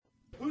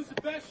Who's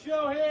the best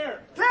show here?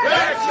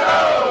 Tech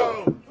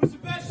Show! Who's the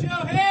best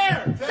show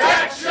here?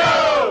 Tech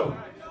Show!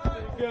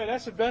 Good,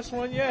 that's the best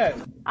one yet.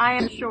 I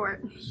am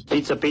short.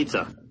 Pizza.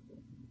 Big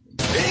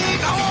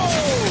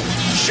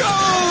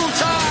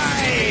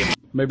Showtime!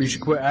 Maybe you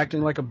should quit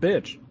acting like a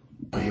bitch.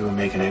 You were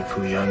making egg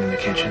foo young in the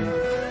kitchen.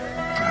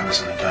 I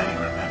was in the dining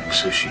room having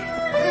sushi.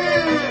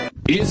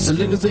 It's a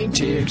little thing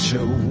tech show,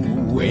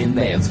 and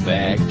that's a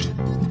fact.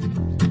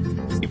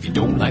 If you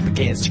don't like the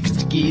cast, you can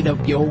stick it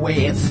up your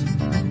ass.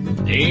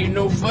 Ain't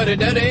no funny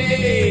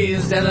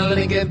daddies that a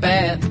link at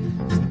bat. For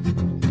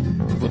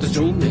the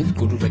stream, let's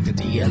go direct to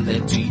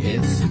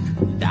TLFGS.org.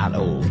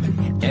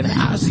 And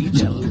IC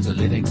channels at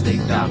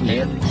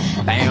linuxlink.net.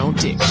 Bound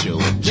tech show.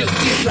 Just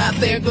get right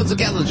there, cause the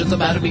calend's just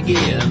about to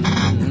begin.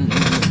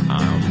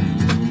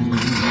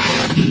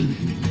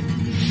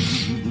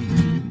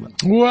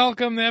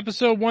 Welcome to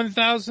episode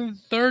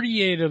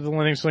 1038 of the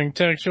Linux Link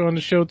Tech Show. On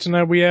the show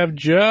tonight we have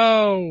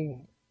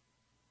Joe.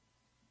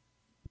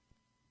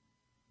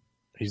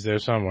 He's there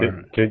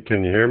somewhere. Can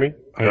you hear me?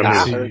 I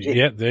heard you.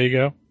 Yep, there you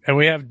go. And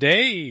we have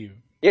Dave.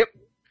 Yep,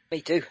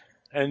 me too.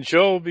 And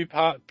Joel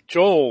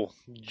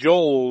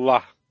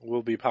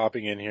will be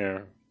popping in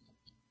here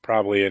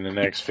probably in the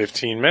next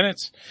 15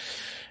 minutes.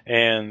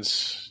 And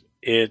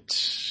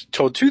it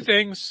told two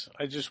things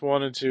I just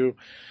wanted to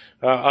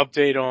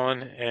update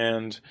on,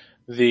 and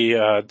the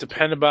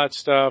Dependabot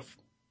stuff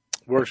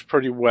works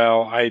pretty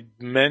well. I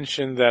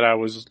mentioned that I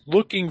was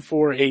looking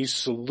for a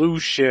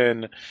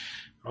solution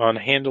on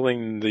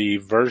handling the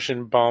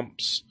version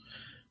bumps,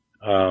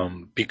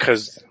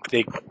 because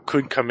they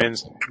could come in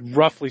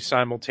roughly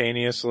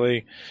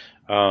simultaneously,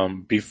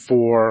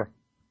 before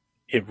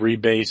it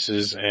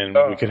rebases and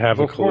we could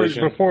have a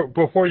collision.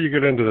 Before you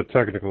get into the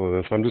technical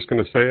of this, I'm just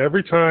going to say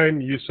every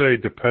time you say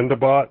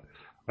Dependabot,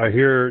 I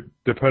hear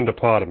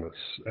Dependopotamus.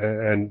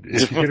 And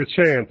if you get a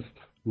chance,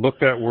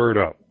 look that word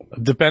up.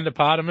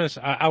 Dependopotamus?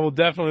 I will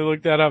definitely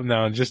look that up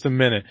now in just a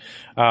minute.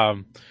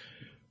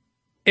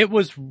 It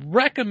was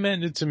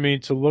recommended to me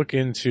to look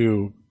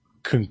into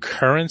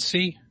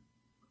concurrency,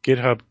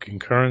 GitHub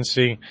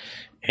concurrency,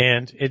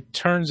 and it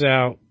turns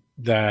out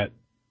that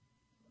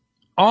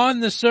on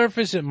the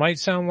surface it might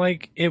sound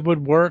like it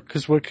would work,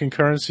 because what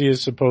concurrency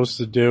is supposed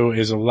to do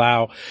is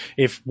allow,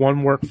 if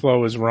one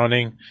workflow is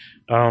running,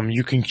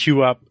 you can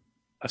queue up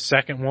a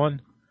second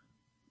one,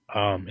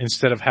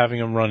 instead of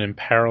having them run in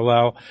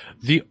parallel.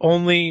 The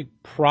only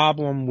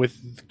problem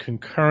with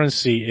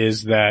concurrency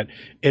is that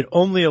it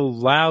only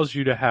allows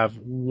you to have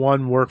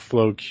one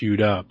workflow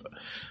queued up.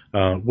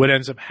 What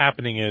ends up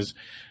happening is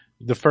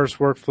the first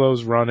workflow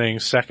is running,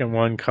 second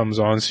one comes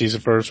on, sees the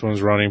first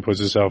one's running,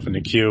 puts itself in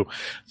the queue.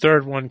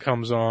 Third one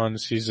comes on,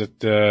 sees that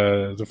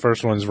the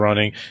first one's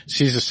running,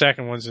 sees the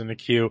second one's in the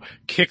queue,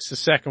 kicks the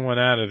second one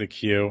out of the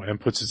queue and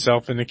puts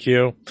itself in the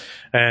queue.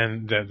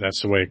 And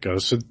that's the way it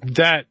goes. So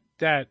that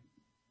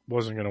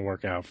wasn't going to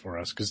work out for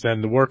us, because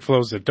then the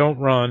workflows that don't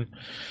run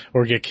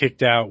or get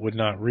kicked out would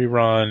not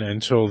rerun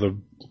until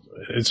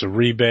it's a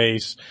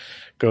rebase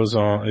goes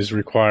on, is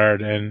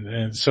required,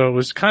 and so it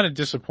was kind of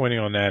disappointing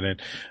on that end.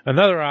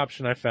 Another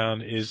option I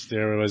found is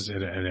there was a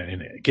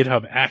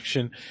GitHub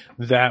action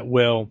that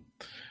will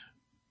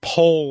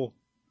poll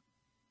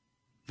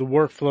the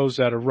workflows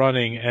that are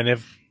running, and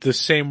if the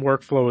same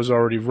workflow is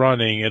already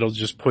running, it'll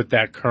just put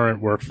that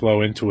current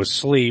workflow into a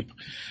sleep,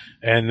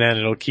 and then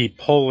it'll keep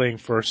polling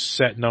for a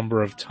set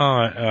number of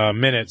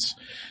minutes,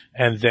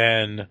 and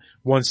then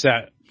once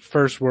that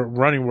first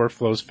running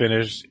workflow is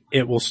finished,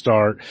 it will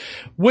start,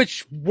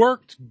 which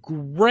worked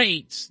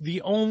great.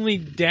 The only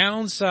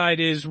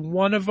downside is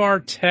one of our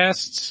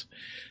tests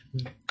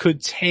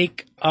could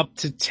take up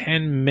to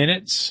 10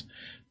 minutes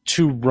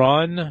to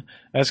run.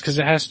 That's because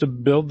it has to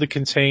build the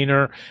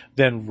container,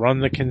 then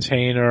run the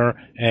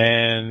container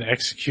and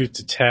execute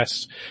the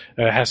test.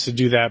 It has to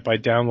do that by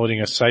downloading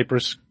a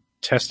Cypress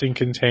testing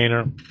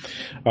container.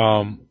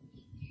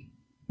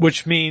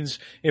 Which means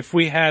if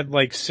we had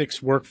like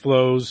 6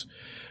 workflows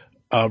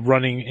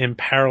running in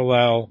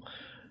parallel,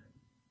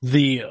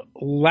 the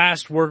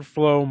last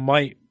workflow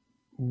might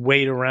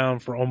wait around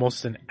for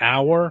almost an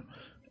hour,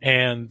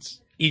 and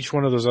each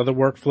one of those other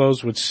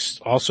workflows would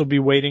also be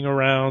waiting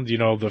around. You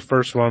know, the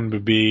first one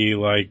would be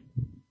like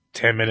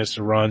 10 minutes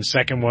to run.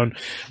 Second one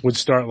would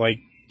start like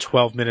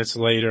 12 minutes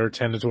later,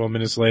 10 to 12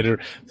 minutes later.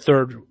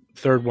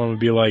 Third one would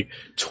be like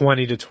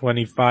 20 to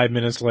 25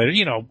 minutes later.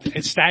 You know,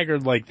 it's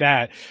staggered like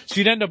that. So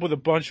you'd end up with a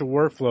bunch of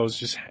workflows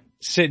just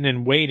sitting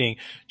and waiting,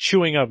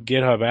 chewing up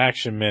GitHub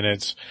action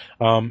minutes,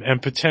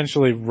 and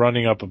potentially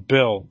running up a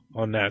bill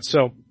on that.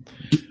 So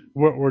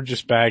we're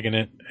just bagging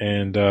it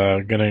and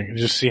gonna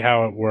just see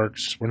how it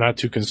works. We're not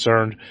too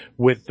concerned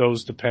with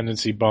those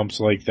dependency bumps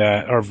like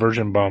that, or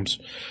version bumps,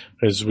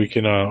 as we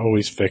can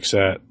always fix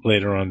that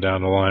later on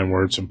down the line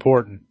where it's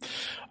important.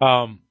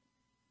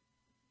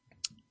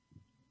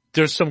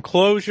 There's some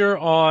closure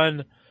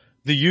on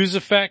the use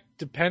effect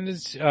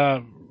dependency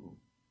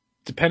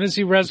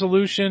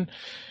resolution.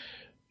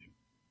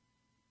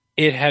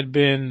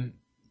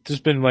 There's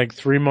been like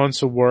 3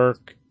 months of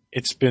work.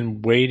 It's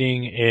been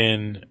waiting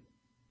in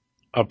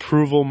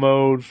approval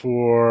mode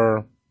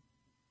for,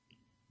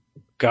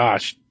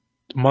 gosh,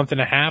 a month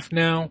and a half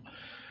now,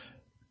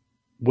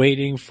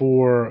 waiting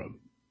for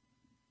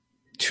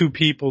 2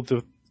 people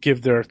to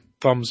give their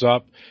thumbs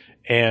up.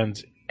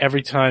 And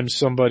every time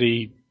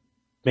somebody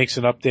makes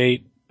an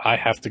update, I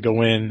have to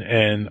go in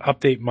and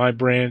update my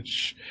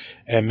branch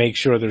and make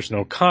sure there's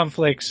no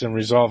conflicts and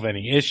resolve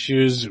any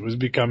issues. It was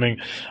becoming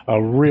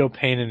a real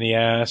pain in the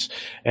ass.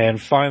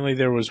 And finally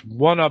there was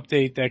one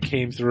update that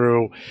came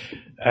through,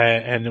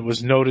 and it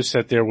was noticed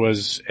that there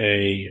was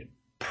a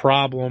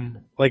problem,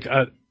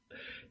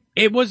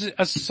 it was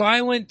a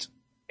silent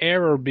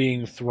error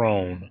being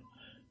thrown,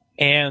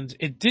 and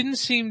it didn't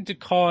seem to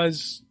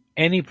cause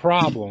any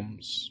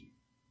problems,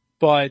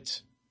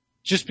 but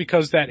just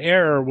because that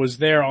error was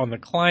there on the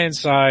client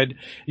side,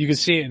 you could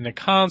see it in the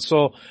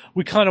console,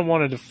 we kind of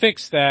wanted to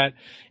fix that.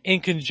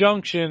 In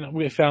conjunction,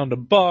 we found a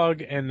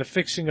bug, and the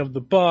fixing of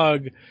the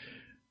bug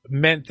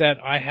meant that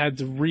I had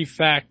to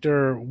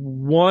refactor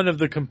one of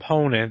the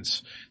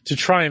components to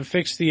try and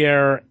fix the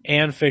error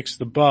and fix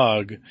the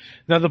bug.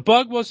 Now, the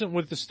bug wasn't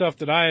with the stuff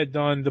that I had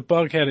done. The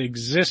bug had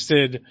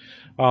existed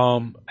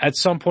at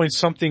some point,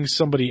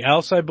 somebody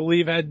else, I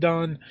believe, had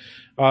done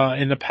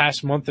in the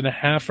past month and a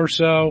half or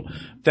so,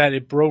 that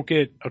it broke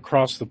it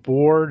across the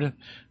board.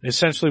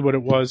 Essentially what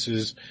it was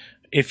is,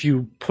 if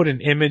you put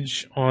an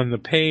image on the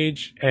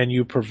page and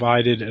you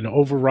provided an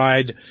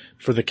override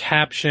for the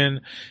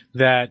caption,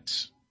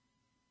 that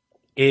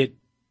it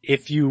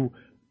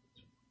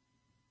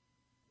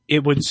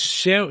would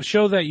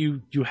show that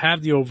you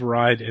have the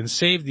override and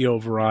save the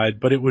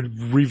override, but it would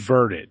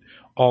revert it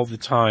all the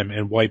time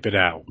and wipe it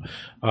out.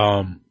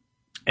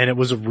 And it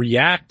was a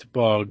React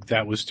bug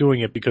that was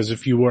doing it, because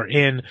if you were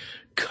in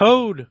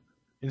code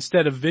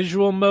instead of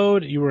visual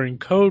mode, you were in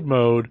code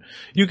mode,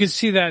 you could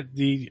see that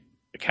the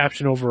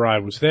caption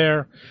override was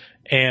there,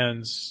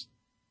 and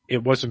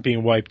it wasn't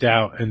being wiped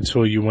out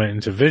until you went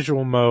into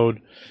visual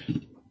mode.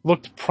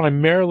 Looked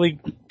primarily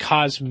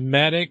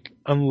cosmetic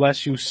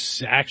unless you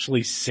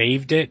actually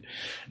saved it,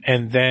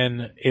 and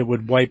then it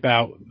would wipe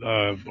out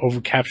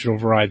caption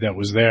override that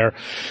was there.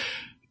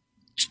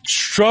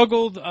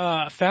 Struggled,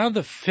 found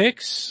a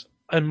fix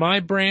in my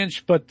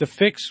branch, but the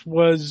fix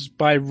was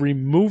by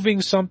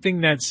removing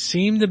something that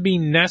seemed to be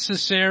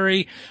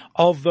necessary,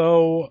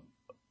 although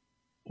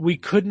we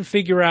couldn't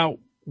figure out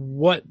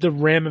what the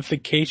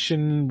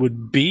ramification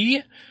would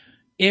be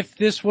if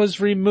this was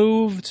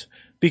removed,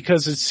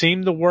 because it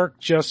seemed to work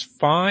just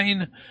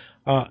fine.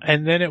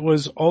 And then it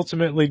was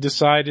ultimately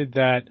decided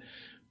that,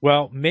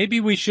 well, maybe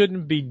we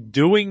shouldn't be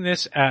doing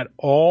this at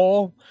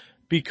all,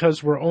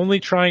 because we're only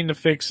trying to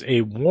fix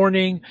a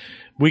warning.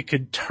 We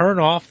could turn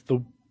off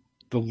the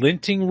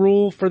linting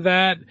rule for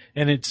that,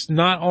 and it's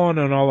not on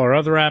all our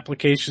other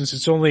applications.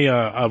 It's only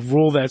a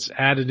rule that's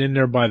added in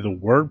there by the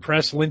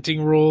WordPress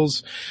linting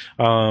rules.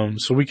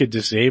 So we could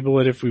disable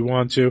it if we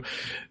want to.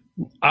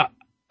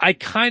 I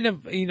kind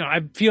of, I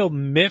feel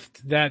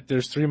miffed that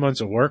there's 3 months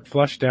of work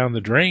flushed down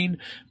the drain,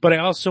 but I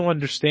also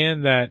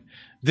understand that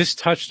this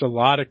touched a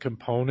lot of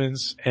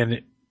components,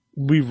 and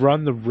we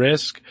run the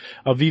risk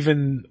of,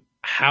 even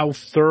how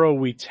thorough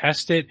we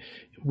test it,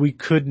 we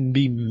could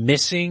be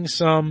missing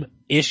some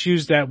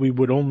issues that we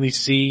would only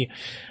see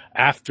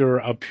after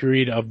a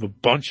period of a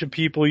bunch of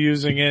people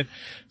using it.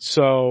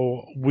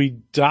 So I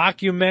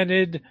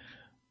documented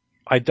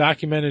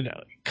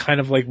kind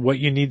of like what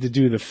you need to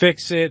do to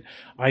fix it.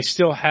 I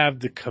still have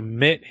the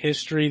commit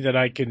history that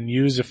I can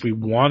use if we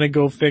want to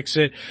go fix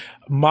it.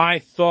 My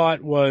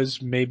thought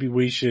was maybe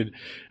we should,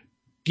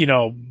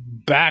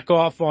 back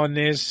off on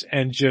this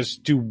and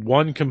just do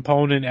one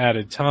component at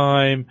a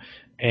time.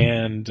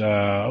 And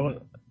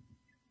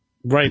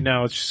right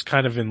now it's just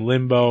kind of in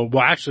limbo.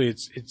 Well, actually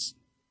it's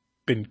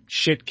been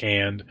shit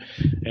canned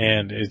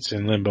and it's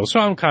in limbo. So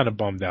I'm kind of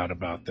bummed out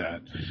about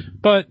that.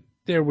 But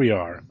there we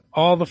are.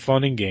 All the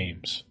fun and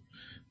games.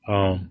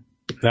 Now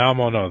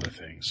I'm on other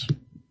things.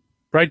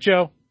 Right,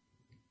 Joe?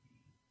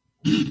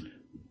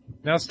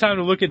 Now it's time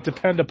to look at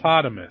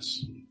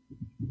Dependopotamus.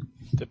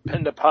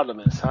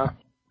 Dependopotamus, huh?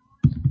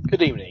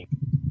 Good evening.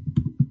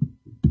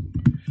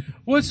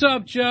 What's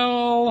up,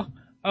 Joe?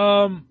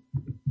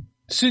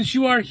 Since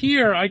you are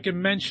here, I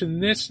can mention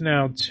this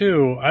now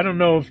too. I don't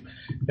know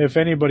if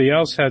anybody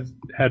else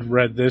had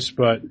read this,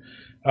 but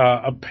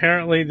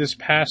apparently this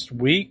past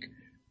week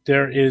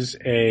there is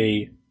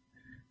a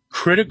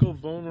critical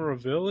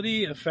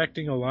vulnerability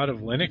affecting a lot of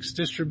Linux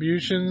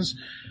distributions,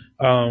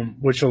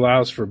 which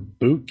allows for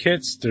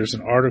bootkits. There's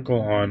an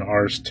article on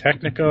Ars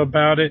Technica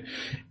about it.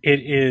 It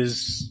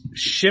is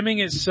shimming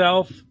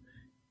itself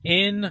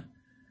in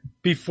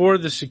before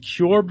the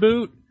secure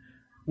boot,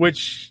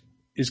 which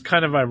is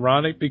kind of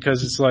ironic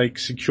because it's like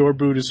secure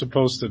boot is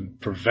supposed to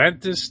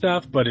prevent this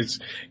stuff, but it's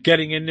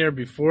getting in there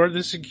before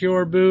the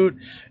secure boot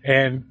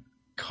and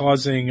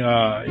causing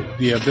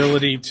the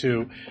ability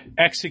to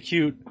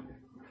execute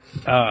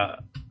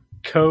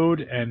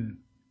code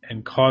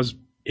and cause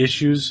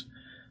issues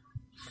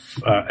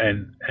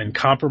and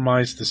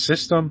compromise the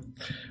system.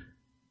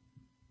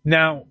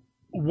 Now,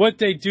 what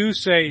they do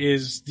say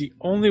is the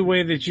only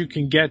way that you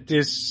can get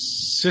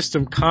this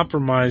system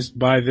compromised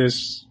by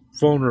this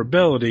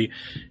vulnerability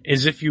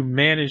is if you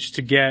manage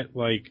to get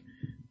like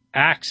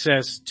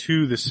access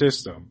to the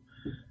system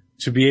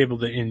to be able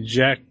to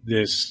inject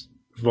this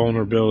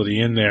vulnerability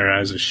in there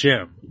as a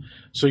shim.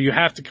 So you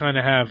have to kind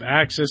of have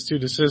access to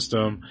the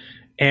system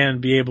and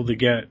be able to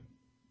get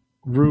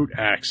root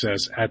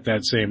access at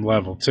that same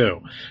level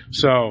too.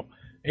 So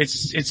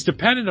it's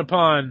dependent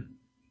upon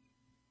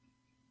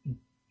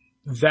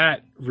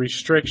that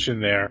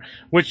restriction there,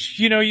 which,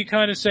 you know, you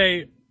kind of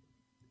say,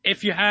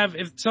 if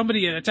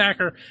somebody, an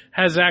attacker,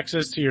 has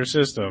access to your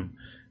system,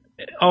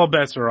 all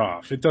bets are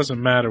off. It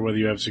doesn't matter whether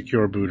you have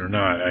secure boot or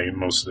not,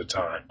 most of the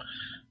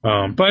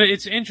time. But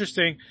it's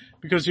interesting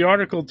because the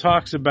article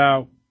talks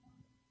about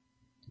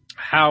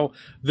how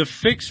the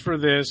fix for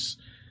this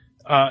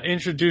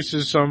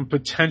introduces some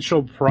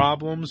potential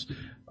problems,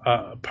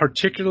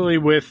 particularly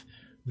with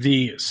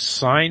the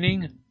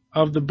signing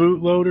of the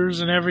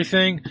bootloaders and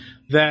everything,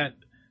 that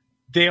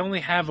they only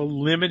have a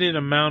limited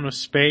amount of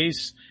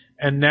space,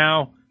 and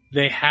now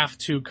they have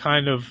to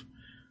kind of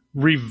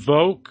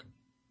revoke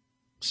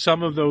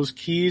some of those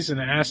keys, and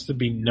it has to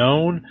be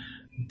known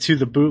to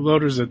the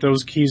bootloaders that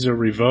those keys are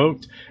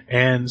revoked,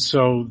 and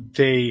so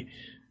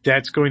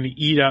that's going to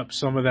eat up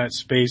some of that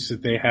space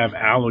that they have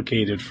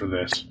allocated for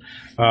this.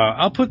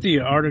 I'll put the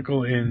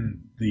article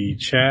in the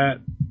chat,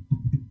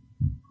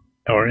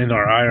 or in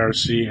our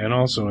IRC, and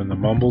also in the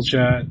Mumble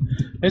chat.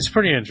 It's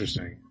pretty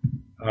interesting.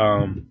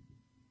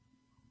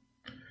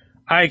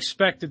 I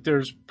expect that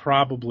there's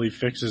probably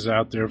fixes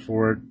out there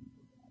for it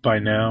by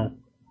now.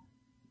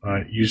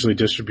 Usually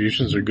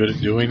distributions are good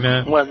at doing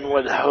that. One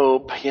would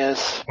hope,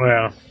 yes.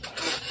 Well,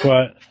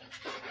 but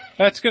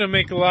that's going to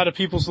make a lot of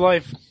people's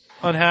life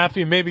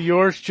unhappy. Maybe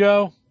yours,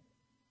 Joe?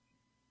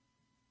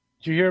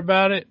 Did you hear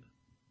about it?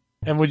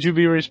 And would you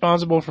be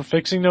responsible for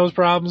fixing those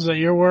problems at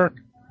your work?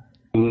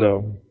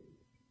 No.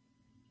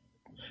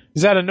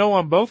 Is that a no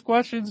on both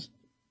questions?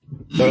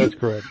 No, that's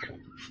correct.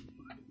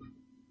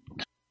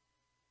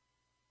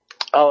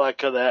 I'll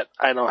echo that.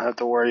 I don't have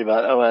to worry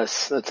about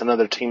OS. That's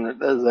another team that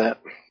does that.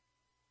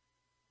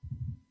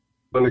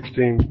 Linux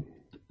team.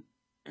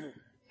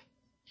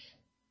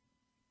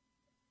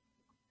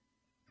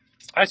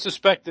 I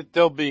suspect that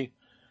there'll be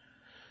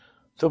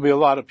a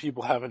lot of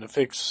people having to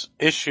fix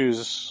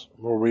issues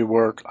where we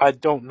work. I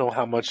don't know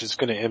how much it's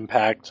going to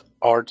impact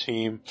our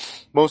team.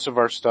 Most of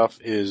our stuff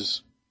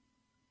is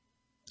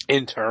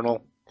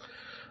internal,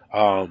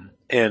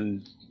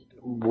 and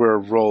we're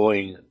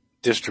rolling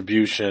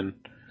distribution.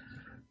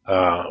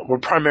 We're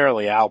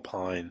primarily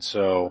Alpine,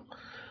 so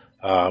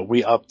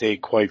we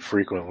update quite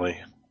frequently.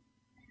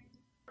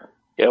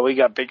 Yeah, we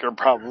got bigger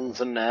problems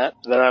than that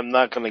I'm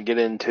not going to get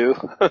into.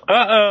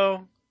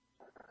 Uh-oh.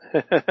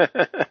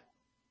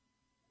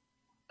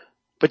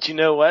 But you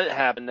know what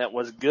happened that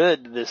was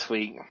good this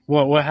week?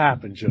 What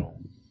happened, Joe?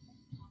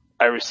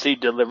 I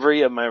received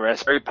delivery of my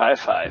Raspberry Pi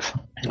 5.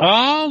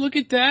 Oh, look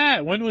at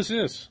that. When was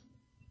this?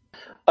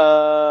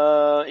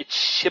 It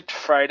shipped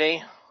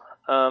Friday,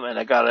 and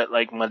I got it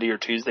like Monday or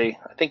Tuesday.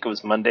 I think it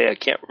was Monday. I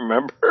can't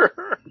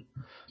remember.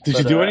 Did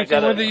you do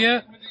anything with it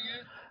yet?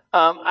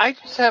 I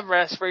just have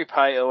Raspberry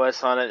Pi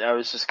OS on it. I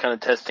was just kind of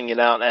testing it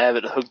out. I have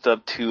it hooked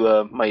up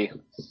to my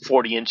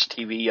 40-inch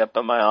TV up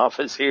in my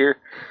office here.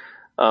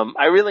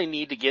 I really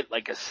need to get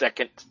like a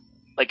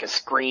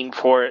screen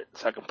for it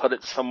so I can put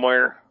it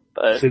somewhere.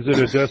 But is it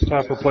a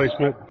desktop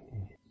replacement?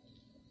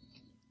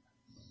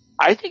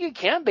 I think it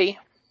can be.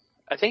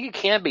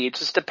 It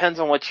just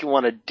depends on what you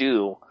want to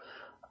do.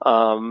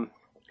 I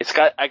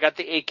got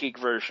the 8 gig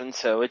version,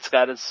 so it's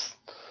got as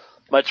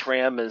much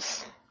RAM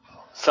as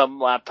some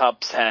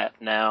laptops have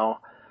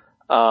now.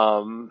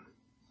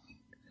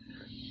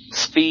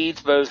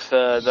 Speeds, both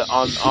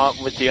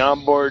with the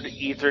onboard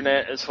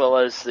Ethernet as well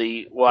as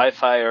the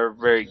Wi-Fi, are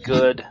very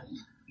good.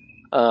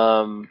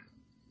 Wi-Fi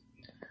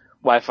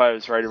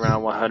was right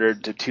around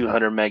 100 to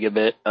 200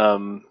 megabit,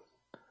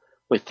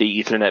 with the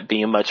Ethernet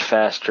being much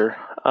faster.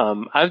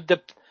 I'm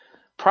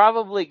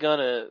probably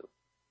gonna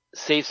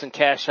save some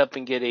cash up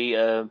and get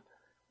a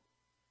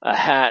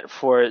hat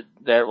for it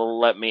that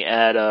will let me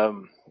add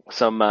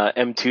some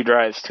M2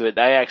 drives to it.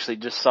 I actually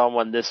just saw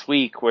one this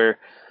week where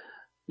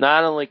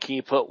not only can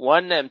you put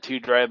one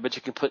M2 drive, but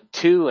you can put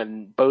two,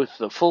 and both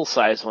the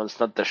full-size ones,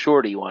 not the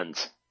shorty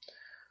ones.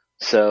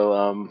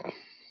 So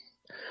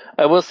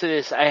I will say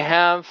this. I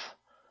have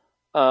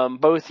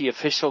both the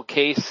official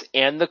case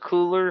and the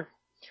cooler.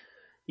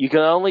 You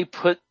can only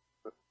put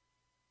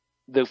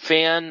the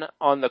fan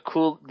on the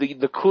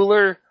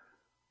cooler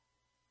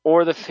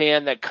or the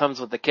fan that comes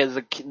with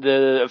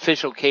the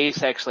official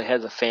case actually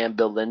has a fan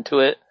built into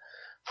it.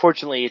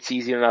 Fortunately, it's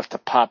easy enough to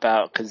pop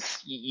out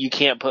because you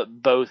can't put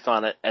both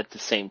on it at the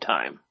same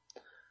time.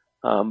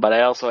 But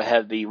I also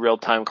have the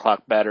real-time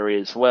clock battery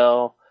as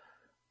well.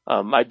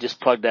 I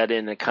just plugged that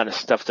in and kind of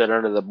stuffed it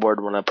under the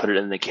board when I put it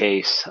in the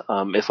case.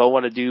 If I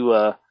want to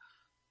do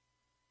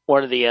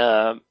one of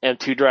the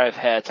M2 drive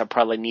hats, I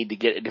probably need to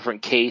get a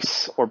different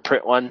case or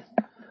print one.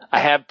 I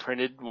have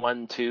printed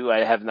one too.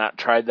 I have not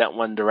tried that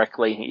one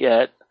directly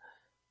yet.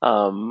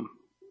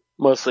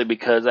 Mostly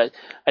because I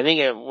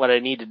think what I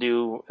need to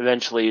do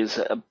eventually is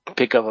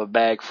pick up a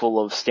bag full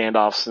of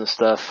standoffs and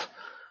stuff,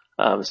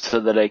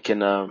 so that I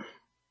can,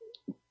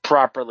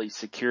 properly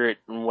secure it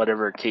in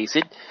whatever case.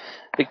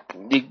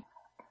 The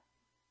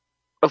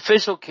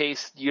official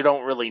case, you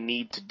don't really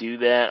need to do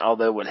that,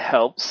 although it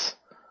helps,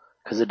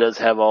 because it does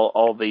have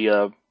all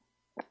the,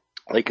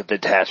 like the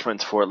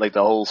attachments for it, like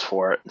the holes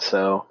for it,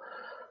 so,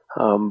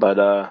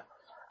 but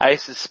I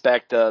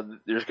suspect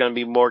there's going to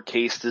be more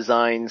case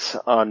designs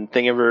on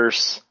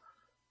Thingiverse,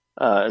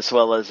 as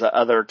well as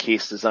other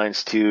case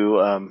designs too,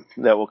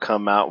 that will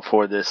come out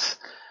for this,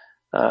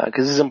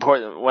 because it's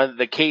important. When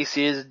the case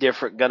is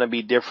going to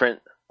be different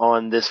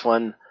on this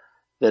one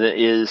than it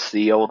is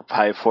the old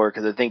Pi 4,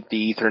 because I think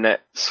the Ethernet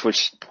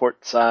switched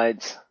port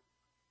sides.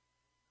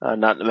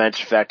 Not to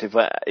mention the fact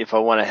if I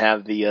want to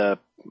have the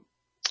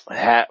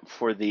hat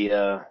for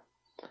the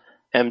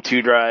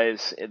M2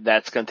 drives,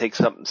 that's going to take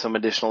some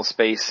additional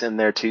space in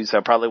there too, so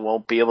I probably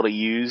won't be able to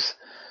use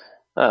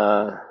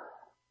the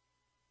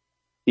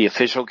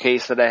official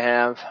case that I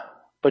have,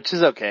 which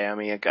is okay. I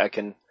mean, I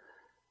can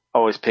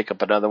always pick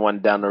up another one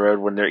down the road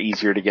when they're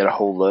easier to get a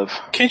hold of.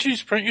 Can't you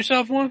just print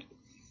yourself one?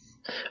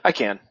 I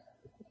can.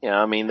 Yeah,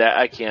 I mean, that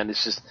I can.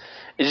 It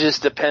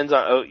just depends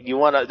on, do I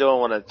want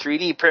a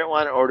 3D print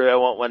one, or do I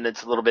want one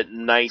that's a little bit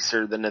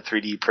nicer than a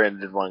 3D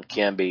printed one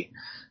can be?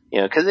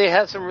 Cause they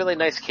have some really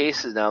nice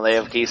cases now. They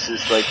have cases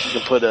like you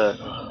can put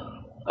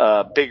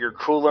a bigger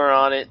cooler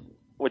on it,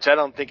 which I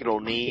don't think it'll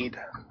need,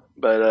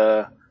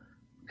 but,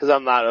 cause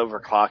I'm not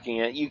overclocking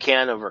it. You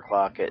can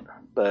overclock it,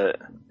 but,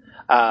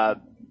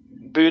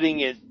 booting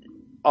it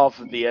off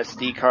of the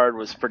SD card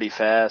was pretty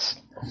fast.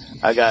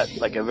 I got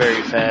like a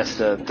very fast,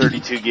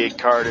 32 gig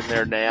card in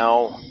there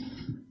now.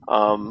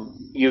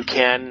 You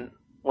can,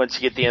 once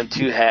you get the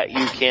M2 hat,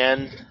 you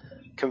can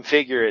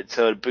configure it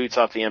so it boots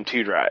off the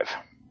M2 drive.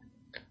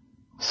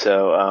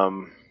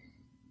 So,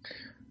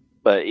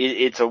 but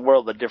it's a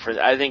world of difference.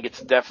 I think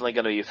it's definitely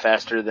going to be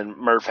faster than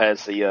Murph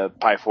has the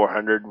Pi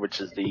 400,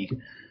 which is the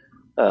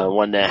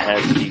one that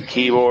has the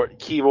keyboard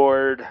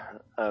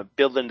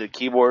built into the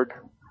keyboard.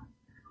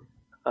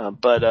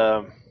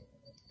 But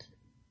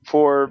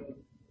for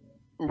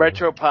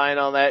RetroPie and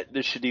all that,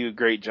 this should do a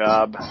great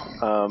job.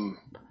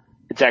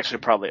 It's actually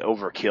probably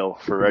overkill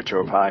for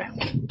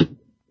RetroPie.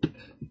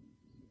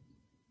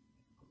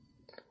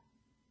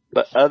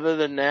 But other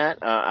than that,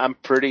 I'm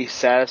pretty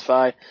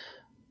satisfied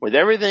with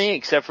everything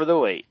except for the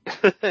weight.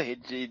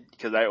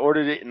 Because I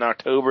ordered it in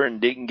October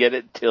and didn't get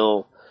it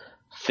till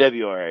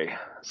February.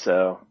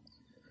 So,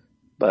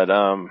 but,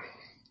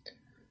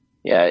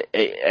 yeah,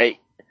 I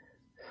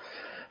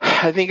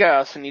think I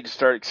also need to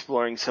start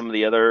exploring some of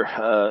the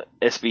other,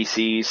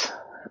 SBCs.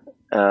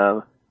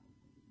 I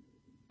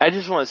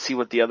just want to see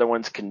what the other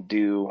ones can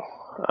do.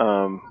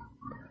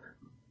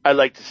 I'd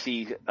like to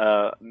see,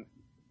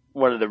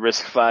 one of the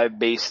RISC-V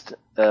based,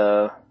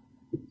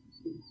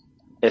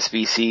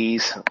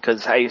 SBCs,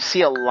 because I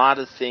see a lot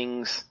of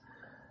things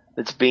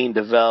that's being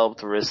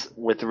developed with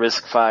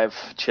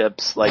RISC-V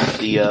chips, like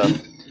the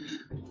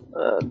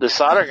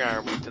soldering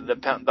iron,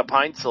 the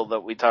Pine-Sil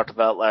that we talked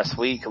about last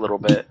week a little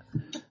bit.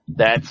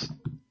 That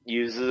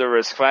uses a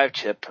RISC-V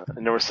chip,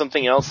 and there was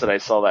something else that I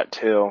saw that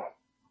too.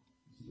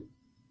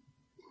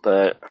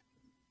 But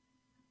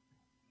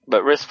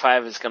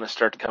RISC-V is going to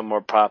start to become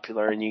more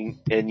popular, and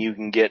you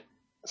can get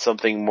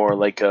something more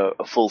like a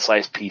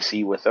full-size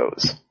PC with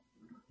those.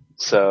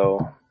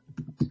 So,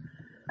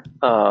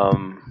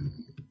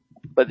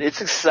 but it's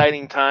an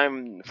exciting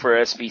time for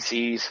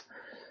SBCs.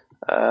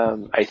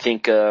 I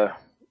think,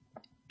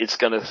 it's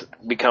going to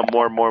become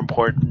more and more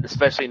important,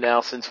 especially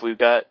now since we've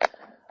got,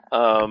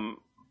 the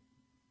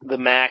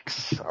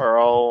Macs are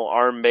all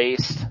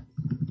ARM-based,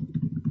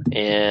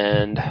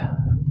 and, I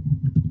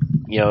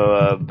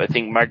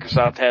think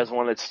Microsoft has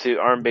one that's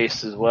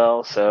ARM-based as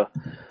well, so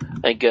I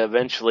think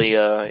eventually,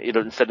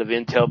 instead of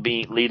Intel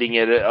leading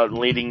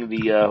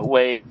the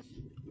way,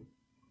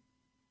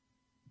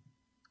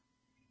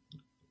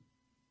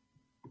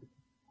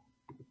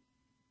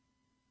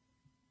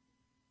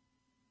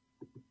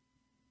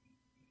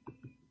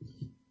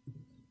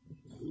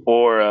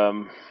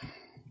 or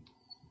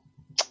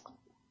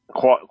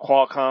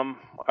Qualcomm,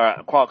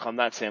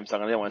 not Samsung. I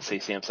didn't want to say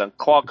Samsung.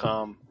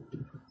 Qualcomm,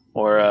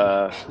 or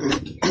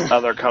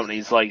other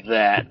companies like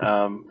that.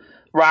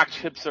 Rock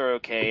chips are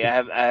okay.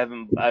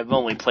 I've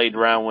only played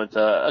around with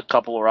a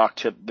couple of rock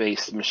chip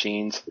based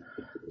machines,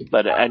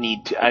 but I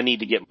need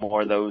to get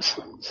more of those.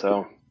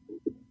 So,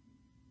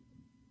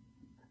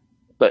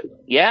 but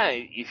yeah,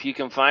 if you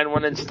can find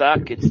one in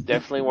stock, it's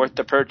definitely worth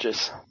the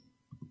purchase.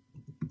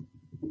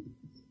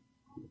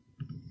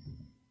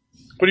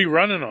 What are you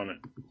running on it?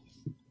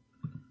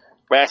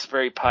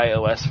 Raspberry Pi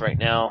OS right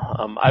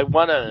now. I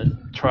want to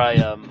try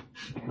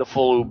the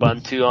full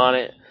Ubuntu on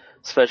it,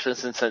 especially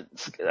since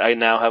I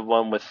now have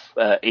one with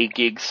 8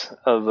 gigs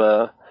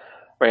of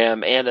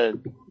RAM and a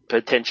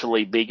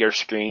potentially bigger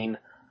screen.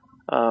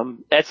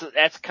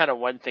 That's kind of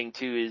one thing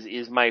too,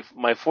 is my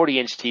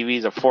 40-inch TV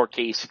is a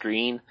 4K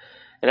screen,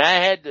 and I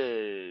had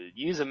to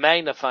use a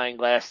magnifying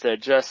glass to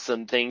adjust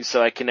some things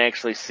so I can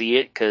actually see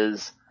it,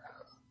 cause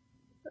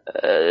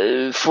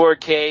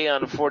 4K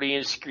on a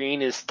 40-inch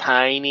screen is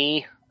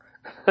tiny.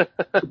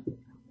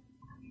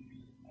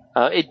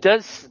 It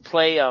does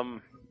play,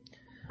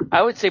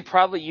 I would say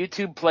probably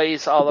YouTube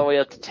plays all the way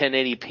up to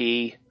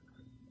 1080p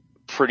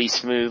pretty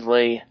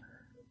smoothly.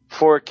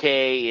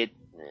 4K,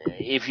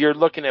 if you're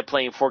looking at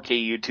playing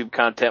 4K YouTube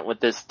content with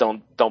this,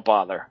 don't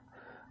bother.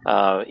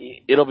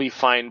 It'll be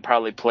fine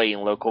probably playing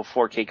local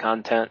 4K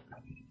content.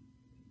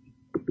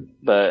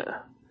 But,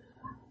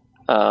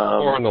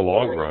 or in the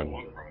long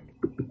run.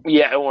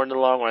 Yeah, or in the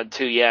long run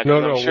too, yeah.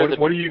 No, sure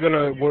what are you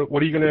gonna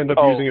end up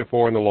using it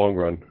for in the long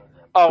run?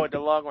 Oh, in the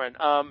long run.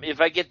 If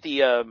I get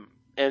the,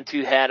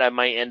 M2 hat, I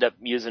might end up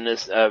using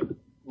this,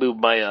 move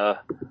my,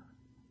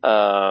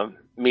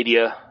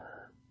 media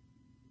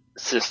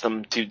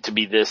system to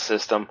be this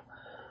system.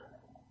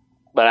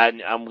 But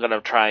I'm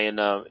gonna try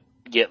and,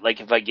 get, like,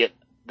 if I get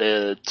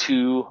the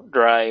 2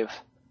 drive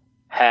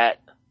hat,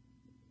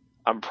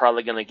 I'm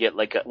probably gonna get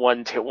like a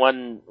one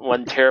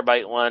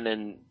terabyte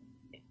one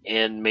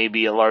and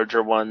maybe a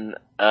larger one,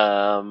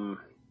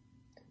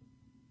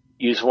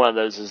 use one of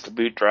those as the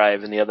boot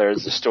drive and the other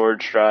as the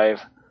storage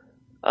drive,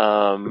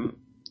 and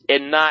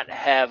not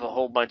have a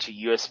whole bunch of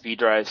USB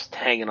drives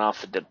hanging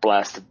off the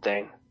blasted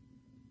thing.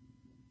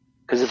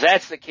 Cause if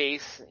that's the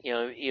case,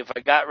 if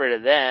I got rid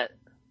of that,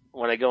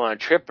 when I go on a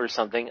trip or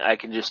something, I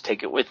can just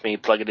take it with me,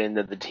 plug it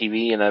into the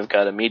TV, and I've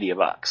got a media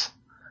box.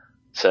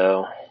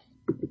 So,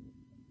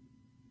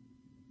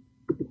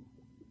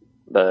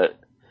 but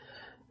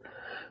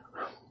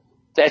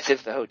that's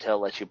if the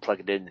hotel lets you plug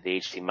it into the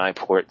HDMI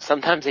port.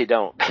 Sometimes they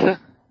don't.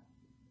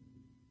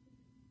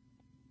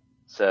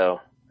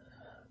 So,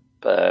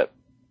 but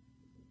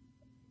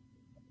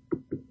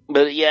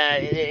yeah,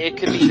 it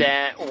could be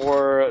that,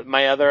 or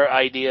my other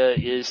idea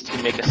is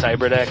to make a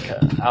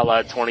cyberdeck a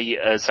la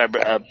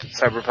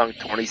Cyberpunk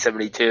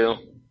 2072.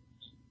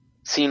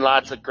 Seen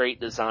lots of great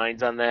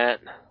designs on that.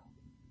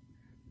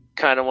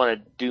 Kind of want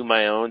to do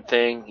my own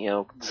thing,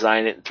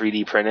 design it and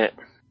 3D print it.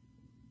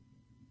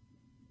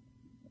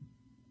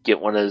 Get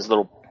one of those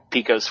little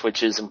Pico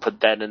switches and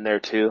put that in there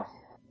too.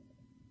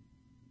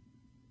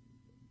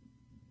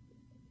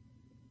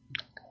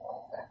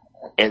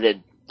 And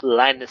then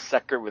line the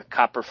sucker with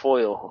copper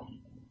foil.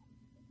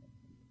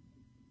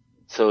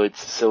 So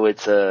it's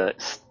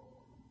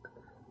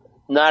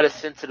not as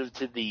sensitive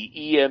to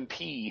the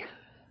EMP.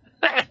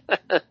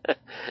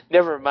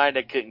 Never mind,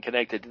 I couldn't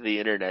connect it to the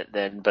internet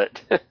then,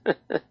 but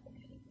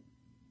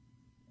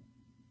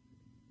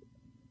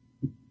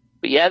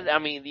but yeah, I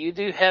mean, you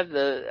do have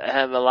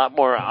a lot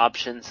more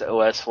options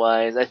OS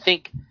wise. I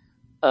think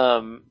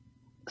some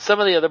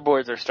of the other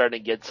boards are starting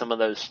to get some of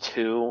those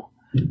too,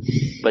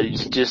 but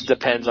it just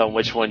depends on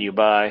which one you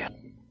buy.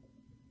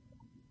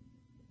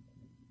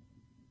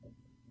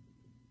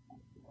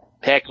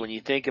 Heck, when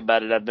you think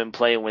about it, I've been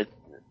playing with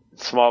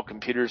small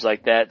computers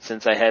like that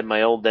since I had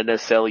my old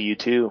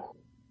NSL-U2.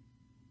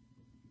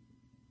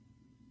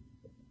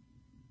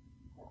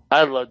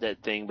 I loved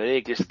that thing, but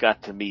it just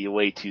got to be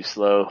way too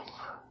slow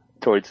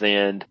towards the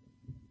end.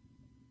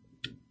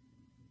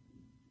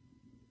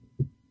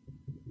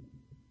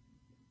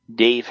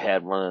 Dave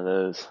had one of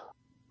those.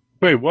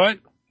 Wait, what?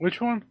 Which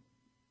one?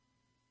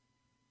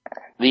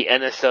 The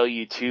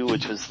NSL-U2,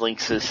 which was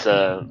Linksys,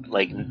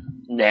 like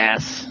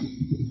NAS.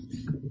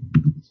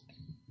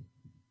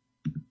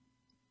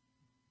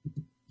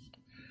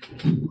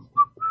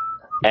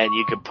 And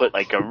you could put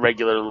like a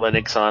regular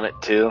Linux on it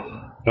too.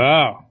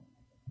 Oh.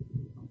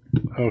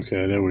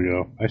 Okay, there we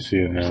go. I see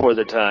it now. For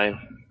the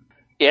time.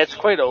 Yeah, it's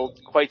quite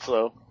old, quite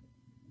slow.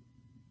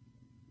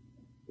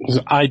 It was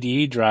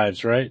IDE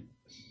drives, right?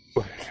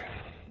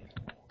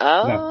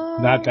 No,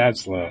 not that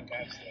slow.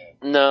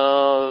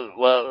 No,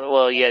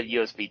 well, you had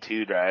USB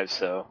 2 drives,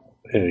 so.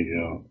 There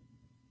you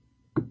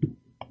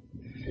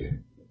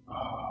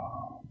go.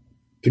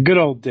 The good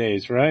old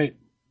days, right?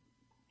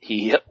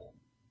 Yep.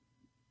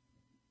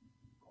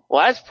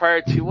 Well, that's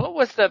prior to, what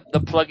was the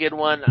plug-in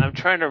one? I'm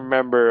trying to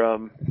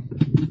remember,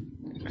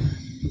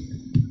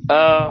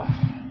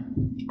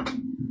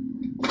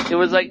 it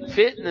was like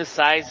fit in the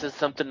size of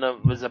something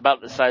that was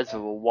about the size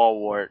of a wall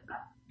wart.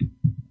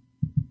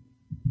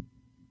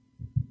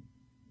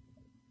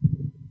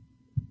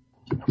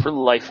 For the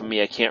life of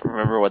me, I can't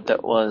remember what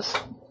that was.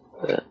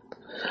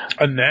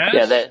 A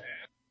NAS?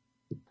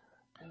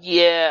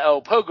 Yeah,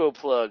 Pogo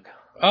Plug.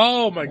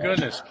 Oh my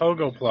goodness,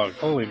 Pogo Plug.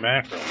 Holy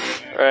mackerel.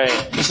 Right.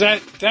 Is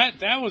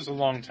that was a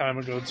long time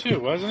ago too,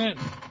 wasn't it?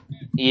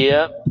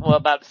 Yep. Well,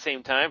 about the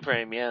same time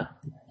frame, yeah.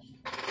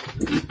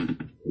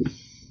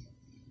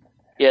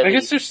 Yeah. I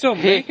guess they're still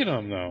making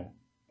them though.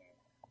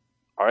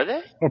 Are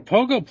they? Or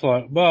Pogo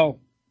Plug, well,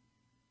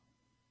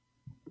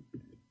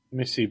 let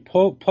me see.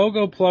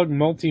 Pogo Plug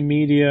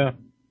multimedia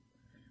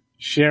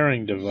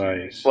sharing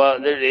device. Well,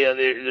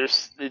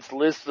 it's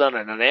listed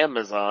on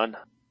Amazon.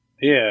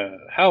 Yeah.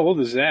 How old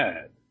is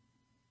that?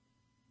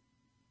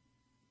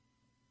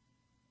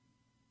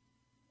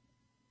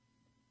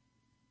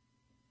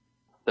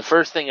 the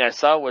first thing I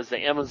saw was the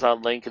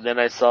Amazon link, and then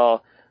I saw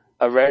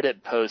a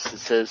Reddit post that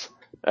says,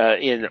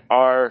 in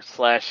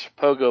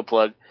r/Pogo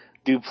Plug,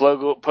 do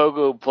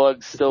Pogo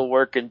Plugs still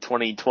work in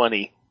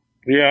 2020?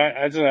 Yeah,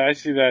 I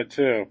see that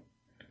too.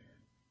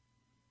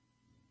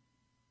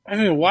 I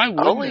mean, why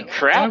wouldn't Holy it?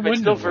 crap, it's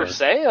still for work?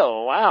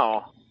 sale.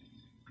 Wow.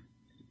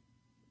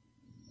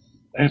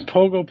 And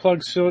Pogo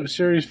Plug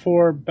Series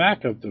 4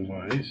 backup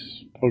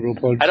device. Pogo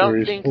Plug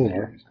Series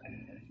 4.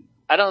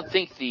 I don't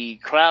think the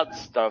cloud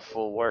stuff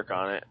will work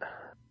on it.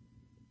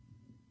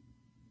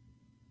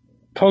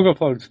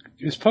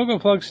 Is Pogo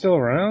Plug still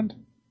around?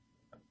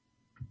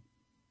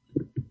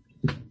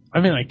 I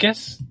mean, I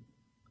guess.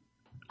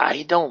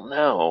 I don't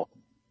know.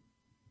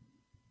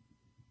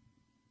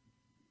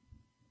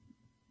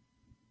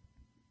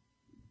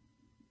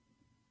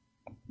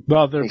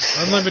 Well, their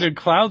unlimited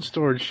cloud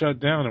storage shut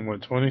down in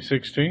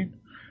 2016?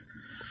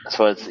 That's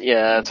what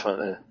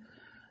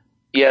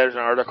there's an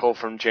article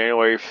from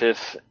January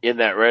 5th in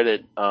that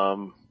Reddit,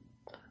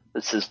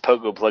 that says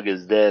Pogo Plug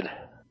is dead.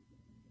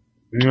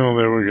 No,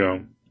 there we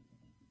go.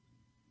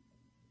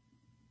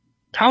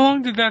 How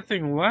long did that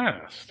thing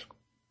last?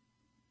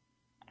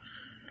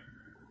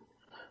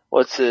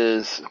 What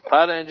says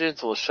Cloud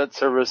Engines will shut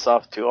service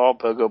off to all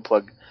Pogo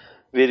Plug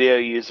video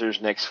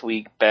users next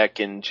week back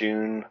in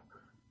June.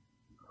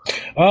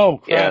 Oh,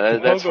 crap. Yeah,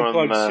 that's Pogo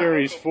from, Plug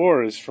Series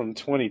 4 is from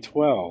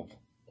 2012.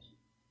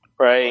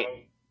 Right.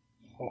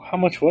 Oh, how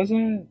much was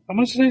it? How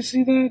much did I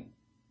see that?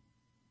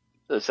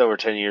 It's over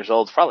 10 years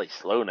old. It's probably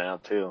slow now,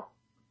 too.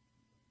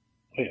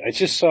 Wait, I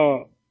just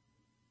saw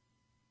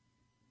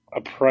a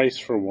price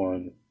for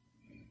one,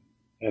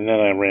 and then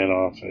I ran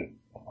off it.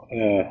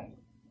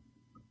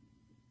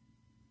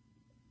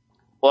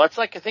 Well, it's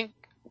like, I think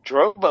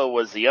Drobo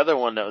was the other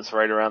one that was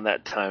right around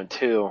that time,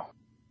 too.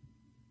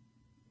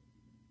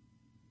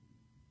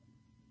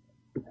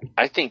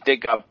 I think they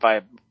got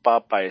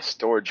bought by a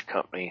storage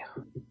company.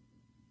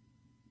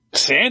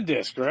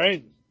 SanDisk,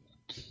 right?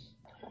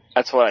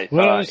 That's what I thought.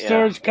 What other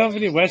storage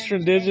company?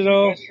 Western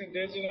Digital?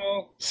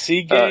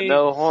 Seagate?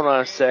 No, hold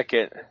on a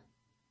second.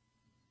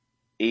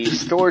 A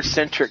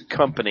storage-centric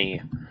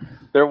company.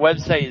 Their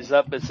website is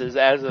up. It says,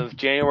 as of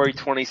January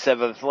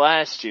 27th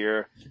last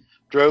year,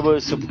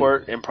 Drobo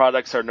support and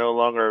products are no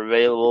longer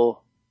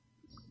available.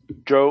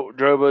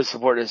 Drobo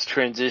support has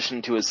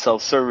transitioned to a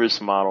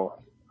self-service model.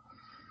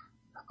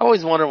 I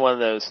always wanted one of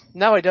those.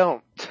 Now I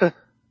don't.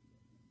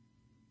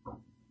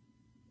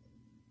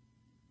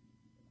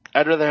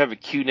 I'd rather have a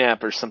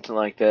QNAP or something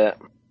like that.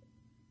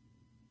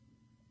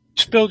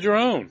 Just build your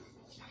own.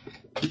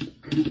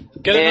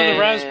 Get another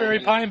Raspberry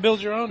Pi and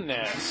build your own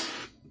NAS.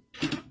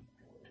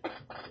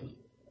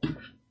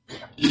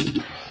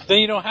 Then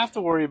you don't have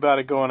to worry about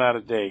it going out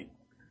of date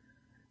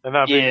and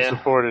not being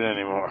supported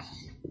anymore.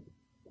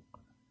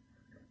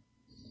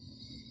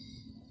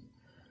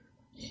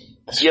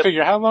 Yep.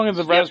 Figure, how long have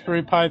the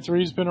Raspberry Pi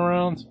 3s been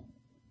around?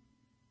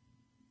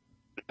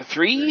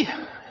 3?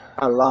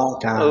 A long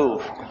time. Oh.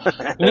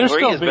 And they're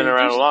 3 has been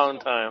around a long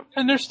time.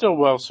 And they're still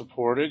well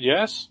supported,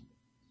 yes?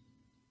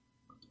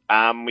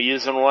 I'm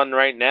using one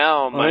right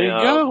now on my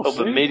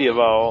Open Media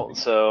Vault,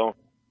 so.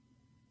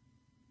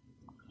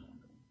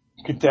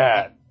 Look at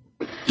that.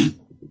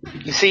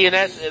 You see, and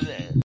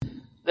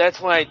that's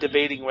why I'm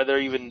debating whether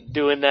even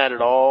doing that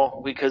at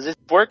all, because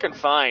it's working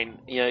fine.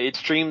 You know, it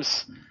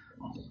streams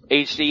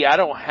HD. I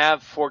don't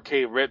have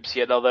 4K rips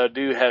yet, although I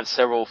do have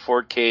several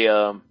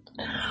 4K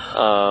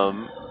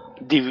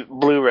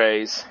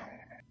Blu-rays.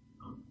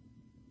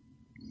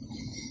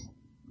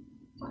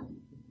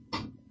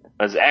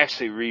 I was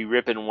actually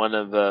re-ripping one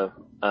of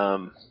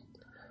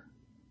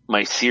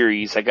my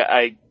series.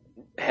 I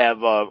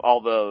have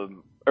all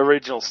the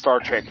original Star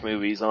Trek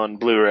movies on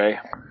Blu-ray.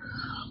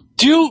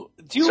 Do you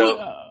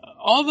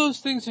all those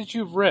things that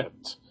you've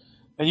ripped,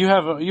 and you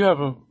have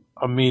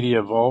a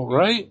media vault,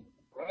 right?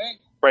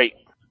 Right.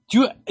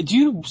 Do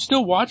you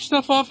still watch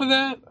stuff off of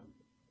that?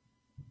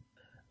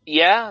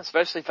 Yeah,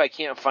 especially if I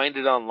can't find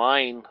it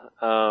online.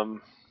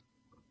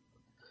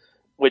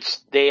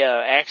 Which they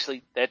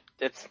actually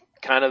that's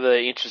kind of an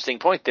interesting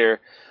point there,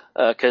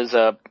 because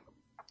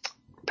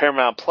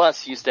Paramount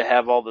Plus used to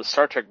have all the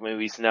Star Trek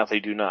movies, and now they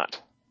do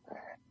not.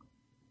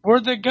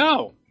 Where'd they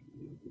go?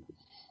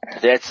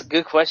 That's a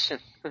good question.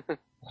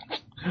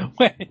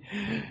 Wait,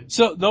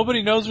 so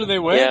nobody knows where they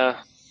went?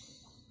 Yeah.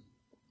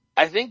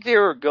 I think they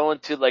were going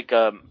to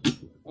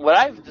what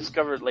I've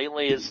discovered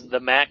lately is the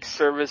Max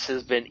service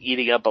has been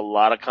eating up a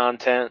lot of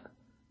content.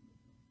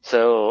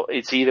 So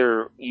it's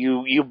either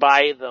you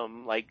buy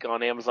them like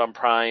on Amazon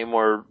Prime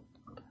or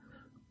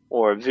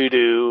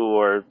Vudu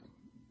or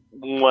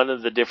one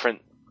of the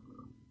different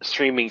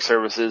streaming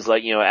services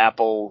like,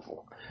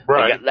 Apple.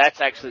 Right.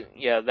 That's actually,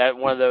 that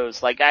one of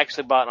those, I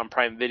actually bought on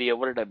Prime Video.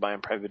 What did I buy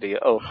on Prime Video?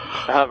 Oh,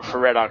 for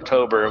Red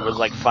October, it was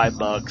like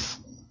 $5.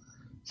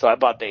 So I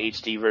bought the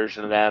HD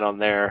version of that on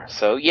there.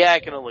 So I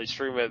can only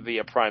stream it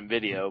via Prime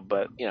Video,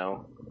 but,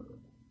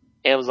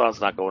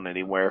 Amazon's not going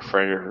anywhere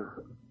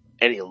for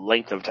any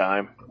length of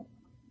time.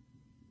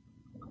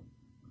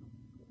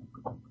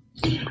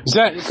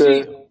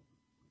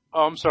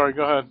 Oh, I'm sorry.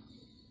 Go ahead.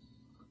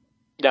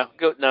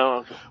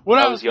 No. What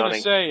I was going to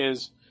say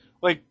is,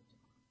 like,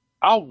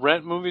 I'll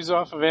rent movies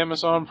off of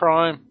Amazon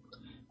Prime,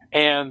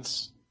 and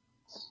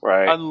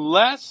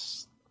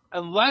unless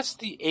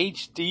the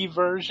HD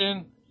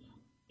version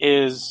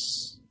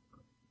is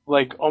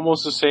like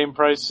almost the same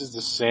price as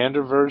the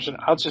standard version,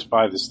 I'll just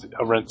I'll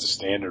rent the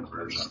standard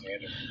version.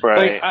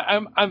 Right.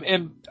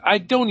 Like, I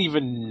don't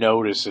even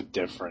notice a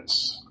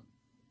difference.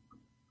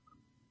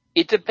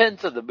 It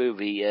depends on the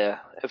movie, yeah.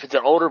 If it's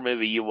an older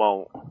movie, you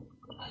won't.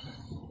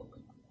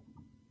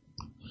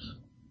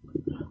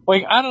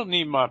 Like, I don't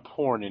need my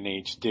porn in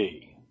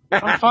HD.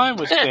 I'm fine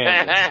with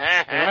standard.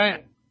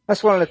 Right?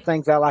 That's one of the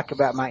things I like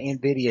about my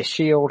NVIDIA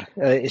Shield.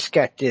 It's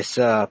got this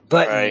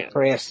button you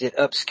press that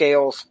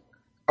upscales,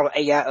 or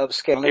AI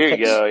upscale. Here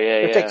you go, yeah.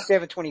 It takes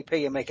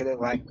 720p and make it look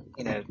like,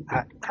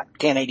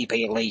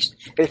 1080p at least.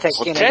 It takes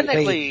 1080p.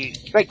 Technically,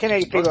 make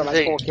 1080p look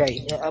like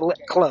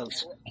 4K.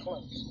 Close.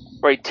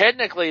 Right,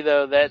 technically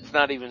though, that's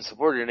not even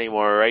supported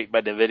anymore, right,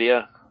 by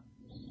NVIDIA?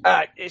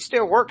 It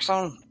still works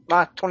on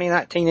my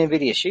 2019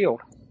 NVIDIA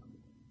Shield.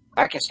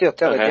 I can still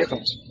tell the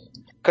difference.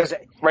 Because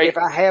if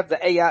I have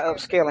the AI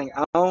upscaling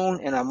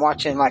on and I'm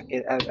watching like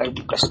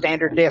a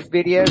standard def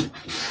video,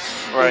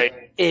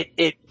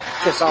 it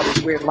puts all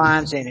these weird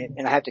lines in it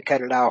and I have to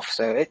cut it off.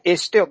 So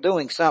it's still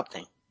doing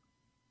something.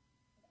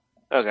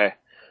 Okay.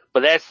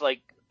 But that's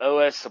like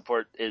OS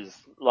support is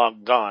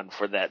long gone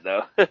for that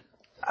though.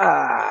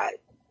 I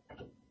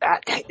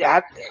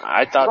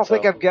don't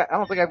think I've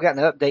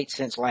gotten an update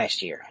since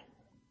last year.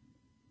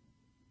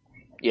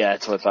 Yeah,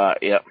 that's what I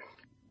thought. Yep.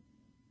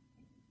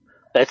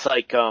 That's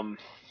like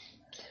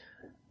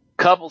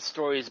couple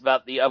stories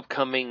about the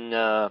upcoming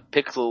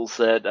Pixels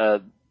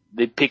that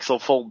the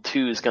Pixel Fold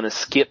 2 is going to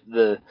skip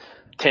the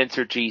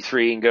Tensor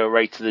G3 and go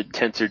right to the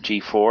Tensor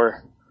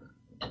G4,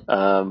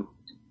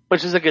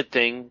 which is a good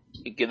thing.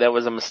 That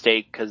was a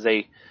mistake because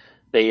they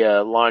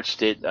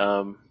launched it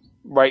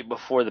right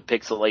before the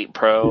Pixel 8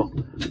 Pro on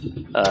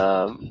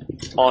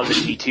the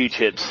G2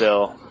 chip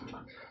still.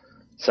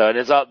 So it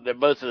is up.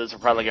 Both of those are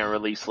probably going to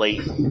release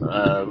late,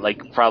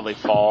 like probably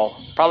fall,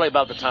 probably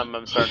about the time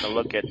I'm starting to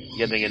look at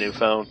getting a new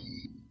phone.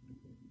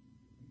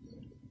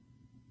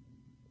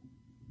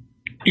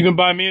 You can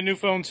buy me a new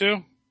phone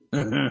too?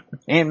 Mm-hmm.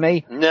 And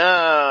me?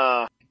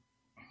 No.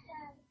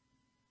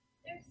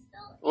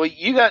 Well, did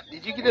you get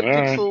a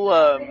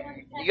Pixel?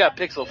 You got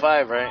Pixel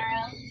 5, right?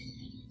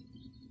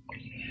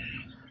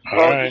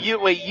 Right.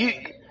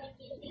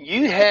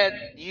 You had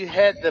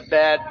the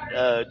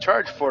bad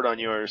charge port on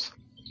yours.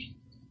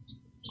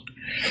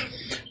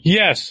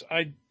 Yes,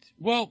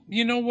 well,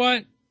 you know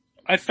what?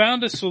 I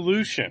found a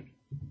solution.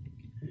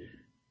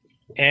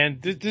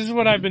 And this is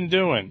what I've been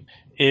doing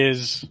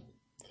is,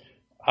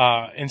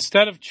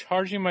 instead of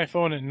charging my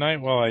phone at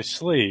night while I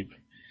sleep,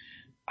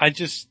 I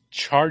just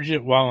charge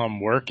it while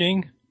I'm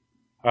working,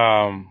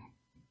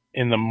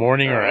 in the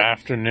morning or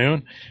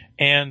afternoon.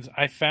 And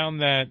I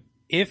found that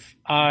if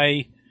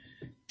I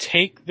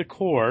take the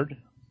cord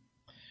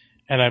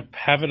and I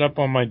have it up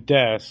on my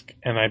desk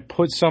and I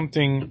put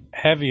something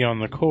heavy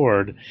on the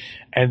cord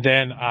and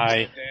then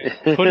I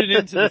put it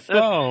into the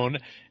phone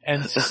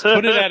and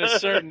put it at a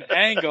certain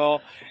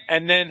angle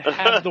and then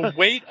have the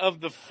weight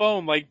of the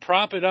phone like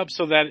prop it up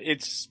so that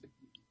it's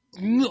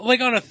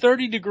like on a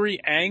 30-degree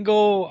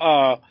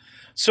angle.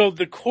 So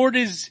the cord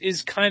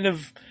is kind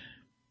of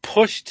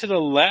pushed to the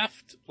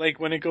left, like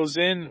when it goes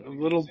in a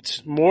little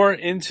more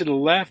into the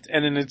left,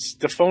 and then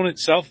the phone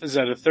itself is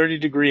at a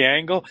 30-degree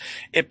angle.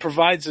 It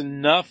provides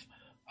enough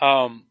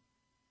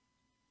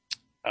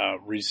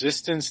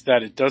resistance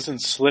that it doesn't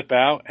slip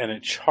out, and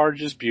it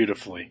charges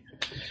beautifully.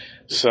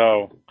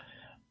 So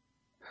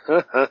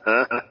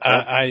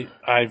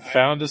I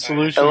found a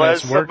solution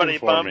that's working for me. Unless somebody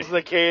bumps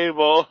the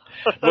cable.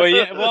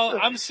 Well,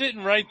 I'm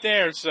sitting right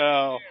there,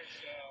 so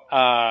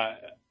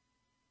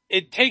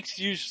it takes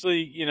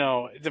usually,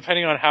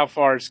 depending on how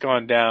far it's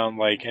gone down,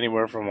 like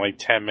anywhere from like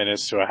 10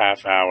 minutes to a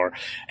half hour.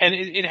 And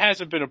it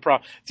hasn't been a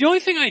problem. The only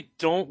thing I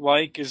don't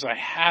like is I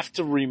have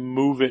to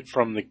remove it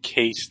from the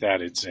case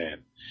that it's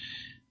in.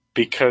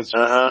 Because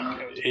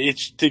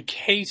the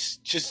case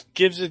just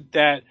gives it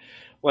that,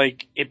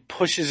 like, it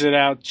pushes it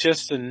out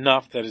just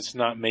enough that it's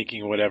not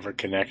making whatever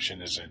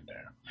connection is in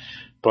there.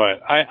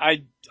 But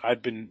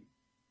I've been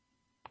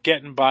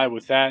getting by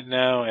with that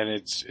now, and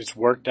it's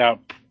worked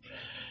out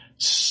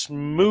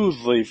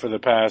smoothly for the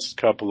past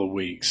couple of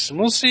weeks. And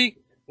we'll see.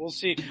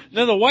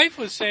 Now the wife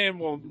was saying,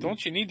 well,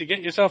 don't you need to get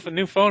yourself a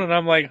new phone? And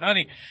I'm like,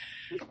 honey,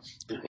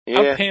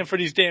 I'm paying for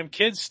these damn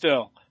kids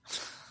still.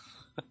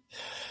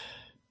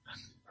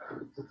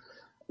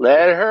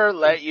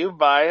 Let you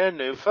buy a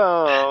new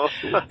phone.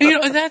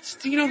 That's,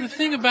 the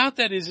thing about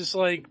that is it's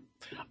like,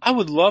 I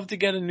would love to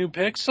get a new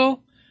Pixel,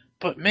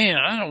 but man,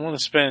 I don't want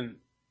to spend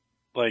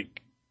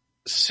like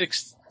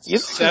 $600,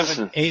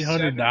 $700,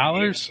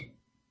 $800.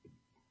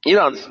 You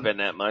don't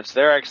spend that much.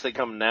 They're actually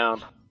coming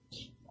down.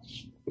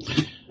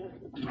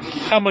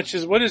 How much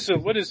what is the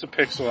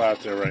Pixel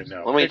out there right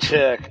now? Let me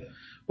check.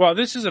 Well,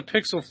 this is a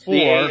Pixel 4.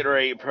 The 8 or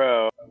 8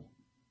 Pro.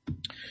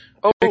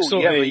 Oh,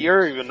 Pixel yeah, 8. but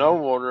you're even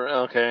older.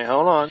 Okay,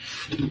 hold on.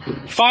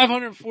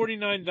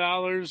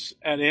 $549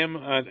 at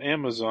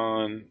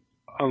Amazon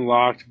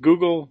unlocked.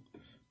 Google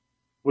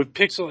with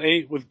Pixel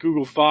 8 with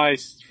Google Fi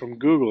from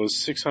Google is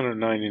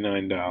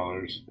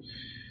 $699.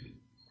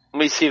 Let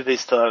me see if they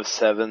still have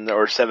 7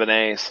 or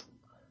 7As.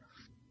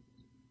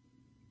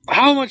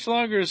 How much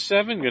longer is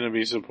 7 going to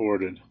be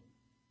supported?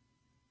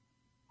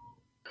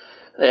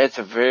 That's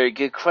a very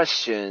good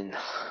question.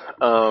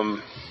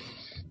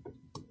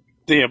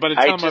 Yeah, by the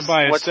time I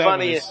buy a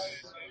 7,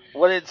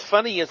 what's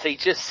funny is they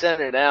just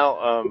sent it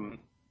out.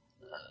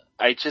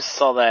 I just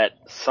saw that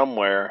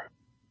somewhere.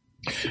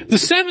 the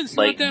 7's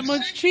not that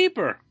much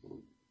cheaper.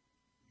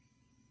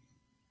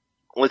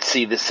 Let's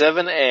see, the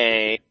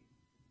 7A.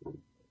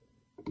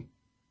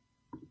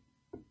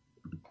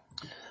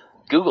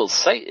 Google's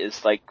site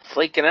is like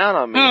flaking out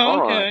on me.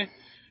 Oh, okay.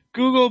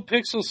 Google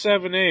Pixel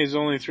 7a is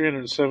only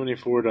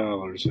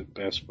 $374 at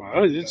Best Buy.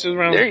 Oh, it's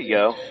around. There you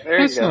go.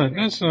 That's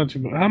not too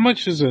bad. How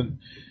much is it?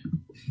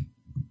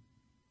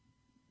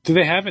 Do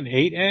they have an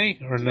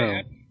 8A or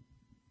no?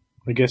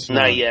 I guess not.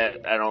 Not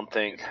yet, I don't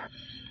think.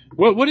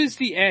 What is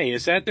the A?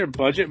 Is that their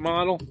budget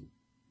model?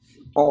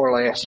 More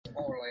or less.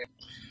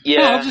 Yeah.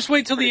 No, I'll just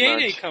wait till the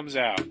 8A much. comes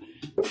out.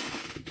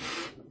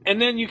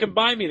 And then you can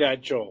buy me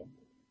that, Joel.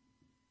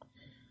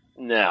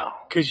 No.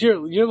 Cause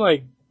you're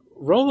like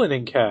rolling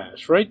in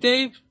cash, right,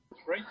 Dave?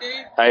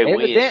 I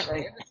wish.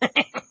 Evidently.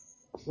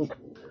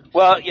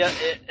 Well, yeah,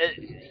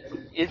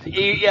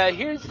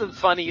 here's the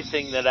funny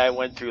thing that I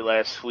went through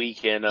last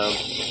week, and I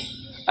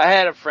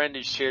had a friend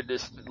who shared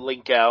this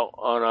link out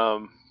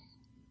on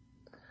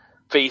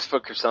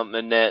Facebook or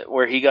something that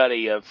where he got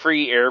a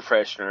free air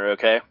freshener,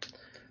 okay?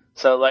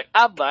 So like,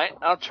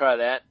 I'll try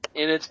that.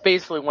 And it's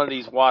basically one of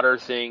these water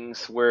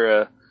things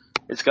where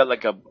it's got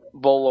like a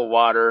bowl of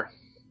water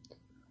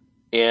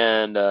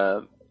and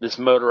this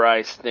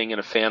motorized thing and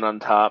a fan on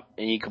top,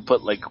 and you can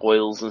put like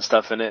oils and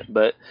stuff in it.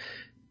 But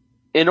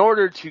in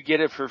order to get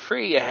it for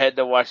free, I had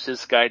to watch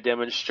this guy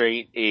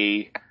demonstrate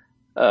a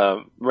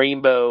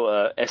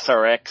Rainbow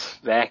SRX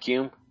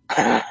vacuum.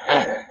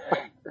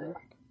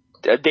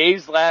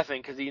 Dave's laughing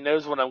because he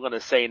knows what I'm going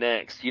to say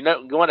next. You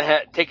want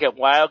to take a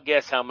wild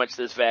guess how much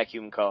this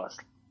vacuum cost?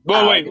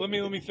 Well, wait, let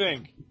me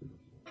think.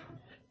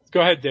 Go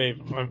ahead,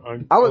 Dave.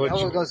 I was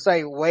going to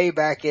say way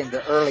back in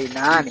the early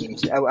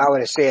 90s, I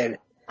would have said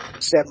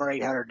 $700 or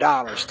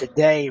 $800.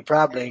 Today,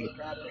 probably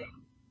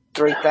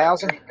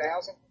 $3,000.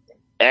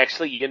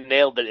 Actually, you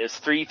nailed it. It's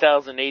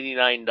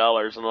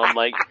 $3,089, and I'm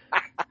like,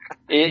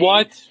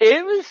 what?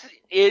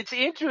 It's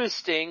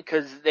interesting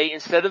because they,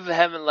 instead of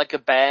having like a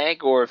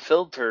bag or a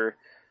filter,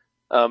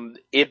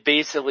 it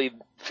basically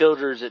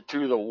filters it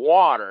through the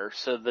water,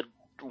 so the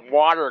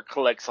water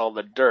collects all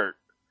the dirt,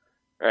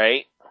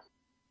 right?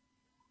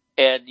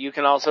 And you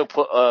can also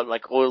put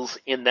like oils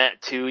in that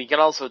too. You can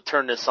also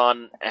turn this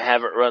on and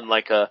have it run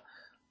like a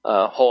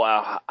whole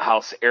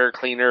house air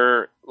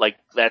cleaner, like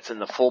that's in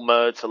the full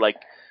mode. So like,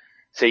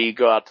 say you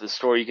go out to the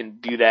store, you can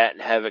do that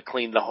and have it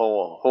clean the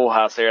whole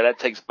house air. That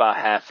takes about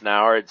half an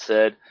hour, it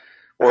said.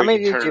 Or How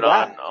many you turn did it you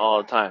on buy?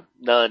 all the time.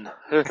 None.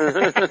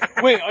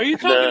 Wait, are you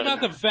talking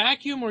about the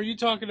vacuum or are you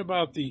talking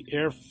about the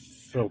air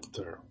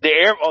filter? The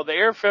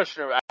air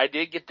freshener. I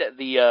did get that,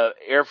 the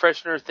air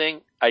freshener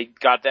thing. I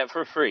got that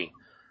for free.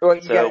 Well,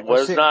 So it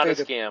was not a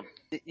scam.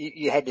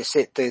 You had to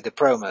sit through the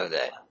promo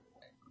though.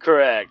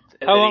 Correct.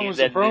 And How then long was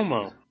the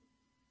promo?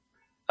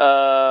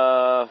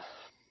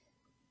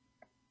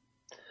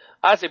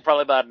 I'd say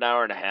probably about an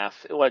hour and a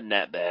half. It wasn't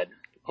that bad.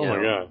 Oh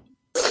my god.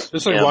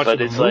 It's like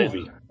watching a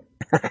movie.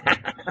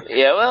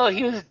 Yeah, well,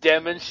 he was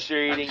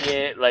demonstrating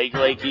it, like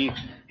he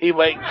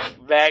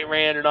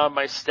ran it on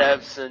my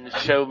steps and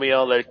showed me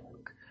all the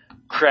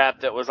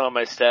crap that was on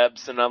my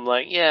steps, and I'm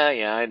like, yeah,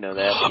 I know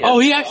that. Yeah. Oh,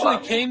 he actually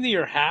came to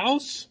your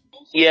house?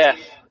 Yeah,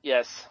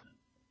 yes.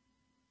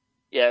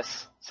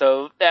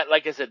 So that,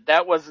 like I said,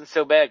 that wasn't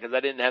so bad because I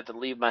didn't have to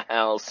leave my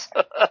house.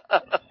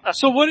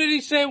 So what did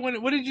he say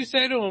what did you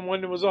say to him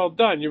when it was all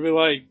done? You'd be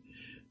like,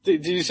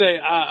 did you say,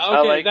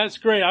 okay, that's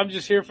great. I'm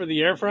just here for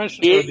the air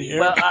freshener?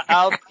 Well,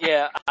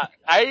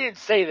 I didn't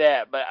say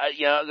that, but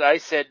I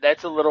said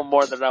that's a little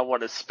more than I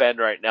want to spend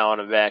right now on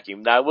a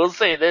vacuum. Now I will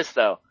say this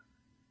though.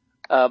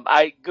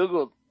 I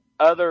Googled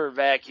other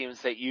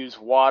vacuums that use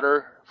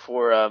water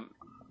for,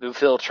 the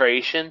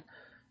filtration,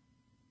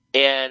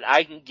 and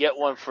I can get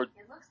one for. It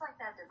looks like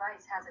that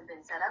device hasn't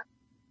been set up.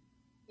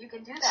 You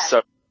can do that.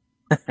 So,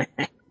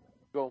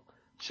 Google.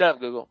 Shut up,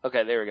 Google.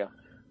 Okay, there we go.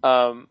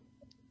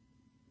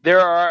 There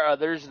are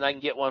others, and I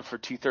can get one for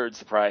 2/3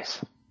 the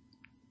price.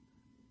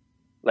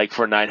 Like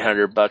for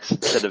 $900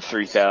 instead of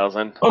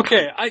 $3,000.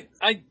 Okay,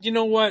 you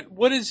know what?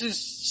 What is this,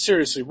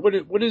 seriously,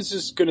 what is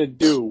this gonna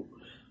do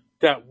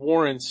that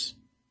warrants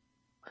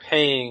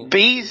paying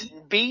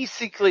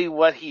basically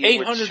what he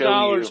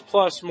 $800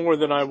 plus more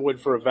than I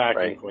would for a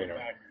vacuum cleaner?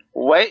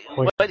 What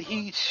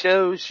he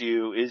shows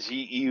you is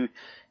he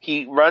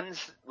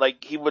runs,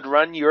 like he would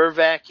run your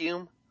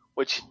vacuum,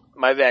 which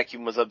my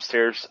vacuum was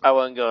upstairs. I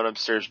wasn't going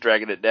upstairs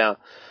dragging it down,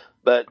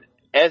 but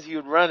as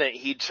you'd run it,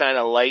 he'd shine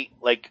a light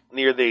like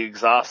near the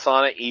exhaust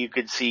on it. And you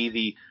could see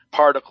the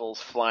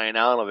particles flying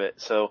out of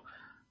it. So,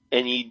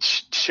 and he'd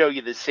show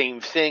you the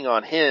same thing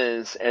on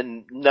his,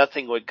 and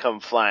nothing would come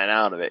flying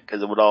out of it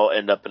because it would all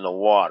end up in the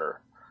water.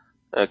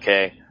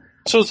 Okay.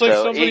 So it's like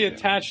somebody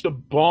attached a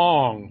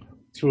bong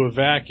to a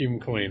vacuum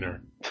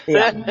cleaner.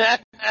 Yeah. Kinda,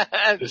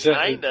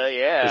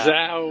 yeah. Is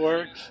that how it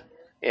works?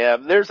 Yeah,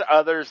 there's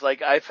others,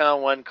 like I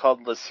found one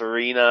called La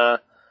Serena,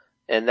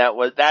 and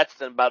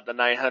that's about the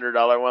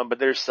 $900 one, but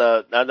there's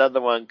another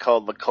one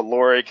called the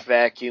Caloric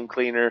Vacuum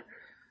Cleaner,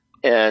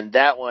 and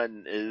that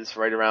one is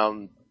right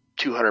around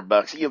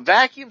 $200. You know,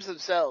 vacuums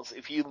themselves,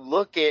 if you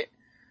look at,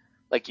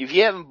 like if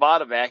you haven't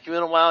bought a vacuum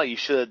in a while, you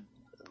should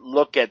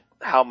look at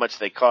how much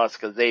they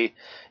cost, because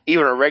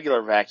even a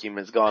regular vacuum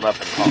has gone up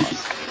in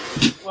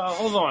cost. Well,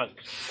 hold on.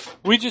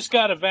 We just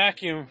got a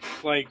vacuum,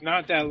 like,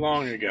 not that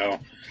long ago.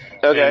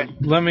 Okay.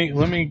 And let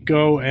me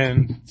go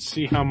and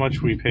see how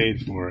much we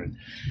paid for it.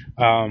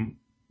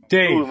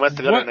 Dave. Ooh, we must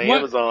have got it on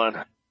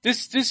Amazon.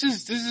 This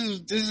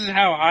is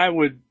how I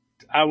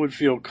would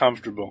feel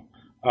comfortable,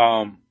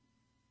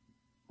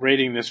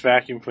 rating this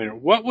vacuum cleaner.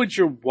 What would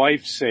your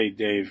wife say,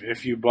 Dave,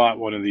 if you bought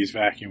one of these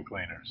vacuum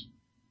cleaners?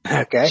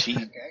 Okay.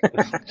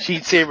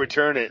 She'd say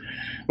return it.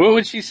 What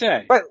would she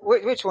say?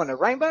 Wait, which one? The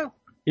rainbow?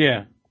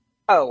 Yeah.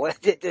 Oh, well,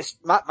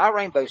 my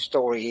rainbow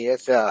story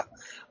is, my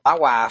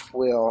wife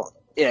will,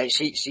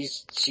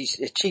 she's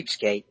a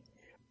cheapskate,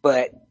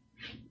 but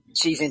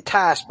she's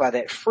enticed by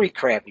that free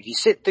crap. If you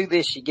sit through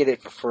this, you get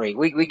it for free.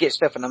 We get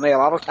stuff in the mail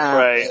all the time.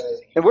 Right.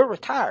 And we're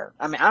retired.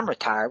 I mean, I'm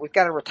retired. We've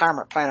got a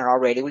retirement planner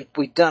already.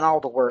 We've done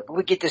all the work.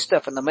 We get this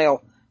stuff in the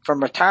mail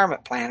from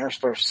retirement planners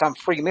for some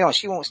free meal.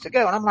 She wants to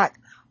go. And I'm like,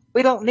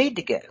 we don't need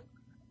to go.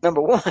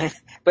 Number one.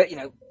 But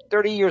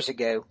 30 years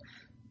ago,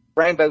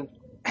 Rainbow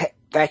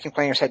vacuum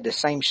cleaners had the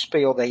same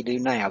spiel they do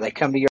now. They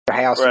come to your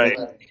house right.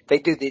 and they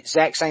do the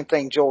exact same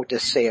thing Joel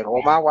just said.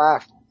 Well, my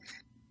wife,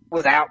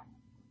 without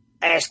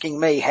asking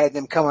me, had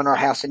them come in our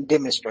house and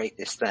demonstrate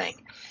this thing.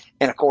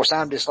 And of course,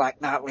 I'm just like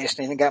not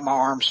listening and got my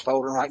arms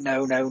folded. I'm like,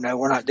 no,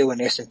 we're not doing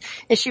this. And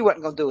she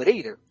wasn't going to do it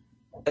either.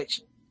 But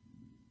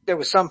there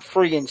was some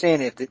free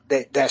incentive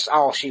that's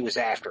all she was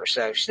after.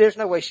 So there's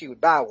no way she would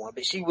buy one,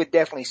 but she would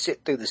definitely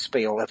sit through the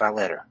spiel if I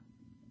let her.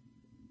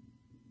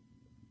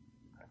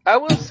 I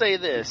will say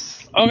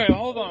this. Okay,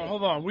 hold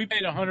on. We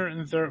paid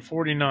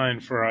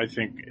 $149 for, I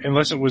think,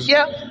 unless it was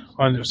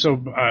on.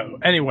 So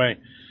anyway,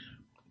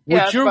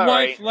 would your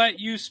wife let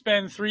you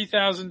spend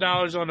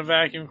 $3,000 on a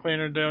vacuum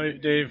cleaner,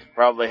 Dave?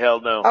 Probably hell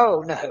no.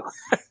 Oh no.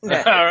 No.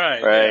 All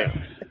right. Right.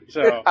 Yeah.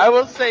 So I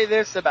will say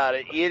this about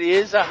it: it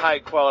is a high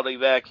quality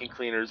vacuum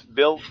cleaner. It's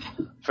built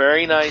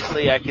very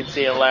nicely. I can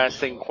see it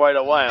lasting quite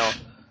a while.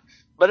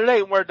 But it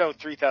ain't worth no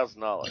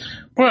 $3,000.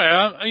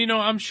 Well,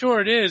 I'm sure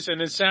it is,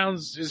 and it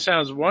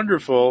sounds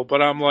wonderful.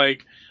 But I'm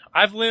like,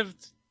 I've lived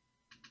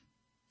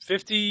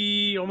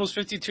almost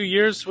 52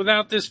 years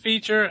without this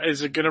feature.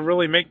 Is it going to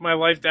really make my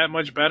life that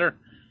much better?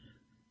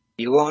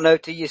 You won't know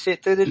till you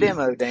sit through the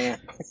demo, Dan.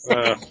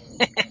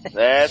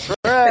 That's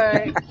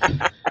right.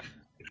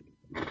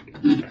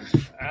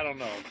 I don't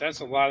know. That's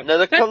a lot. No,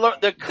 the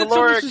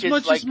caloric is as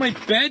much like as my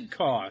bed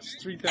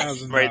costs.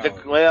 $3,000.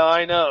 Right. Well,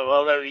 I know.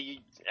 Well,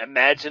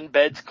 imagine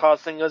beds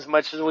costing as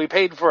much as we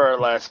paid for our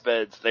last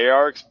beds. They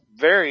are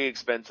very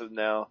expensive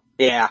now.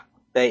 Yeah,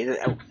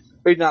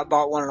 we've not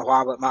bought one in a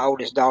while, but my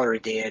oldest daughter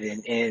did,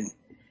 and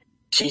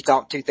she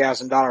thought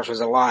 $2,000 was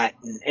a lot,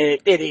 and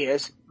it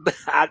is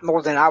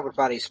more than I would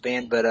probably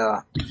spend. But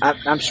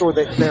I'm sure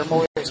that they're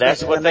more expensive.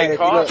 That's what they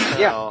cost now.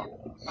 Yeah.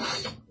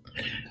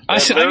 I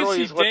can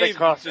see Dave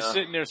just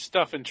sitting there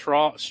stuffing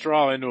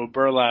straw into a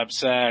burlap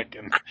sack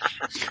and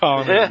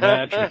calling it a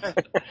mattress.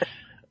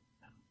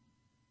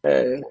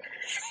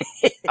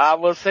 I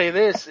will say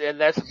this,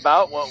 and that's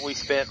about what we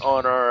spent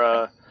on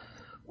our,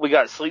 we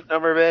got Sleep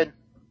Number bed.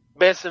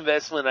 Best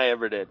investment I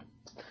ever did.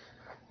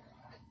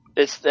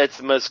 That's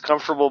the most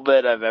comfortable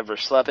bed I've ever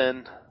slept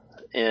in.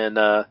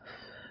 And,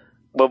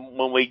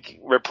 when we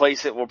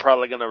replace it, we're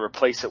probably going to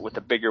replace it with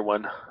a bigger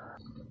one.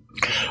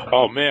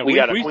 Oh man, we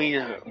got a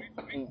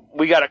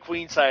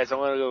queen size. I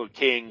want to go with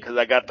king because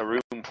I got the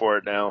room for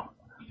it now.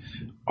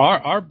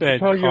 Our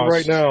bed. I'll tell you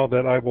right now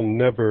that I will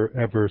never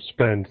ever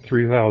spend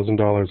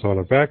 $3,000 on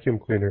a vacuum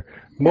cleaner,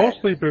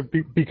 mostly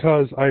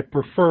because I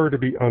prefer to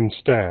be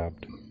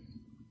unstabbed.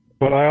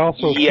 But I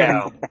also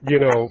can,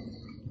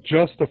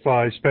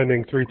 justify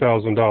spending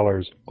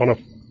 $3,000 on a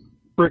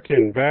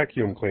frickin'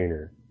 vacuum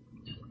cleaner.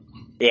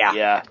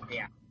 Yeah.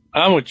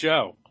 I'm with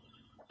Joe.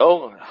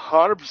 Oh,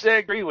 100%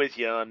 agree with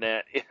you on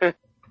that.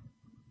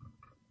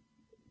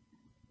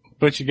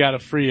 But you got a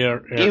free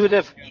air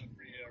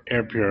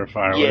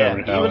purifier. Yeah,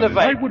 whatever. even if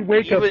I would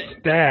wake up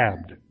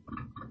stabbed.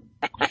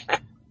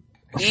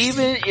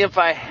 Even if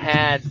I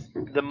had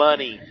the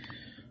money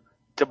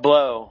to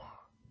blow,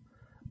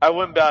 I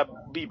wouldn't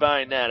be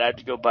buying that. I'd have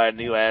to go buy a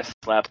new ass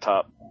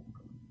laptop.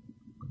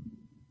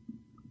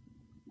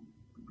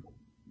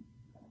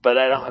 But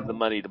I don't have the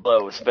money to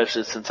blow,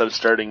 especially since I'm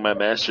starting my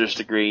master's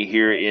degree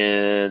here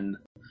in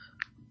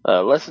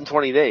less than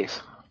 20 days.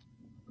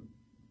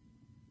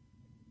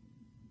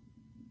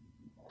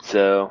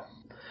 So,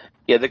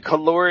 yeah, the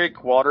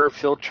caloric water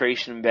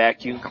filtration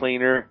vacuum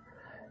cleaner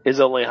is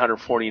only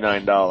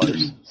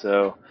 $149.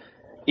 So,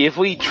 if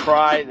we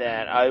try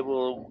that, I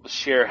will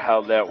share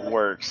how that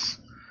works.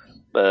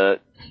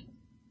 But,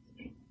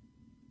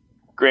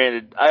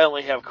 granted, I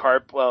only have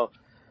well,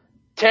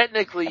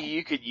 technically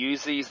you could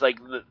use these, like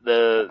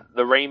the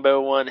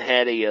rainbow one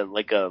had a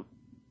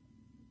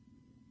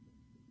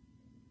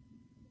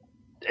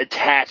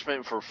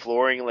attachment for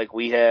flooring like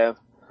we have.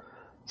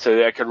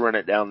 So I could run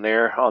it down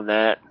there on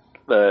that.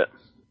 But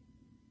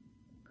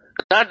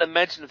not to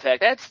mention the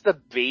fact that's the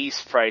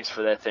base price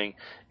for that thing.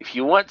 If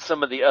you want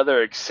some of the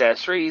other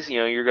accessories,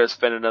 you're going to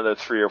spend another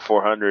 $300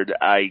 or $400,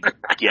 I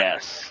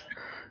guess.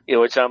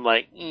 Which I'm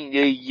like,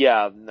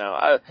 yeah,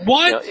 no.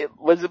 What?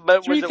 Was it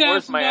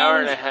worth my hour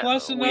and a half?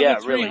 Plus another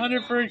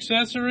 $300 for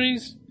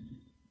accessories?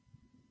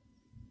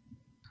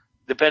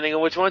 Depending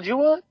on which ones you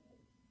want.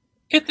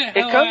 Get the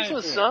hell It comes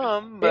with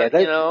some, but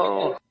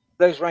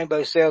those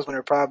rainbow salesmen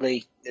are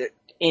probably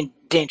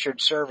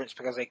indentured servants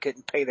because they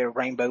couldn't pay their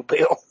rainbow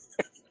bill.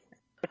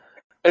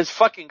 His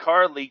fucking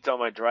car leaked on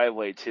my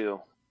driveway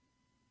too.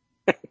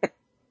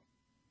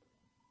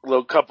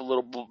 Couple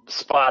little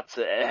spots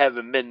that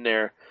haven't been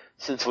there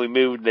since we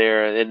moved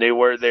there, and they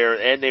were there,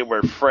 and they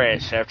were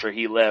fresh after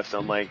he left.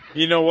 I'm like,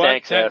 you know what?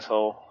 Thanks,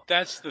 asshole.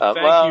 That's the thank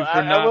you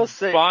for not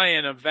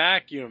buying a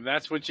vacuum.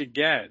 That's what you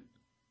get.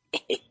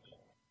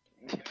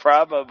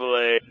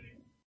 Probably.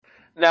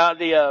 Now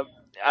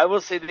I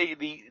will say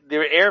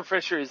their air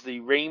freshener is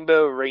the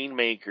Rainbow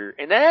Rainmaker,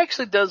 and that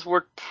actually does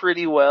work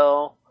pretty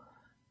well.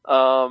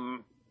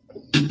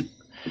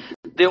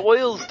 The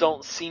oils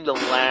don't seem to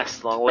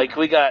last long. Like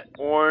we got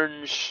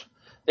orange.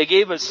 They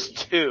gave us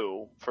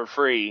 2 for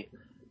free,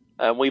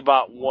 and we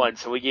bought 1,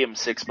 so we gave them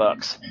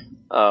 $6.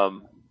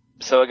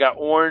 So I got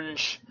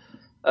orange,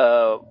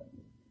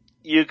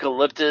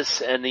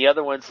 eucalyptus, and the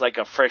other one's like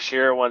a fresh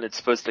air one that's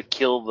supposed to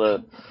kill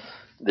the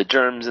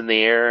germs in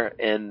the air.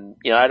 And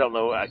I don't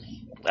know. I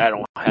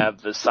don't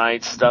have the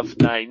science stuff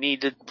that I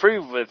need to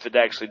prove if it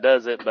actually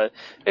does it, but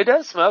it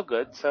does smell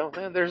good. So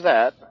there's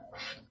that.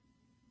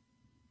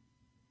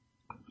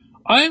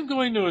 I'm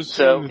going to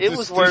assume that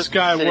this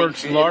guy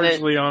works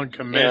largely on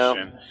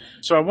commission.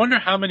 So I wonder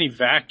how many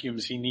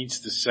vacuums he needs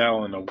to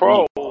sell in a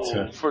week.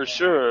 For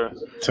sure.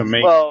 To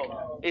make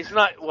it's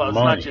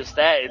not just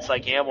that. It's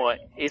like Amway.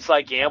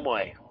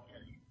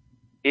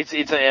 It's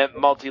a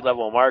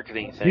multi-level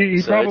marketing thing.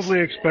 He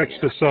probably expects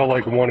to sell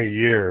like 1 a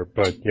year,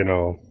 but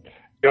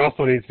he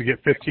also needs to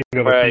get 15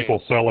 other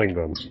people selling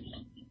them.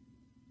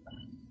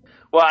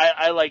 Well,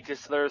 I like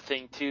this other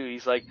thing too.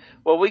 He's like,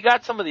 well, we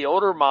got some of the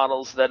older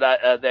models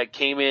that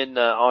came in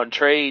on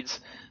trades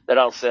that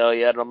I'll sell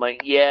you. And I'm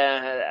like,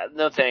 yeah,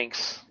 no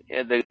thanks.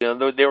 And they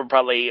were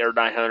probably $800 or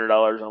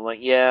 $900. I'm like,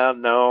 yeah,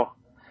 no.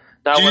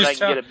 Not when I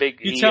can get a big,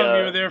 you tell me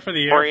you were there for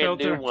the air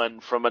filter? New one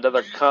from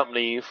another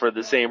company for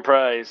the same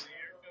price.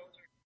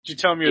 Did you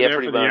tell me you were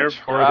there for the air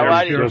filter?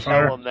 I didn't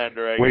tell him that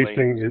directly.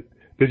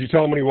 Did you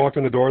tell him when he walked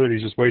in the door that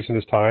he's just wasting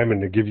his time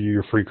and to give you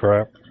your free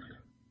crap?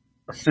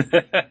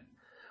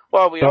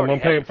 Well, I'm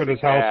paying for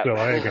this house still.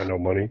 I ain't got no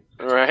money.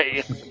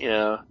 Right.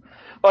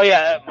 Well,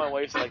 yeah, my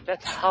wife's like,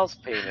 that's a house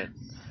payment.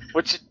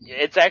 Which,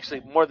 it's actually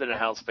more than a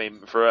house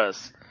payment for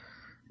us.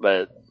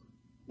 But,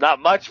 not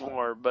much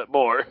more, but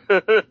more.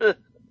 I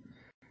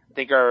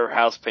think our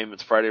house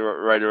payment's probably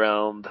right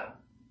around,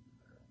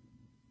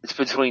 it's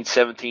between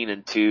 17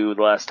 and 2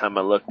 the last time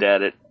I looked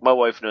at it. My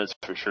wife knows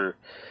for sure.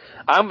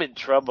 I'm in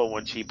trouble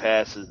when she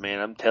passes, man.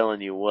 I'm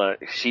telling you what.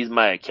 She's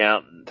my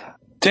accountant.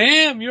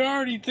 Damn, you're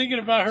already thinking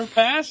about her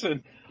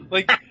passing.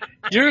 Like,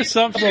 your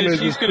assumption is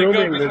she's going to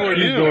go before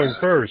you. She's going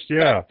first,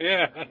 yeah.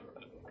 Yeah.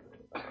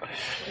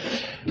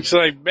 She's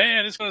like,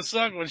 man, it's going to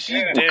suck when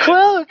she's dead.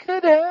 Well, it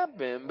could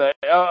happen, but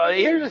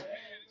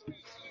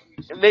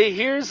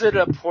here's an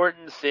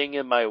important thing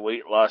in my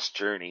weight loss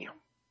journey.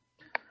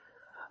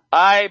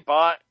 I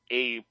bought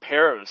a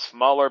pair of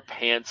smaller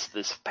pants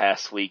this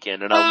past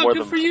weekend, and I wore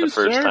them for the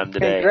first time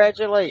today.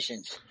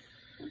 Congratulations.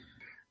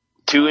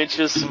 2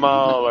 inches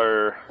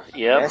smaller.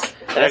 Yep.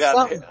 And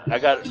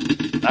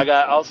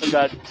I also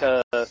got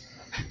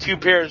 2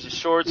 pairs of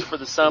shorts for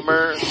the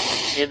summer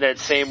in that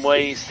same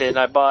waist, and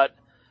I bought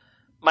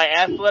my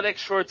athletic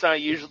shorts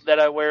that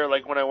I wear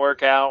like when I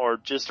work out or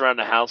just around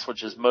the house,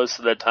 which is most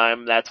of the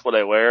time that's what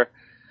I wear.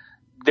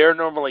 They're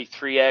normally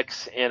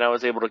 3X, and I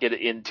was able to get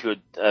it into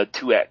a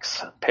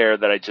 2X pair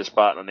that I just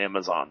bought on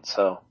Amazon.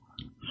 So,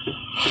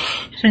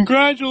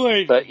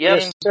 congratulations! But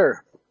yes,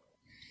 sir.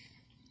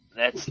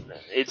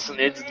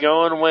 It's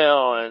going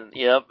well, and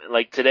yep,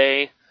 like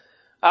today,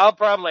 I'll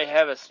probably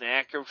have a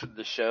snacker for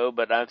the show,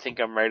 but I think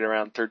I'm right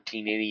around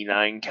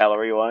 1389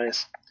 calorie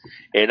wise,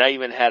 and I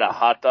even had a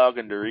hot dog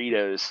and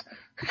Doritos,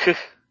 because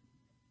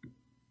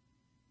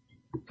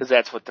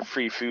that's what the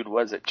free food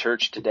was at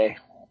church today.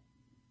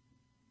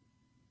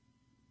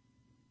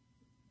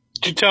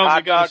 Did you tell them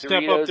they got to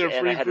step up their free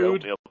food? I had an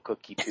oatmeal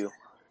cookie too.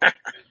 Did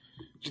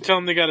you tell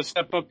them they got to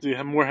step up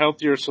the more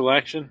healthier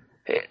selection?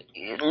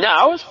 No,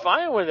 I was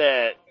fine with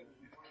that.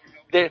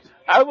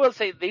 I will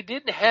say they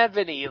didn't have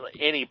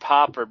any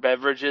pop or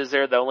beverages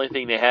there. The only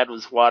thing they had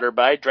was water,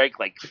 but I drank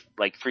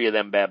like 3 of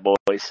them bad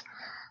boys.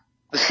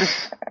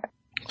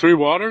 3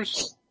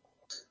 waters?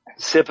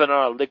 Sipping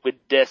on a liquid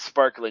death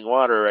sparkling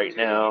water right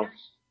now.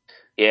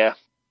 Yeah.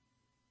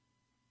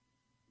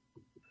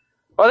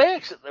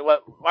 Well,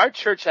 our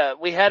church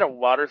we had a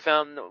water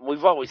fountain.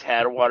 We've always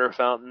had a water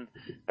fountain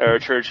at our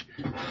church.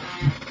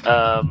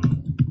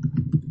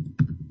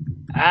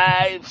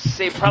 I'd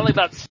say probably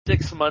about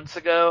 6 months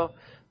ago,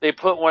 they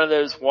put one of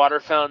those water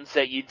fountains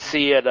that you'd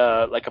see at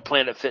like a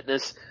Planet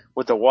Fitness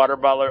with a water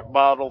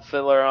bottle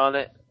filler on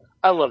it.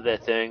 I love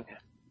that thing.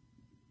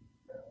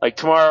 Like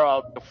tomorrow,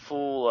 I'll have a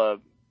full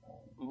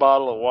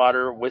bottle of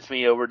water with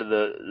me over to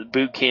the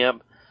boot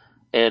camp,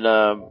 and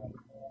I'll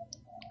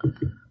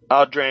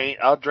drain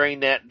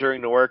that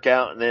during the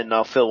workout, and then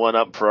I'll fill one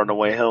up for on the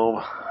way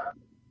home.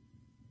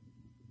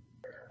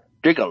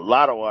 Drink a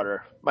lot of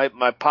water.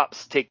 My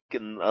pop's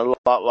taking a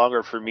lot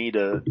longer for me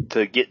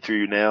to get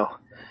through now.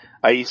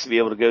 I used to be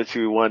able to go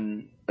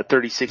through a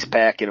 36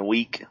 pack in a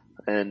week,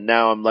 and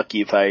now I'm lucky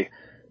if I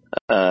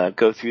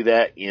go through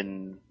that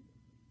in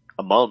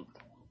a month.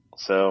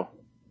 So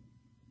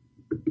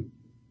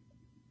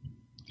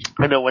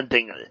I know one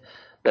thing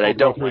that I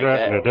don't like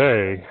that in a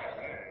day.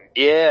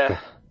 Yeah.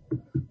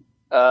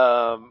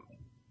 For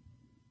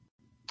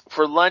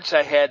lunch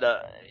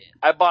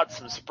I bought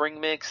some spring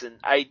mix, and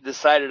I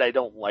decided I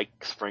don't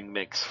like spring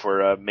mix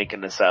for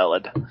making a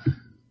salad.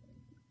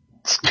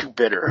 It's too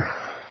bitter.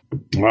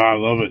 Wow, I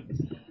love it.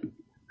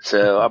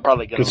 So I'm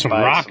probably gonna Get some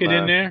buy rocket some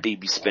in there.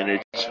 baby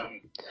spinach.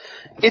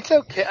 It's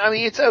okay. I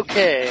mean, it's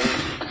okay.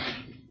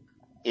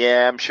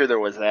 Yeah, I'm sure there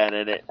was that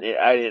in it.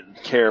 I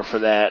didn't care for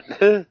that.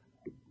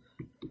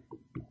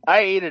 I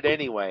ate it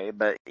anyway,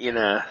 but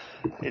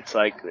it's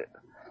like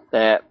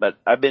that. But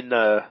I've been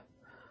the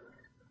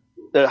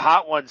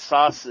Hot One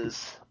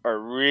sauces are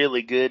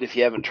really good if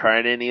you haven't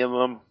tried any of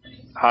them.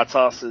 Hot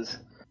sauces.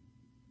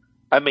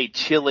 I made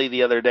chili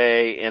the other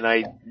day, and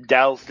I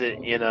doused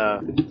it in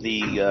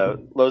the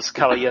Los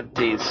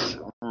Calientes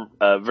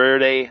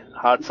Verde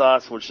hot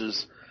sauce, which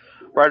is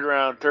right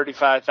around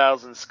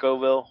 35,000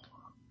 Scoville.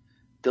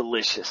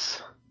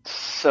 Delicious.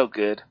 So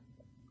good.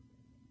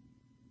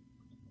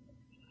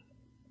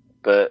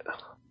 But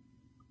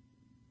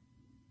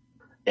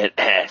an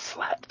ass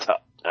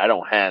laptop. I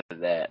don't have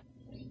that.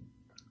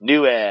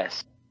 New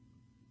ass.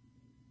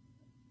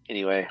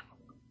 Anyway.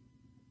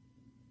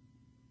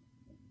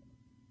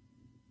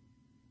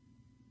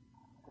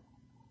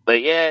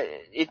 But yeah,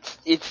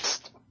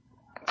 it's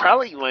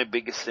probably my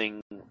biggest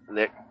thing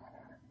that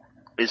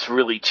is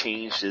really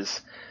changed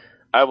is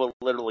I will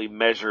literally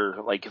measure,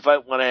 like if I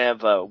want to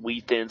have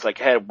wheat thins, like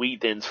I had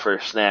wheat thins for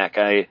a snack,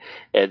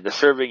 and the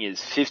serving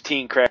is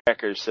 15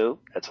 crackers, so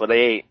that's what I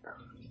ate.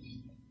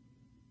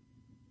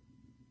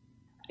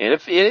 And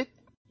if it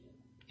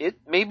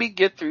maybe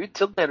get through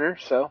till dinner,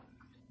 so.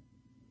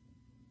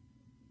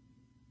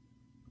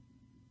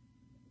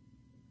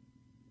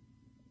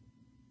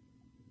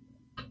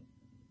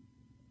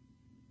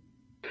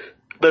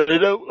 But I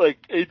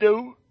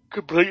don't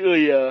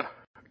completely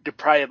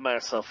deprive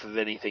myself of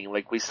anything.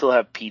 Like we still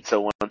have pizza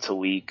once a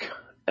week,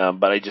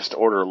 but I just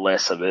order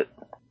less of it.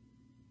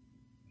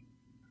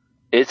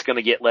 It's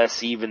gonna get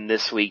less even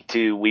this week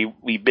too.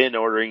 We've been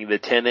ordering the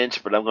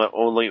 10-inch, but I'm gonna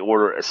only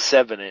order a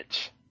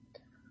 7-inch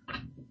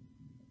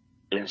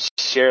and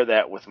share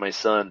that with my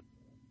son.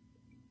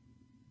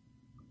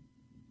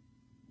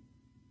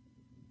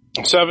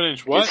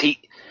 7-inch what?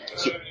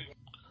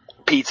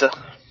 Pizza.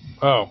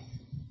 Oh.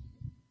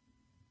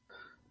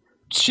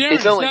 Sharing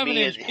It's only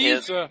 7-inch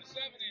pizza.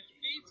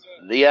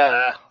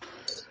 Yeah,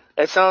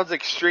 that sounds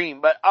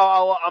extreme, but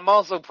I'm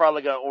also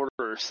probably gonna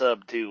order a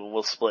sub too, and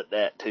we'll split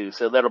that too.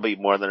 So that'll be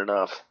more than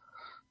enough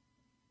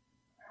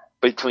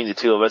between the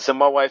two of us. And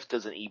my wife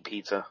doesn't eat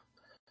pizza.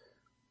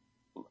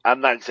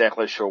 I'm not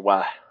exactly sure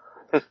why,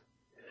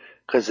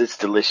 because it's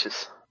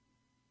delicious.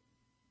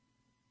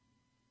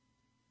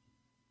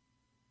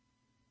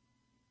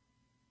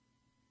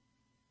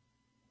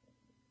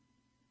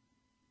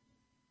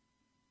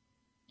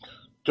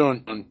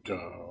 Dun dun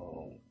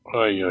dun.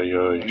 Ay ay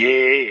ay.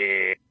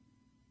 Yeah.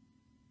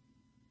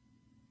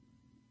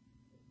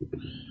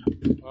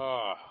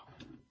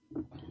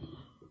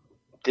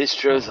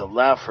 Distros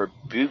allow for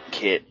boot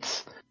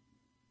kits.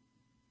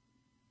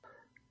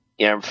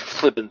 Yeah, I'm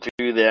flipping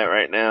through that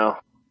right now.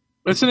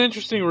 It's an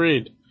interesting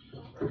read.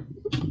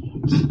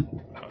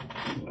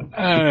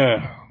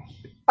 I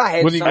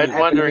had something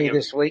happen to me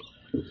this week.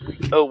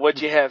 Oh,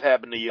 what'd you have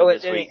happen to you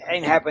this week? It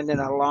ain't happened in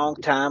a long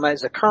time.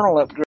 It's a kernel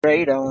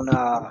upgrade on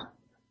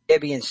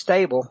Debian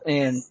Stable,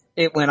 and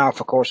it went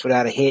off, of course,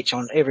 without a hitch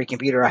on every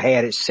computer I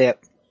had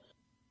except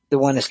the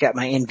one that's got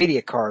my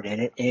NVIDIA card in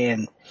it,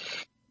 and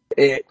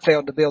it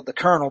failed to build the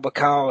kernel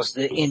because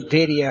the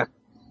NVIDIA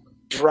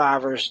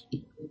drivers,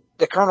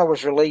 the kernel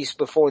was released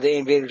before the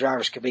NVIDIA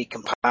drivers could be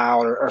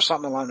compiled or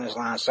something along those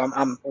lines. So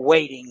I'm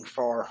waiting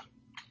for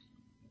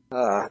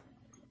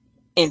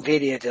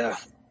NVIDIA to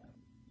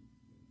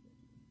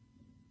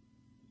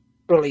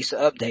release an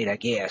update, I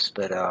guess,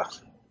 but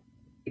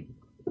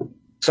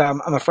So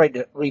I'm afraid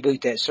to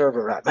reboot that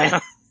server right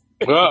now.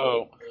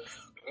 Uh-oh.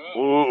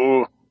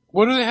 Ooh.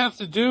 What do they have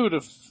to do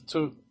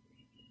to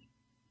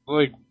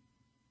like?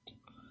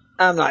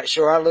 I'm not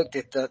sure. I looked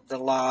at the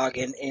log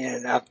and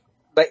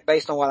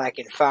based on what I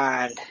can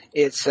find,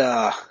 it's,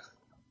 the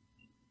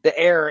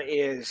error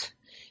is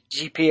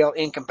GPL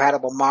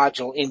incompatible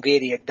module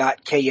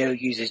NVIDIA.ko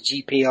uses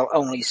GPL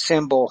only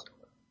symbol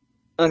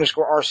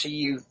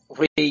 _RCU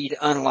read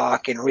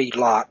unlock and read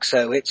lock.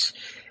 So it's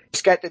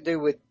got to do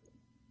with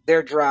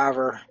their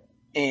driver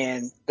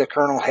and the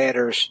kernel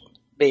headers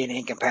being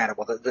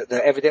incompatible.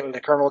 Evidently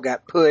the kernel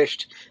got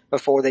pushed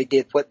before they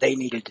did what they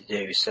needed to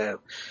do. So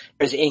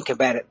there's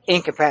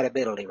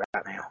incompatibility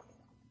right now.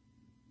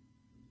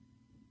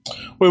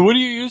 Wait, what do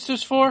you use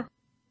this for?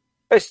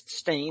 It's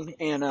Steam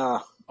and,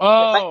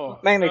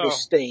 mainly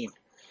just Steam.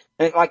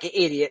 And like an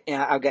idiot,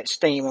 I've got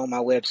Steam on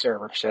my web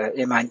server, so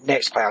in my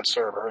Nextcloud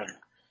server and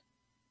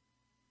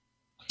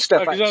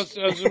stuff. I was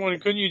just wondering,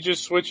 couldn't you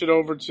just switch it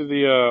over to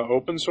the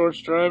open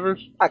source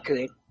drivers? I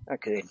could.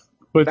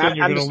 But then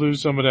you're going to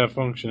lose some of that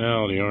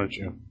functionality, aren't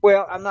you?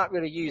 Well, I'm not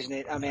really using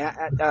it. I mean,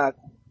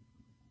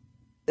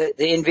 the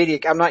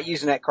NVIDIA, I'm not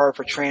using that card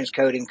for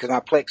transcoding because my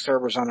Plex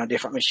server's on a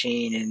different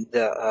machine and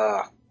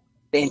the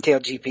Intel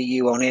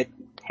GPU on it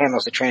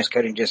handles the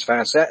transcoding just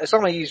fine. So it's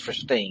only used for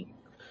Steam.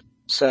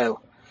 So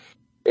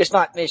it's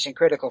not mission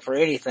critical for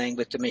anything,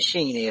 but the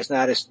machine is. And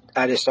I just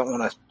don't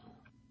want to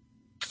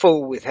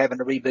fool with having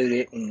to reboot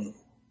it and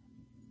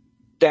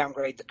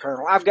downgrade the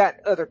kernel. I've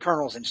got other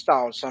kernels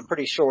installed, so I'm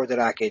pretty sure that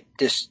I could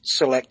just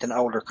select an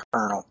older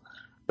kernel.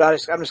 But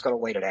I'm just going to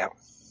wait it out.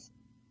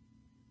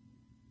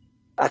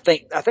 I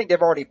think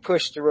they've already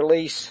pushed the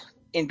release.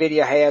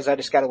 NVIDIA has. I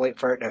just got to wait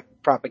for it to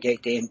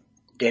propagate to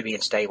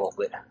Debian stable.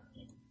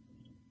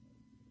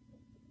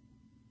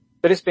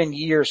 But it's been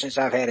years since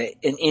I've had an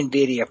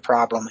NVIDIA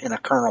problem and a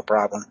kernel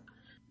problem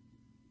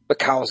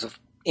because of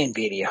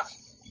NVIDIA.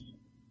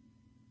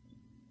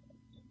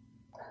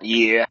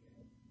 Yeah.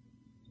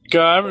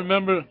 God,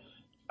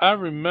 I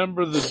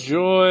remember the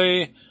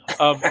joy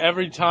of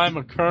every time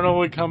a kernel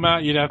would come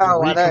out, you'd have to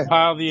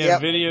recompile the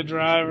NVIDIA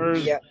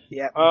drivers.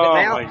 Yep. Oh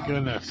my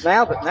goodness.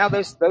 Now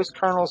those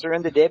kernels are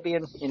in the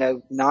Debian,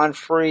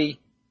 non-free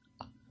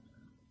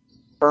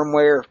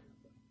firmware,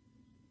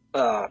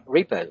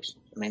 repos.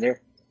 I mean,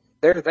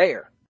 they're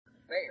there.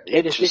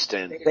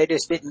 Interesting.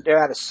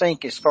 They're out of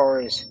sync as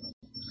far as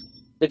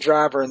the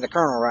driver and the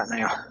kernel right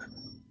now.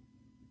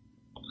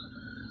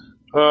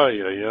 Oh,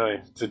 yeah,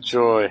 the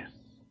joy.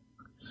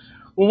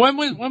 Well, when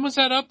was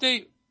that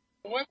update?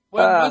 When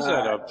was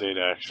that update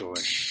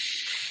actually?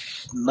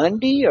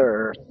 Monday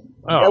or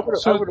over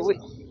the week?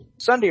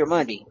 Sunday or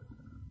Monday.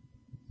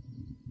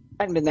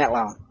 Hadn't been that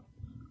long.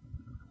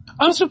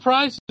 I'm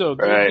surprised though.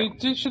 Right.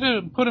 They should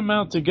have put them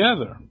out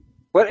together.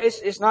 Well,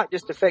 it's not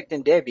just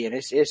affecting Debian.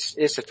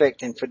 It's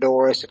affecting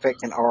Fedora. It's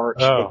affecting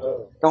Arch.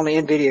 Oh. The only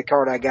NVIDIA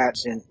card I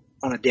got's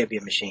on a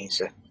Debian machine.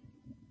 So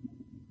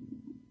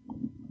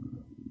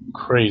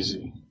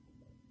crazy.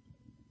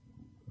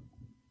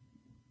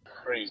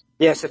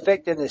 Yeah, it's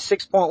affecting the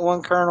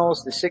 6.1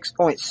 kernels, the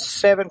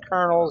 6.7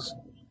 kernels,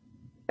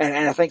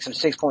 and I think some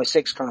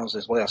 6.6 kernels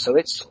as well. So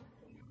it's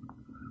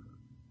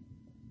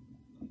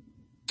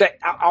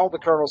all the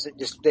kernels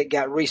that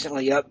got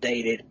recently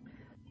updated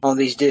on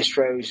these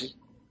distros.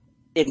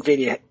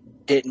 NVIDIA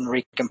didn't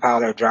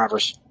recompile their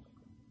drivers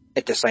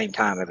at the same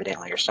time,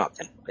 evidently, or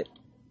something. But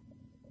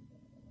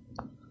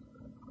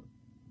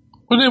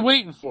what are they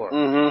waiting for?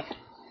 Mm-hmm.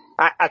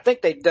 I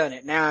think they've done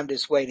it. Now I'm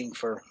just waiting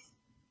for.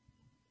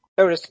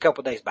 They were just a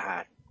couple days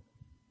behind.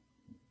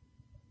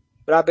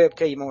 But I'll be able to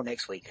tell you more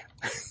next week.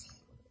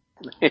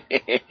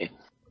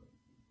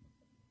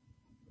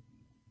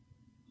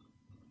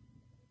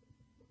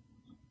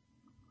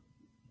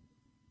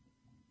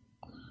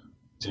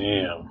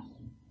 Damn.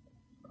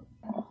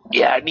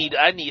 Yeah,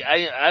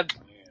 I've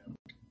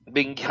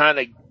been kind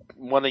of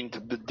wanting to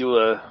do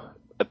a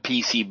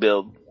PC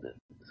build.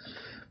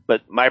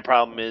 But my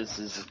problem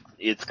is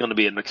it's going to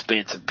be an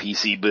expensive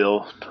PC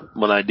build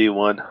when I do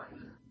one.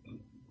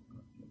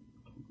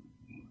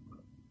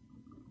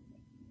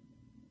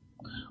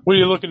 What are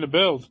you looking to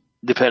build?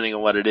 Depending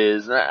on what it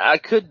is. I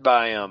could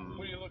buy,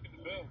 What are you looking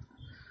to build?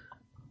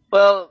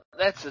 Well,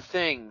 that's the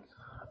thing.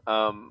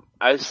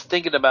 I was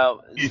thinking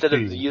about, instead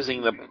of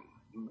using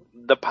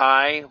the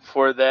Pi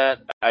for that,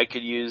 I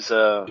could use,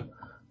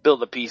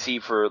 build a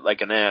PC for like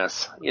an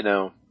NAS,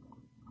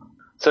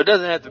 So it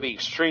doesn't have to be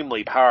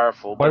extremely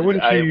powerful. Why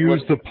wouldn't you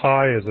use the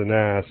Pi as an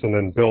NAS and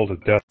then build a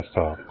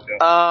desktop?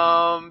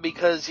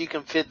 Because you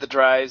can fit the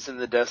drives in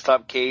the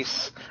desktop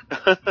case.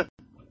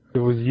 It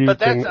was used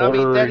in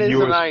order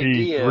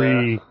USB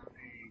 3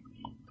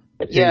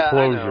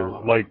 enclosure,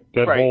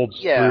 holds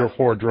 3 or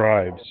 4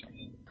 drives.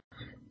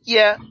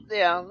 Yeah,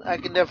 I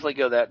can definitely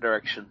go that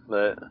direction,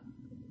 but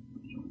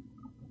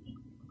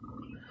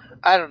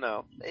I don't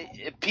know.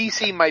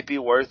 PC might be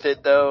worth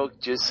it though,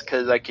 just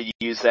because I could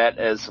use that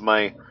as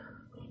my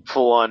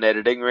full-on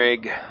editing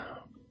rig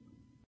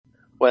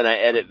when I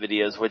edit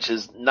videos, which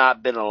has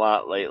not been a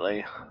lot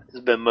lately. It's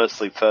been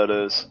mostly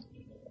photos.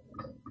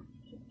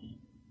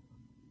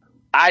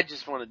 I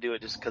just want to do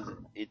it just because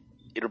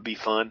it'll be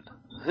fun,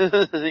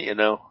 you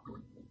know.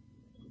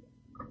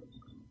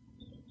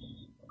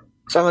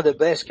 Some of the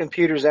best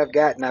computers I've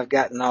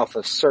gotten off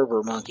of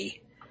Server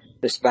Monkey,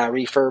 just by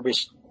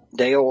refurbished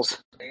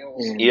Dells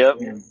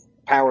and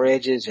Power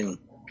Edges and.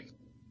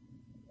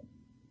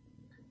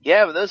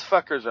 Yeah, but those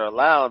fuckers are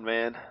loud,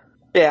 man.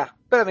 Yeah,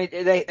 but I mean,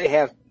 they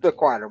have the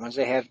quieter ones.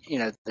 They have, you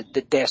know,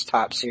 the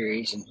desktop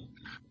series and.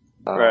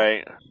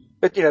 Right.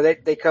 But, you know,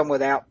 they come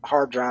without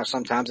hard drives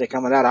sometimes. They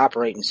come without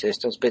operating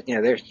systems, but, you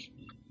know, they're.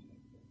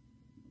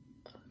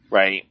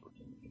 Right.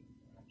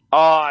 Oh,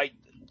 I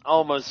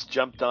almost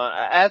jumped on.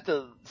 I have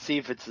to see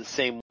if it's the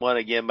same one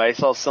again, but I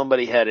saw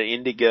somebody had an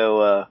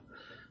Indigo,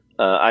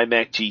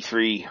 iMac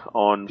G3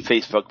 on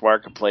Facebook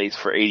Marketplace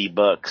for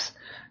 $80.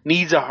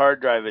 Needs a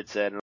hard drive, it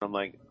said. And I'm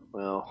like,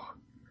 well,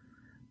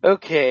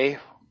 okay.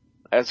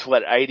 That's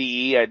what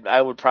IDE. I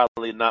would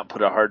probably not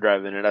put a hard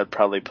drive in it. I'd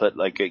probably put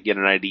get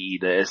an IDE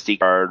to SD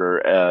card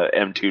or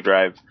M2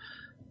 drive,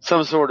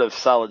 some sort of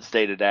solid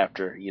state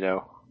adapter, you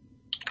know.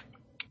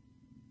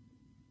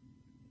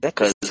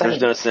 Because there's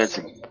no sense.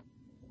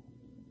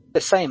 The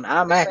same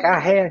iMac I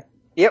had.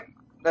 Yep,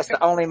 that's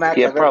the only Mac.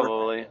 Yeah, I've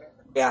probably.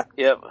 Yeah.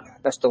 Yep.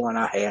 That's the one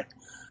I had.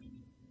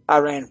 I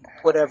ran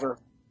whatever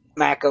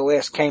Mac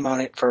OS came on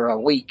it for a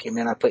week, and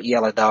then I put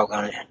Yellow Dog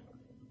on it.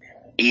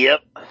 Yep.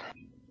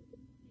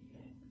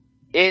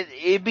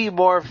 It'd be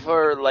more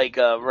for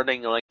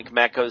running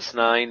Mac OS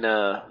 9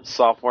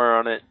 software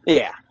on it.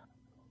 Yeah.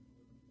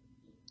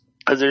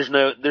 Cause there's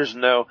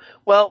no,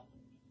 well,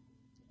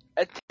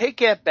 I take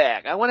that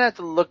back. I want to have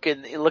to look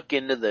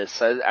into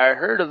this. I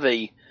heard of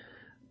a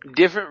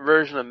different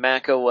version of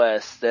Mac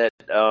OS that,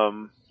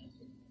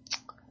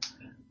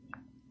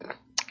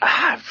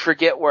 I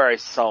forget where I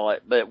saw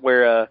it, but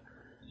where,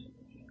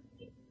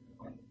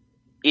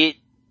 it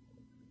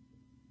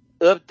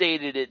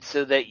updated it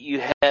so that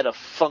you had a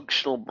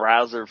functional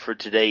browser for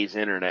today's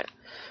internet.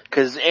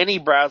 Cause any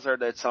browser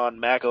that's on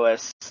Mac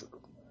OS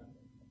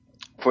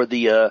for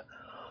the,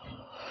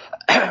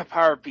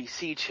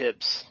 PowerPC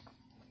chips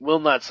will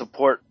not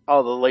support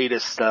all the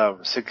latest,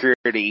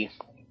 security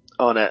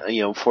on it,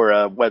 you know, for,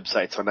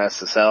 websites on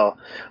SSL,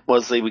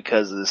 mostly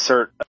because the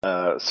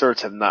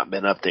certs have not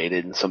been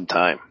updated in some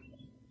time.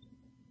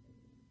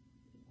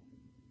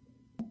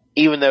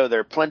 Even though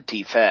they're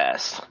plenty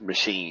fast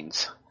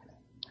machines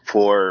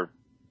for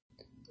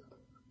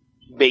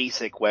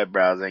basic web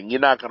browsing. You're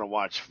not going to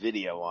watch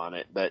video on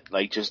it, but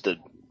just to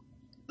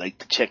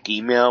check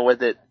email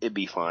with it, it'd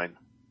be fine.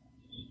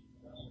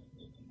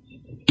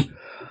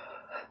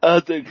 I'll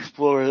have to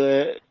explore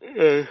that.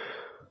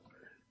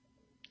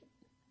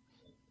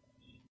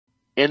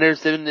 And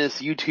there's been this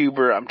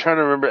YouTuber, I'm trying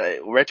to remember,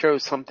 Retro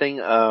something,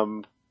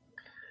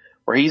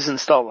 where he's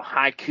installed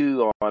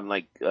Haiku on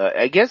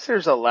I guess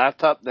there's a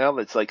laptop now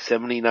that's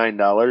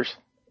 $79.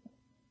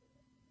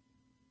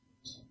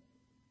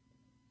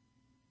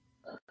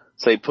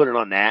 So he put it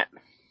on that.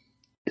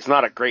 It's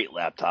not a great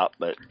laptop,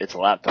 but it's a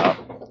laptop.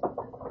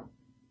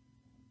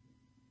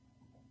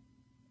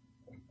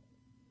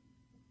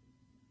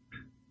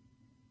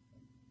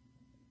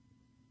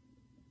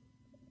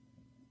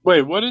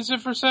 Wait, what is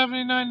it for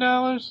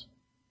 $79?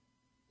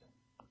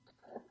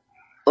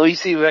 Let me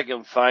see if I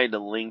can find a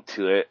link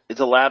to it. It's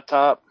a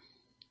laptop.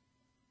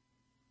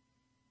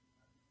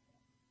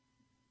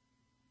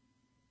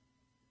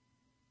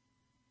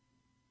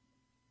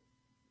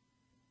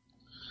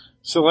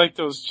 So like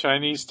those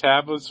Chinese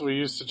tablets we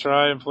used to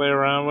try and play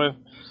around with,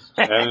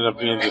 ended up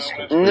being just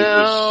completely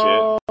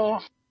No.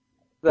 shit.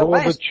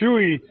 The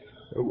Chewy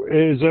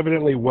is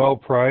evidently well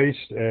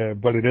priced,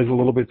 but it is a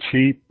little bit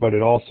cheap, but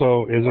it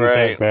also isn't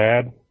that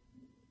bad.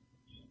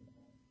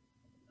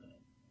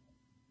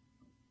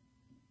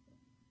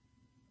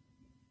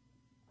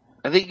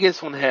 I think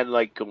this one had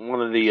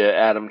one of the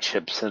Atom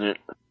chips in it.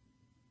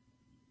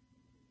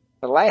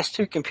 The last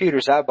two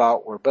computers I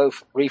bought were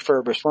both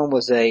refurbished. One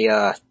was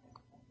a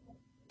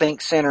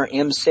ThinkCenter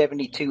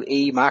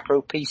M72E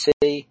micro PC.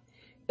 The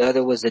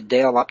other was a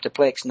Dell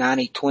Optiplex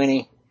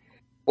 9020.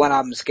 One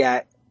of them's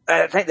got,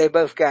 I think they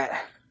both got,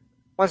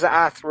 one's an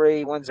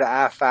i3, one's an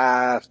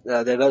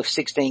i5. They're both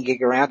 16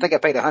 gig RAM. I think I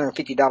paid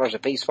 $150 a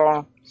piece for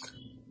them.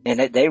 And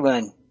they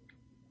run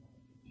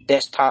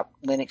desktop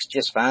Linux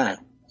just fine.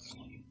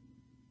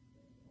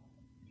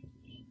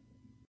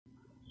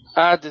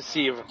 I had to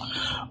see if...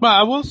 Well,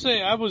 I will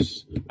say I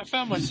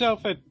found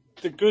myself at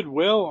the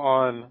Goodwill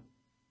on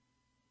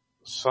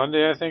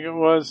Sunday, I think it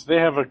was. They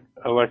have an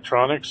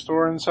electronics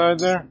store inside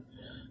there.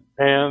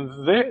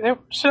 And they're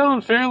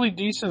selling fairly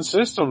decent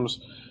systems,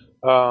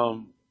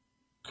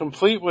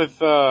 complete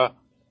with, I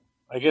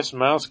guess,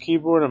 mouse,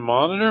 keyboard, and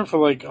monitor for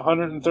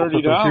 $130.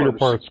 The computer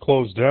parts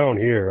closed down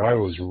here. I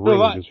was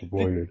really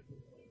disappointed.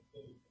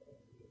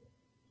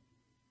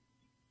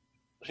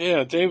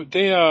 Yeah, they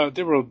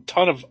were a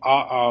ton of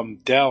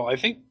Dell. I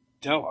think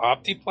Dell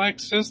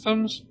Optiplex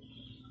systems.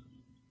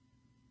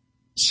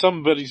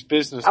 Somebody's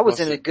business. I was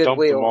in a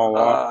Goodwill. Them all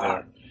out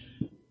there.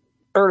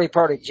 early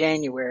part of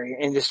January,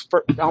 and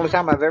the only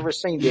time I've ever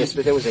seen this,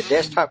 but there was a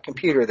desktop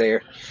computer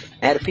there,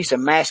 and had a piece of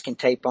masking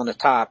tape on the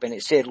top, and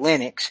it said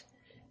Linux,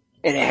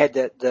 and it had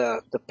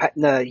the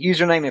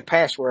username and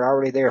password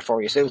already there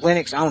for you. So it was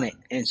Linux on it,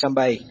 and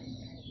somebody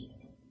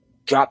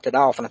dropped it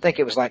off, and I think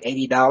it was like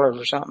 $80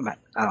 or something.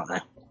 I don't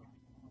know.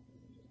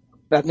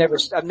 But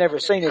I've never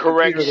seen a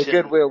computer with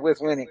Goodwill with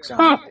Linux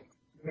on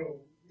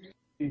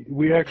it.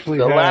 We actually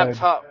the had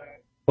laptop.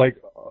 like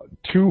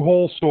 2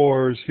 whole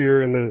stores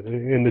here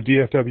in the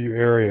DFW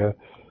area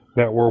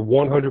that were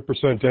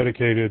 100%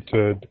 dedicated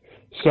to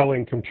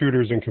selling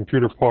computers and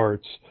computer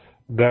parts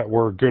that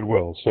were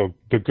Goodwill. So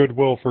the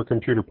Goodwill for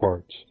computer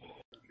parts.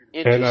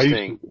 And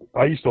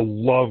I used to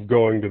love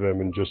going to them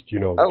and just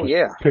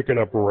picking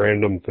up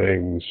random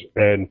things.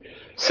 And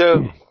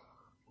so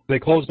they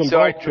closed them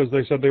both because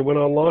they said they went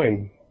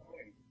online.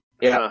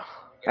 Yeah.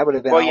 That would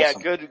have been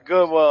awesome. Yeah,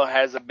 Goodwill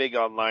has a big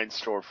online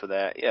store for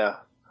that, yeah.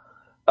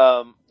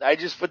 I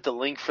just put the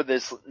link for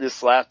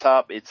this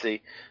laptop. It's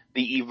the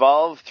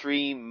Evolve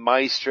 3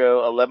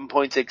 Maestro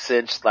 11.6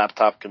 inch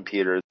laptop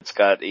computer. It's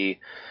got a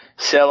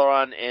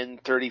Celeron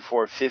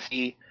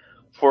N3450,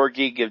 4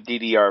 gig of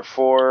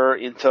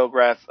DDR4, Intel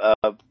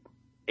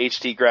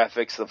HD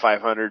graphics, the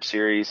 500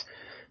 series,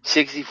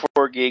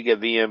 64 gig of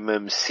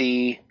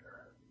eMMC,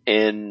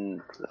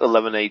 and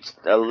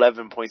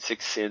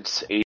 11.6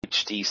 inch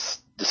HD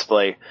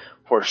display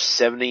for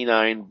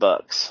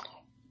 $79.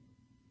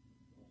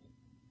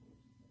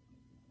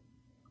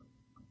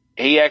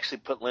 He actually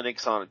put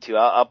Linux on it too.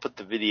 I'll put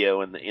the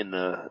video in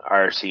the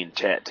IRC and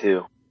chat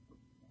too.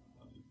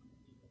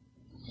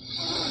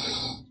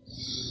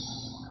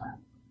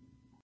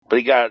 But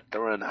he got it to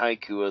run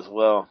Haiku as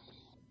well.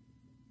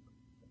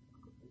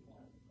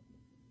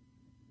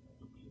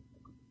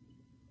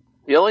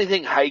 The only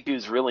thing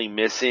Haiku's really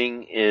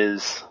missing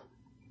is...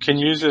 Can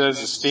you use it as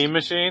a Steam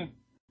machine?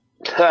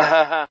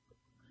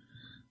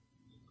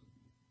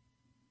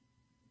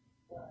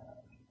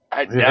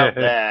 I doubt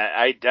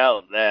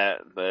that.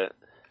 But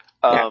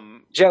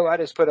Joe, I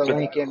just put a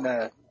link in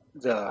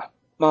the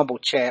Mumble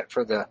chat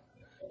for the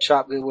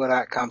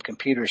ShopGoodwill.com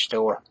computer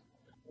store.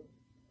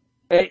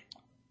 Hey,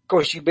 of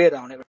course, you bid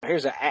on it.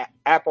 Here's an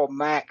Apple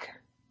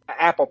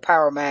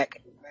Power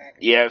Mac.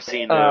 Yeah, I've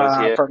seen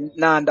those. For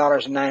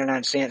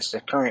 $9.99,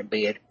 the current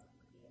bid.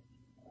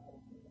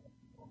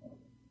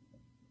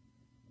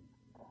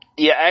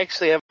 Yeah, I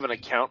actually have an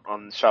account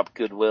on Shop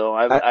Goodwill.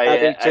 I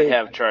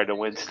have tried to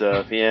win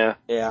stuff. Yeah.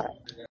 Yeah.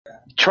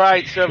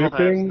 Tried several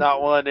times,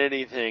 not won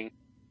anything.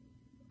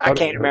 I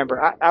can't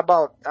remember. I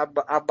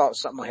bought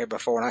something on here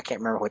before, and I can't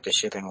remember what the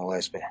shipping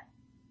was, but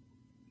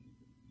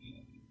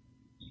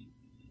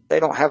they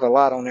don't have a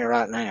lot on there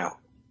right now.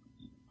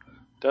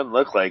 Doesn't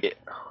look like it.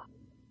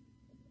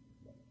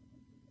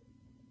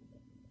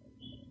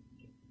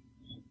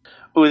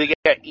 Ooh, they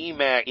got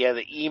eMac. Yeah,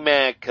 the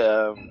eMac.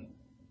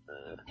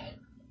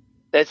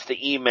 That's the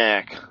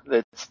eMac.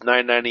 That's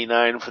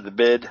 $9.99 for the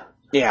bid.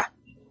 Yeah.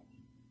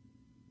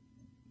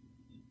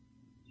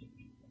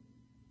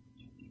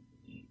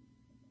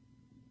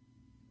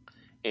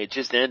 It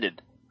just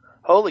ended.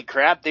 Holy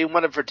crap! They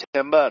won it for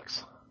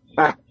 $10.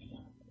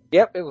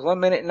 Yep, it was 1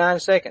 minute and 9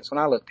 seconds when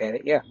I looked at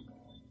it. Yeah.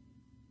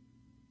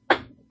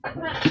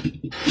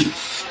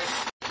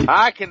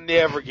 I can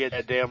never get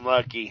that damn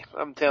lucky.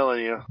 I'm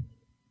telling you.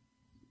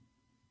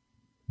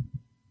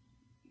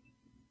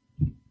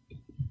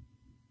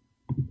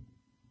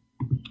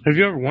 Have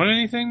you ever won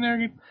anything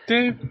there,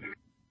 Dave?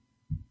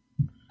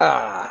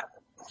 I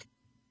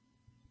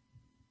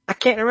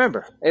can't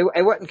remember.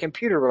 It wasn't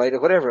computer related,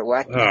 whatever it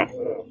was.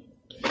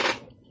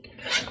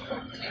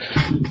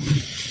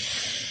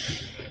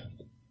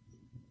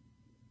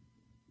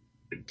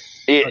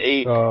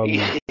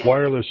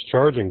 Wireless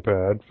charging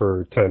pad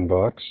for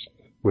 $10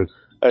 with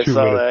 2 minutes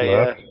left.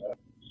 Yeah.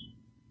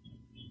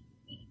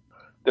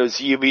 Those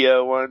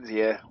UBO ones,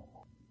 yeah.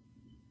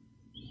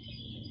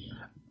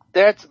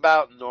 That's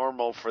about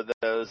normal for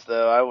those,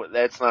 though.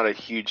 That's not a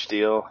huge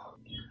deal.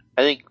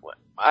 I think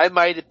I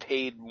might have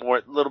paid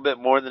a little bit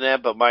more than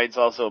that, but mine's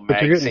also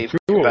MagSafe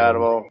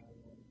compatible.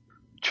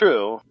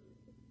 True.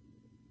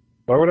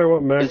 Why would I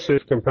want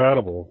MagSafe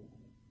compatible?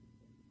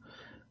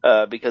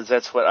 Because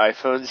that's what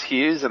iPhones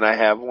use, and I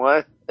have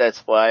one. That's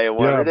why I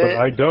wanted it. Yeah,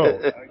 but I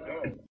don't.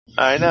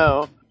 I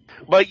know.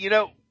 But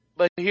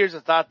here's a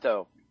thought,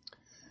 though.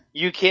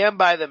 You can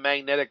buy the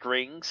magnetic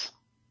rings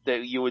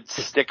that you would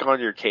stick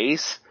on your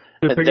case.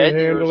 Shipping and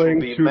handling,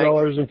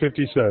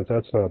 $2.50.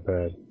 That's not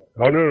bad.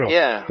 Oh, no.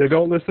 Yeah. They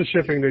don't list the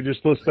shipping, they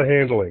just list the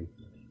handling.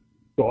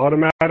 So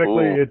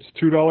automatically it's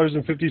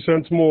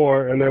 $2.50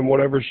 more, and then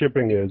whatever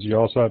shipping is, you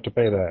also have to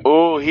pay that.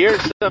 Oh, here's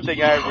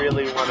something I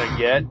really want to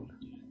get.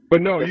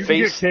 But no, you can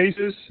get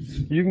cases.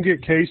 You can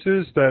get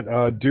cases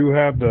that do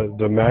have the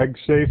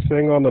MagSafe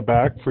thing on the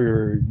back for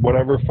your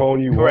whatever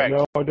phone you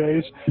want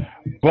nowadays.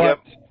 But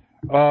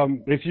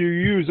if you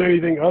use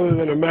anything other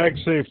than a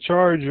MagSafe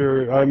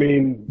charger, I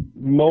mean,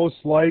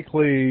 most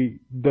likely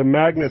the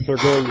magnets are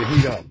going to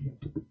heat up.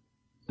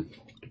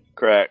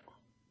 Correct.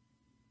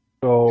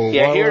 So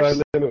why would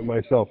I limit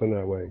myself in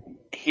that way?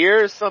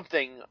 here's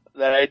something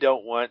that I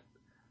don't want.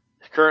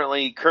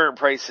 Current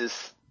price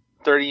is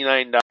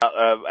 $39.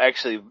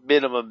 Actually,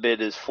 minimum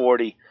bid is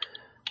 $40.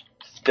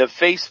 The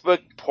Facebook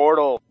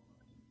portal.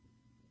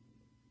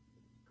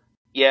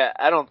 Yeah,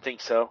 I don't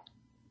think so.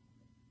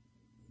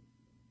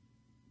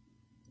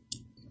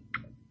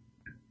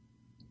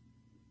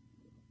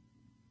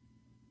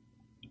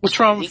 What's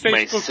wrong with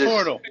Facebook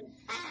portal?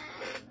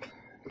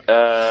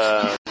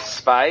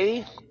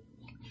 Spy?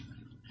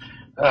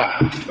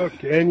 Look,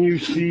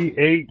 NUC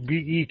 8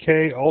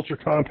 BEK Ultra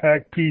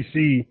Compact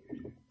PC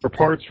for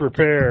parts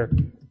repair,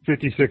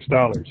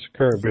 $56.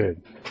 Current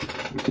bid.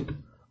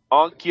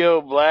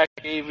 Onkyo Black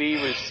AV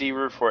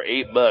receiver for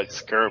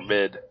 $8. Current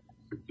bid.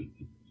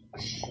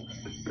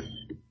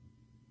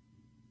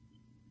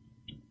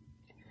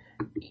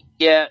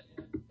 Yeah,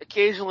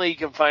 occasionally you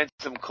can find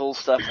some cool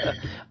stuff.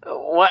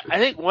 I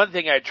think one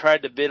thing I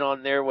tried to bid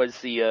on there was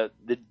the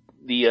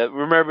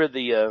remember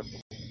the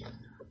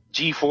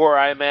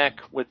G4 iMac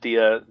with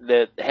the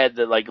that had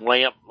the like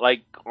lamp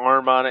like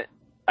arm on it.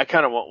 I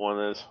kind of want one of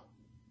those.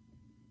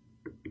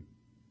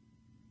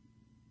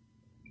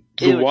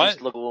 It would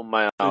just look a little in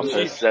my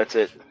office. That's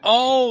it.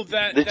 Oh,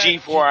 the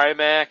G4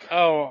 iMac.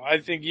 Oh, I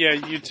think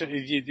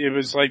it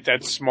was like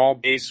that small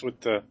base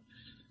with the.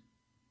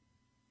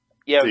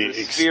 Yeah, it was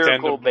a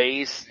spherical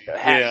base,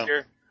 Haster.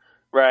 Yeah.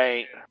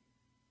 Right.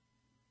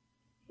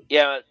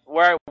 Yeah,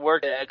 where I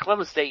worked at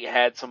Columbus State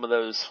had some of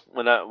those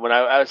when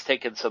I was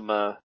taking some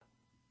of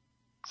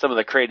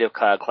the Creative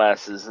Cloud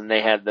classes, and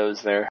they had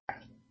those there.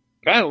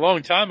 That a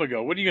long time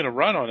ago. What are you going to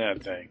run on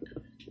that thing?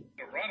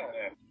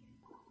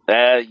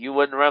 You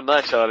wouldn't run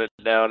much on it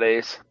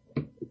nowadays.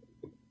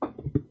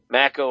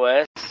 Mac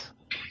OS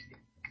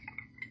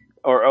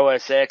or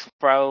OS X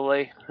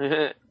probably.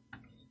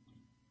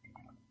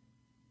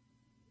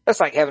 That's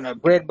like having a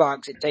bread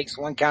box. It takes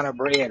one kind of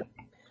bread.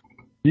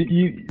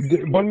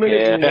 1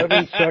 minute and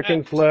 11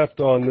 seconds left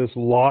on this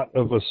lot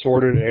of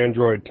assorted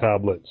Android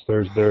tablets.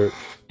 There's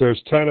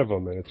 10 of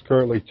them, and it's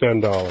currently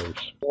 $10.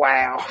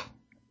 Wow.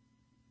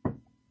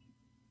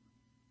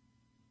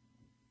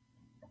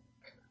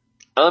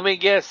 Let me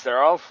guess,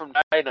 they're all from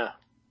China.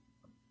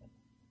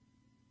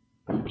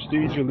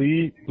 Prestige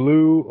Elite,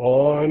 Blue,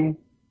 On.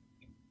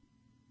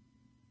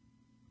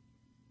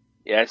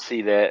 Yeah, I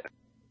see that.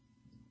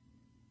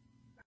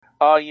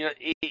 Oh, you know,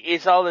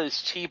 it's all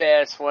those cheap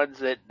ass ones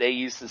that they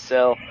used to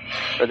sell,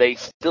 or they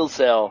still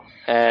sell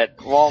at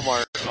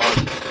Walmart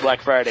on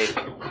Black Friday.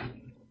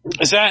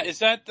 Is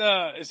that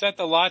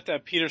the lot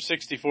that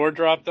Peter64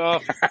 dropped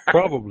off?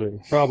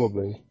 Probably.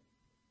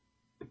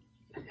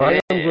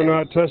 Items are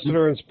not tested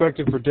or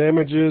inspected for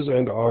damages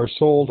and are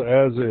sold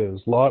as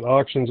is. Lot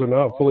auctions are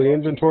not fully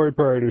inventoried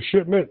prior to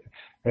shipment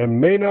and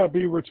may not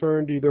be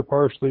returned either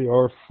partially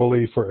or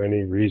fully for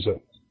any reason.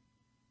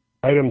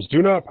 Items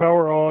do not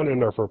power on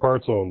and are for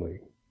parts only.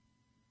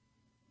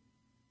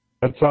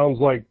 That sounds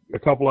like a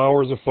couple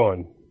hours of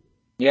fun.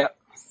 Yep.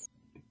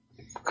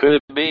 Could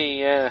be,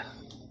 yeah.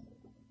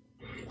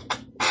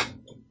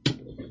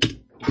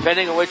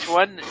 Depending on which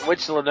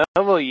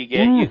Lenovo you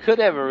get, you could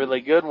have a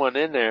really good one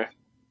in there.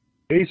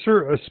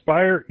 Acer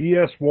Aspire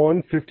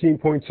ES1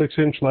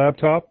 15.6-inch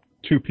laptop,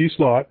 2-piece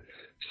lot.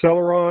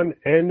 Celeron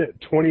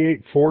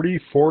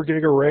N2840, 4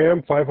 gig of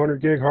RAM,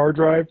 500 gig hard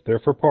drive. They're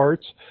for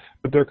parts,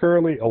 but they're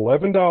currently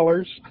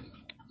 $11.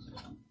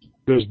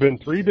 There's been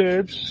 3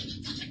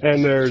 bids,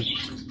 and there's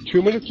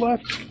 2 minutes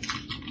left.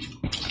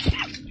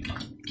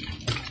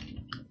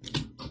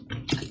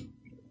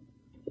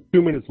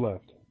 Two minutes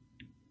left.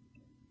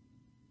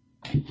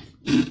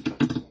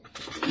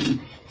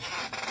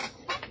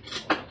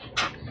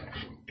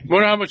 I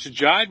wonder how much a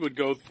Jide would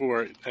go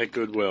for at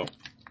Goodwill.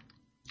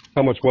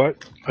 How much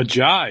what? A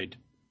Jide.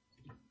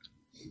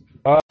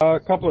 A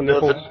couple of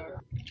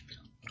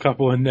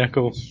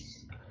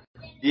nickels.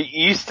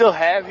 You still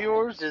have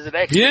yours? Is it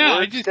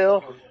actually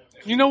still?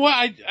 You know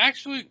what?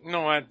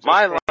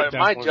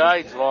 My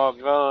Jide's long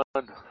gone.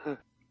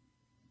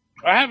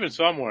 I have it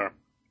somewhere.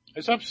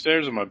 It's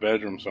upstairs in my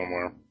bedroom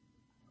somewhere.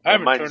 I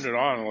haven't turned it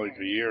on in like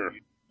a year.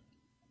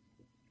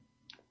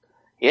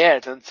 Yeah,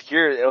 it's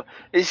unsecure.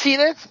 You see,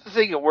 that's the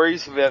thing that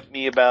worries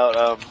me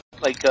about,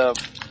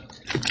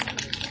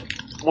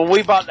 when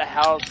we bought the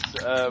house,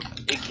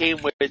 it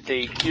came with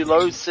a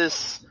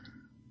Culosis,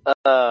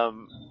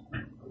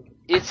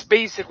 it's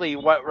basically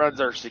what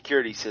runs our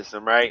security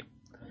system, right?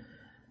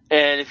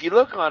 And if you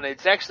look on it,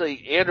 it's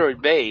actually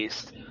Android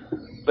based,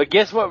 but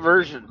guess what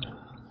version?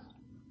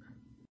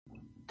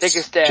 Take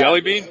a stab.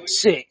 Jelly Bean?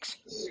 6.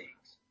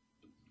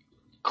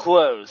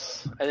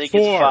 Close. I think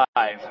 4. It's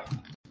 5.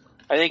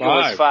 I think 5.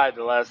 It was 5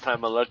 the last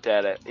time I looked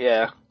at it.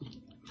 Yeah.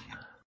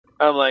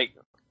 I'm like,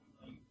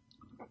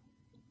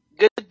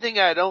 good thing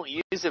I don't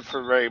use it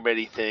for very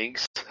many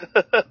things.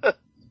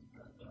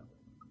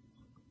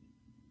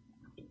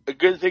 A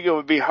good thing it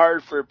would be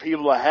hard for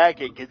people to hack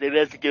it because they'd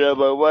have to get on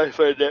my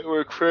Wi-Fi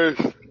network first.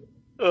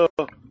 Oh.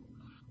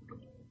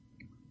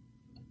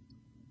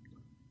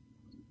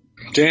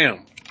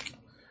 Damn.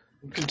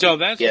 You can tell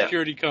that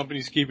security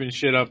company's keeping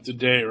shit up to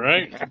date,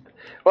 right?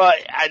 Well,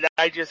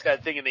 I just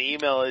got thinking the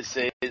email it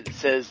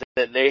says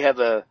that they have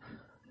a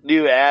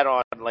new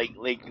add-on, like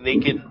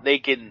they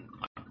can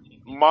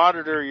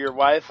monitor your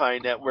Wi-Fi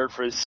network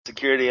for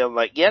security. I'm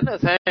like, yeah, no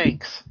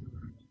thanks.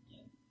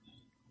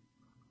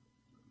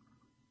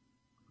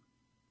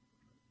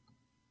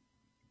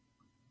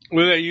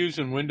 Well, they're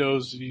using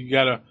Windows. You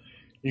gotta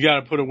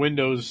put a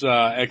Windows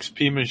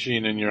XP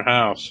machine in your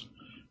house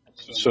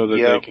so that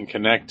they can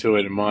connect to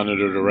it and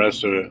monitor the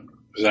rest of it.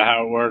 Is that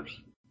how it works?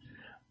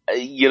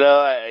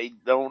 I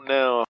don't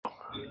know.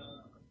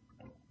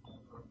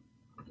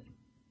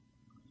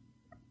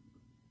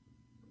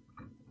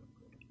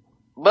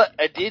 But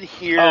I did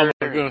hear. Oh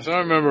my goodness! I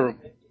remember.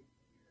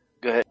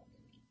 Go ahead.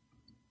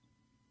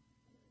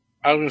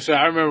 I was gonna say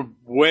I remember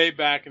way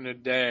back in the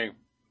day,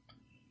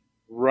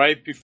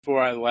 right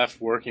before I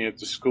left working at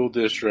the school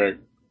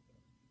district,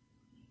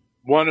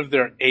 one of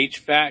their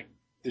HVAC,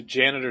 the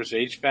janitor's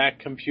HVAC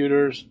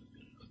computers,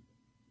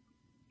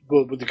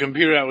 but the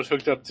computer that was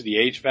hooked up to the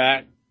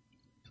HVAC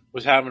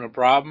was having a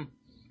problem,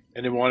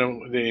 and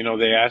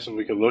they asked if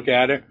we could look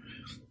at it.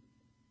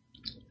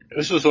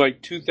 This was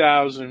like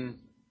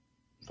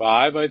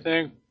 2005, I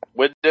think.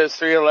 Windows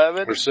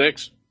 3.11 or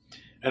 6,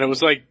 and it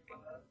was like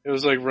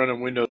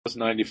running Windows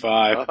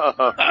 95.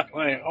 I'm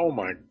like, oh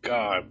my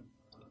god.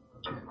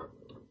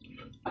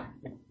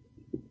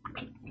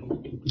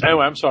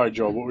 Anyway, I'm sorry,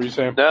 Joel. What were you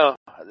saying? No,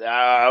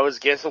 I was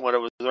guessing what it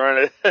was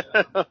running.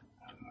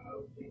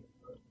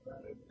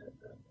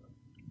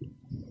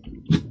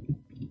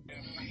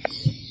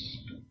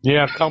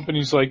 Yeah,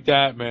 companies like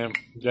that, man,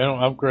 they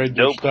don't upgrade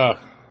their stuff.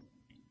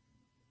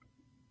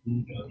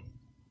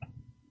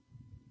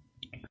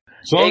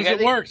 As long as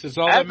it works, it's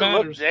all that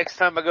matters. Next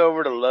time I go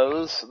over to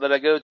Lowe's that I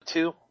go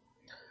to,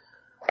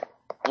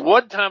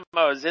 one time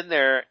I was in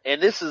there,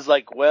 and this is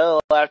like well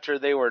after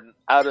they were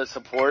out of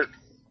support.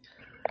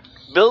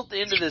 Built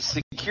into the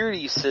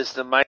security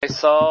system, I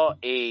saw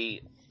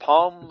a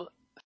Palm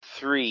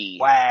 3.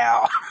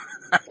 Wow.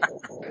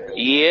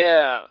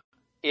 Yeah.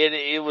 And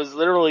it was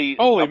literally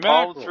Holy a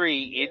Palm mackerel.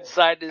 3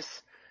 inside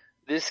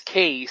this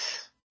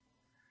case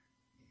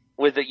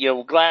with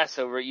a glass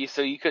over it,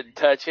 so you couldn't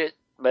touch it.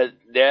 But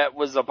that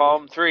was a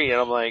Palm 3,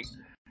 and I'm like,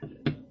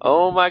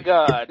 oh my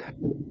god.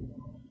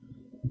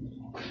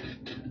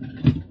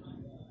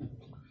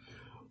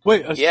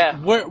 Wait, yeah.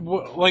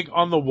 Like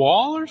on the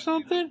wall or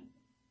something?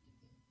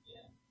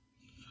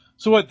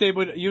 So what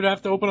you'd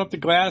have to open up the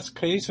glass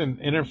case and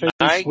interface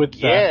with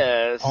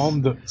the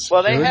Palm the security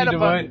well, they had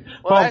device?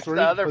 Well, that's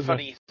the other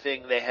funny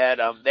thing they had.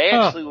 They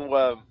actually,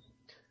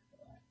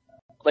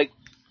 like,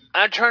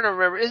 I'm trying to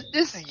remember.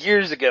 This is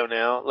years ago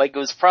now. Like, it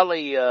was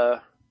probably,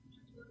 I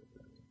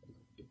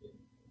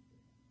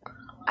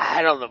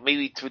don't know,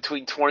 maybe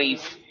between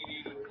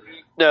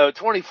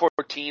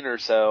 2014 or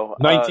so.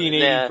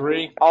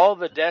 1983. All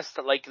the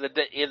desktop, like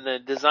in the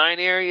design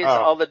areas,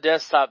 all the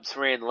desktops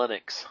ran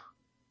Linux.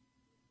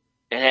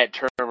 And had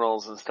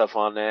terminals and stuff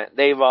on that.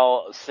 They've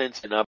all since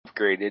been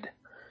upgraded.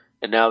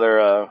 And now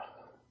they're,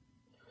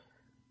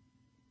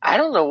 I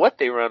don't know what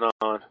they run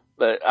on,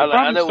 but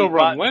I know still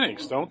run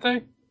Linux, don't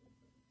they?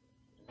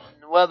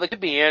 Well, they could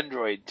be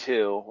Android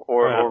too,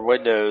 or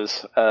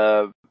Windows.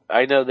 I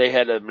know they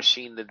had a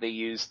machine that they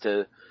used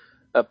to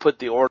put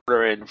the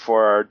order in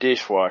for our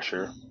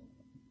dishwasher.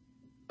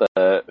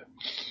 But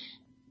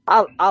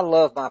I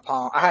love my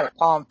Palm. I had a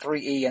Palm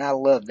 3E and I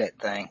loved that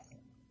thing.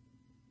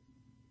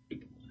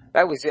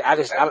 That was it. I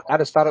just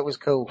thought it was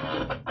cool.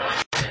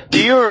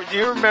 Do you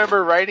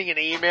remember writing an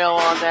email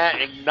on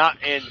that and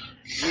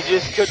you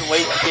just couldn't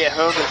wait to get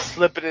home and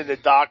slip it in the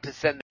dock to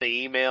send the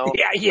email?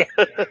 Yeah.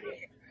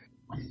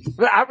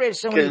 But I read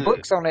so many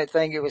books on that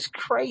thing, it was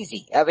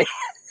crazy. I mean,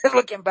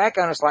 looking back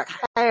on it, it's like,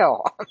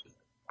 how?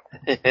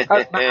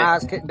 My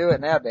eyes couldn't do it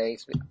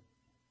nowadays. But.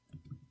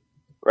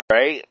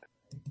 Right?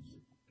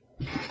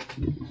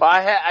 Well,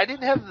 I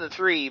didn't have the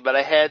 3, but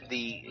I had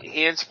the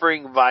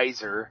handspring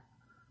visor.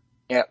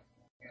 Yep.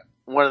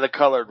 One of the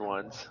colored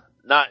ones.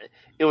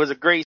 It was a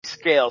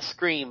grayscale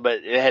screen,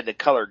 but it had the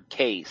colored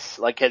case,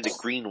 like had the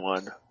green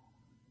one.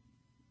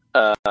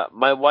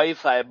 My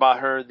wife, I bought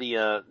her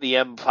the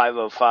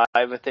M505,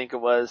 I think it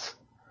was.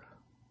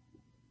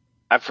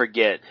 I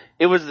forget.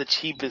 It was the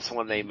cheapest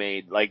one they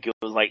made. Like, it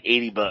was like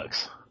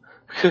 $80.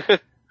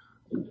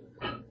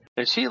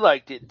 And she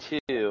liked it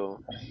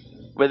too.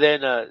 But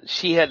then,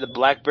 she had the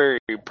BlackBerry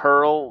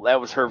Pearl.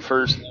 That was her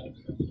first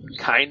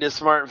kind of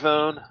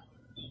smartphone.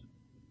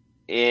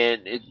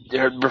 And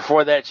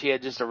before that, she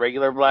had just a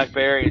regular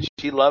BlackBerry, and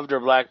she loved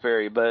her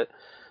BlackBerry. But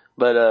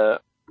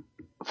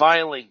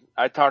finally,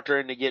 I talked her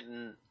into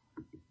getting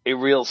a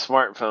real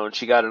smartphone.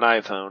 She got an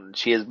iPhone.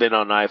 She has been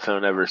on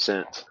iPhone ever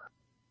since.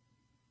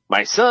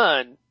 My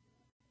son,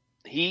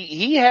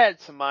 he had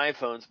some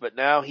iPhones, but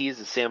now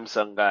he's a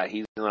Samsung guy.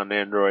 He's on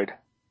Android.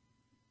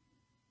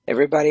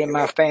 Everybody in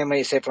my family,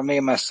 except for me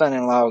and my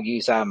son-in-law,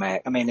 use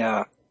iPhones.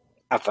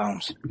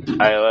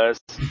 iOS.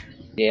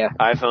 Yeah.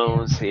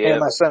 iPhones, yeah. And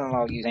my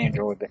son-in-law use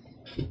Android. But.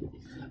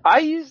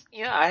 I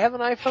have an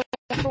iPhone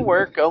for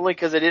work only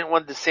because I didn't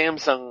want the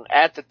Samsung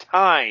at the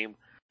time.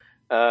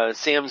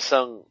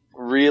 Samsung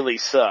really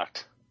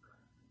sucked.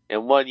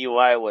 And One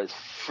UI was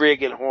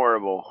friggin'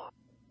 horrible.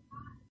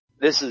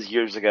 This is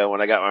years ago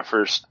when I got my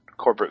first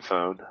corporate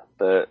phone,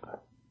 but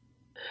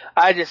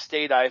I just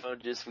stayed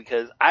iPhone just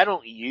because I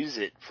don't use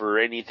it for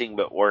anything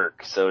but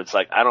work. So it's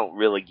like, I don't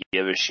really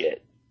give a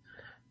shit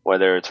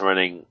whether it's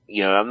running,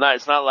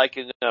 it's not like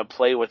I'm going to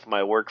play with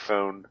my work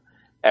phone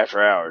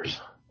after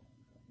hours.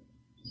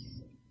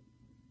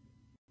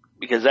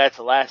 Because that's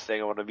the last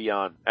thing I want to be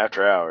on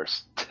after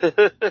hours.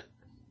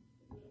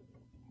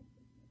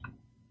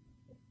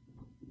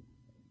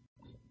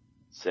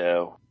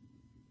 So,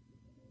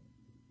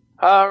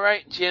 all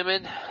right,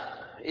 Jimin,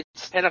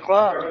 it's 10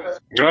 o'clock.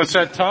 It's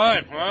that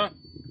time, huh?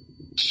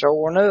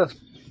 Sure enough.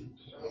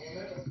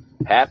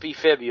 Happy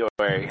February.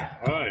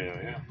 Oh,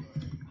 yeah.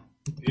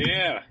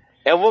 Yeah.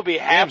 And we'll be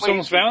halfway.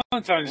 It's almost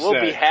Valentine's Day.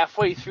 We'll be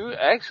halfway through.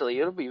 Actually,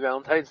 it'll be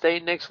Valentine's Day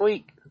next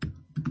week.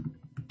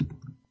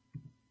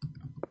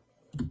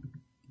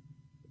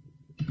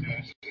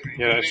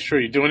 Yeah, that's true.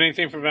 You doing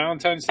anything for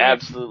Valentine's Day?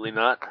 Absolutely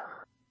not.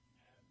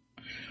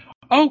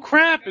 Oh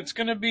crap! It's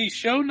gonna be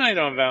show night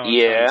on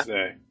Valentine's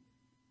Day.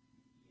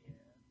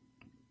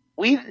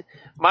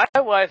 My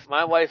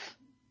wife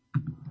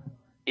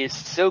is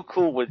so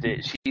cool with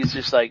it. She's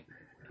just like,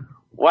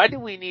 why do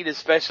we need a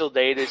special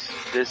day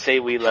to say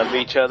we love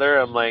each other?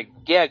 I'm like,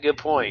 yeah, good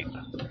point.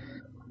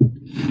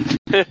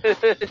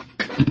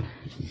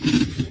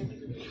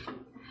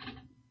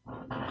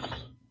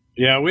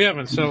 Yeah, we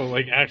haven't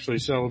actually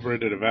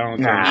celebrated a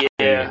Valentine's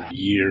Day in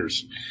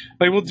years.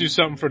 Like, we'll do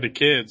something for the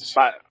kids.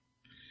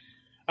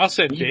 I'll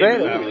send Dave a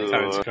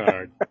Valentine's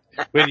card.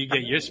 When you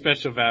get your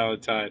special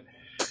Valentine,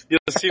 you'll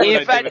see what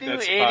if I do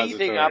with that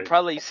anything, I'll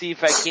probably see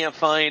if I can't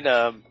find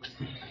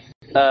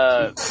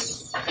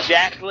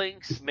Jack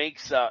Links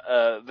makes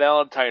a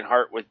Valentine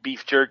heart with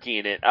beef jerky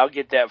in it. I'll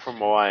get that from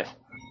my wife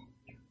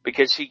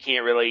because she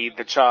can't really eat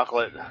the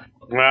chocolate.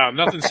 Wow,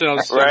 nothing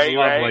sells love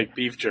like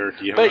beef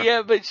jerky.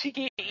 Huh? But she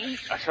can't eat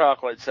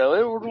chocolate, so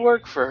it would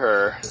work for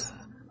her.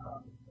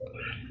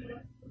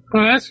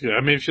 Well, that's good.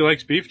 I mean, if she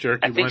likes beef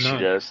jerky, I think why not?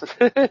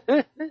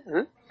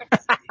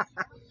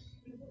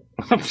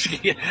 She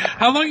does.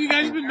 How long you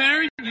guys been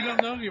married? You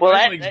don't know if your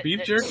wife likes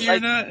beef jerky or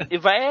not?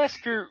 If I ask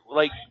her,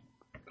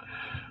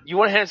 you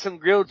want to have some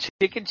grilled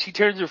chicken? She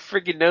turns her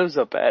freaking nose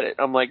up at it.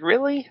 I'm like,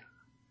 really?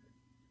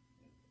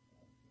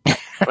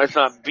 That's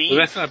not beef. Well,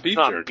 that's not beef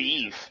jerky.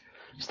 Beef.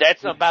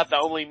 That's about the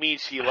only meat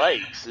she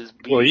likes is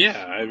beef. Well,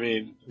 yeah, I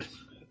mean.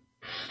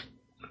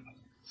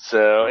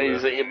 So,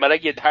 but I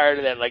get tired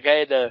of that. Like,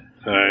 I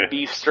had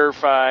beef stir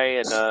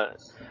fry, and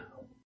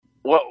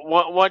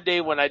one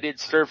day when I did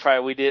stir fry,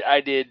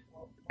 I did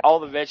all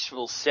the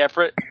vegetables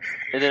separate,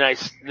 and then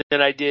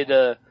I did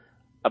a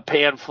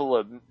pan full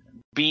of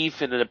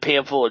beef and then a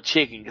pan full of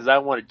chicken because I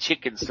wanted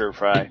chicken stir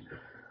fry,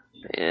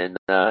 and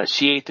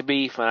she ate the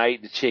beef and I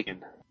ate the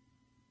chicken.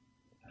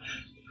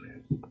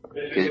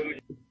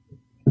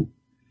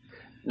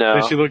 No.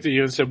 Then she looked at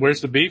you and said,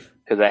 "Where's the beef?"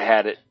 Because I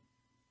had it.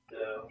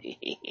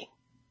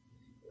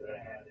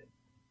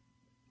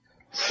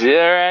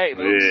 Alright.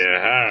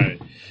 Yeah,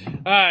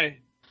 alright.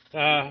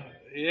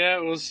 Yeah,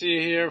 we'll see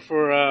you here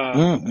for,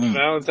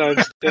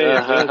 Valentine's Day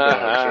at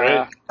Bulldogs,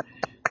 right?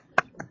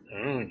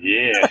 Oh,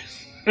 yeah.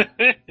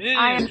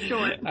 I am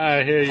short.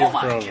 I hear you,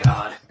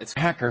 God. It's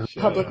Hacker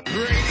Public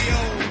Radio.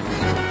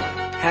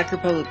 Hacker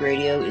Public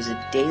Radio is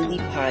a daily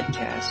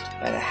podcast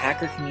by the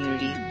hacker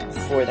community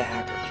for the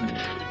hacker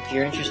community. If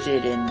you're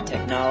interested in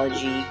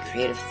technology,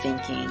 creative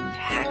thinking,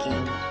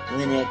 hacking,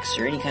 Linux,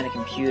 or any kind of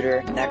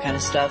computer, that kind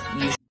of stuff,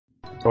 you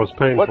That was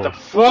painful. What the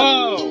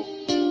Whoa!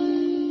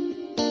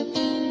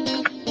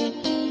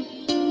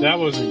 That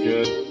wasn't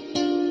good.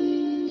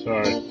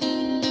 Sorry.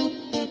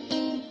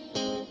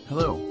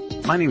 Hello,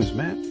 my name is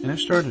Matt, and I've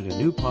started a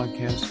new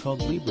podcast called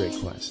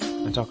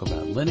LibreQuest. I talk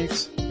about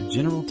Linux and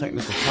general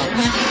technical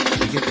topics.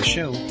 To get the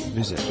show,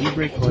 visit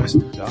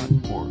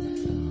LibreQuest.org.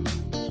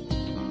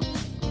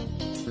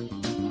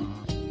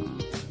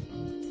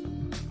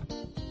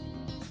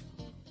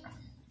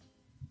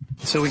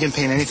 So we can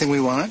paint anything we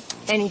want?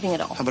 Anything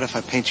at all. How about if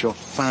I paint you a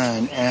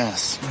fine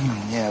ass?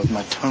 Yeah, with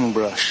my tongue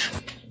brush.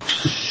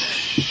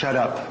 Shut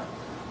up.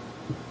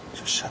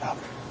 Just shut up.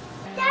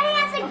 Daddy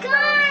has a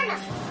gun!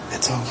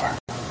 It's over.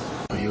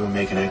 You were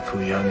making egg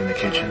foo young in the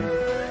kitchen.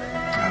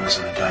 I was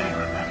in the dining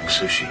room having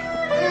sushi.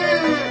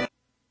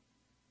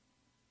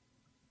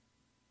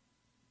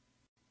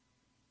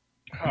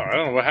 Oh, I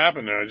don't know what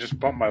happened there. I just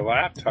bumped my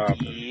laptop.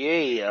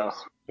 Yeah.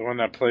 The one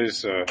that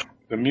plays,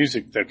 the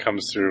music that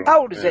comes through.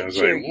 How old is that was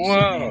chair like, you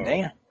whoa. sitting in,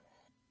 Dan?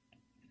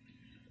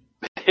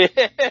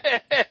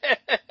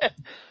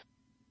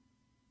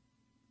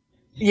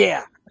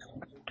 Yeah.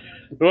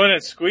 The one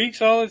that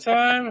squeaks all the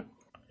time?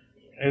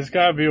 It's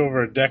gotta be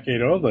over a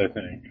decade old, I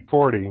think.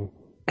 40.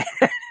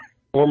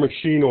 Or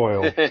machine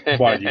oil.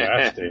 Why do you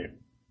ask, Dave?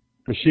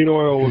 Machine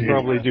oil would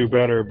probably do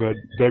better, but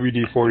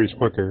WD-40 is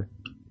quicker.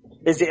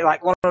 Is it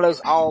like one of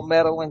those all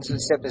metal ones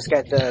except it's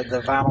got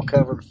the vinyl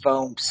covered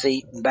foam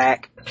seat and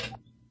back?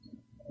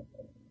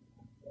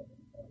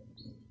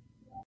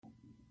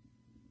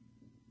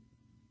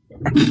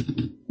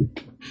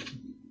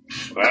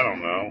 I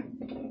don't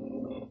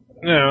know.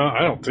 No,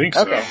 I don't think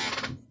so. Okay.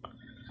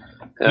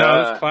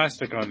 No, there's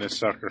plastic on this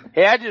sucker.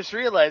 Hey, I just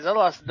realized I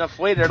lost enough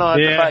weight. I don't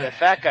have to buy the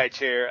fat guy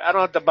chair. I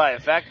don't have to buy a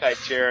fat guy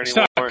chair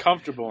anymore. It's not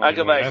comfortable anymore, I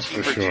can buy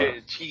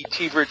a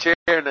cheaper chair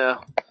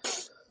now.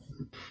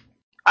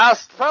 I'll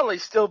probably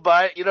still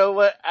buy it. You know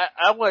what?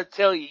 I want to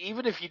tell you,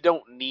 even if you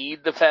don't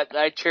need the fat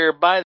guy chair,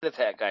 buy the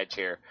fat guy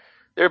chair.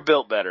 They're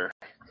built better.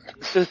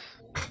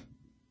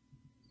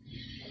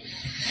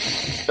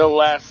 They'll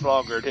last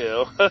longer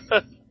too.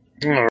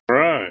 All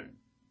right.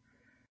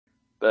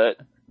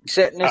 But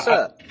setting this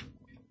up.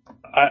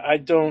 I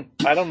don't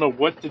know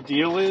what the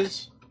deal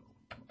is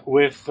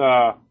with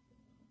the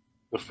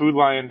Food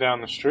Lion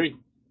down the street.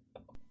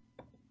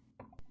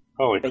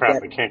 Holy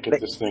crap! I can't get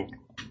this thing.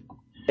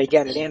 They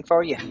got it in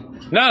for you?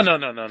 No.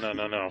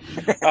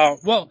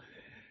 Well,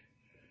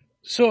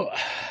 so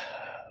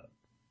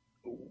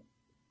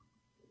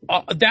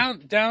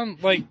down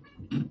like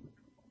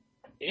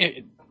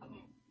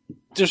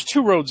there's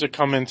two roads that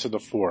come into the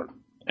fort,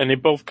 and they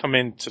both come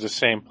into the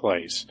same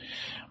place.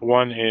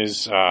 One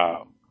is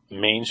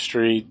Main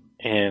Street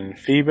in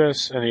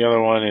Phoebus, and the other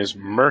one is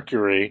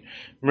Mercury.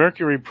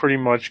 Mercury pretty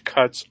much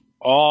cuts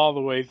all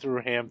the way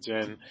through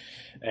Hampton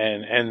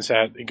and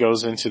it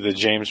goes into the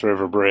James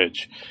River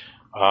Bridge.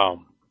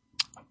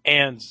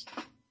 And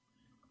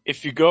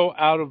if you go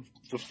out of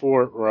the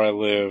fort where I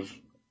live,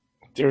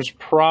 there's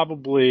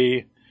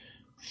probably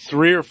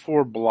 3 or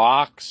 4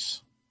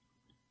 blocks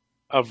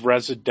of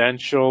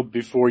residential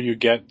before you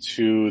get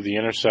to the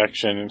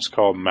intersection. It's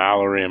called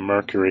Mallory and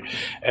Mercury.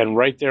 And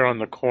right there on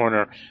the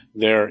corner,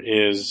 there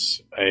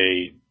is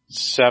a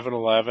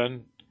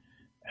 7-Eleven,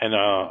 and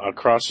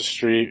across the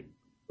street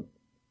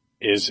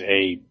is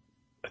a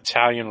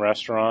Italian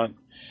restaurant,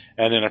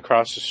 and then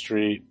across the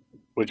street,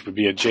 which would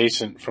be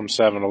adjacent from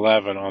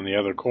 7-Eleven on the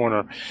other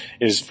corner,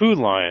 is Food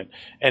Lion.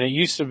 And it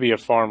used to be a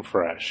Farm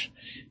Fresh.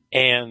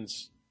 And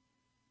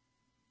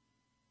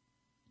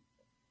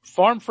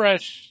Farm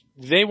Fresh,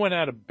 they went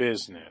out of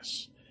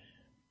business.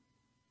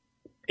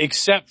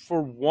 Except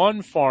for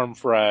one Farm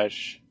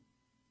Fresh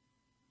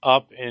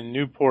up in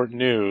Newport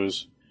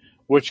News,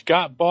 which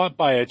got bought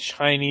by a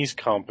Chinese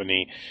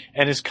company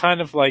and is kind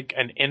of like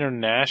an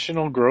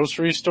international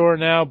grocery store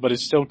now, but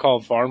it's still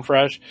called Farm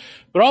Fresh.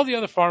 But all the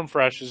other Farm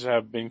Freshes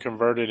have been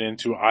converted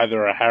into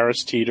either a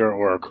Harris Teeter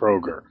or a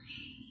Kroger.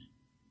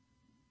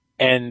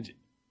 And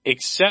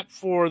except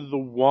for the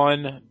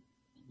one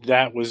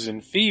that was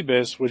in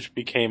Phoebus, which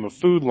became a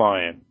Food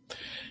Lion.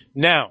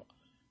 Now,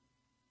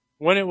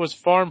 when it was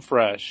Farm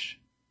Fresh,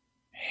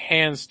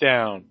 hands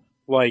down,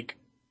 like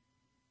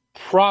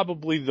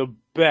probably the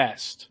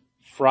best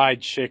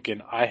fried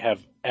chicken I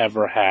have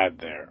ever had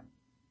there.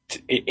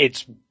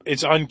 It's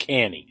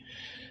uncanny.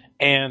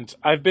 And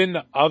I've been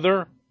to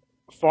other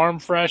Farm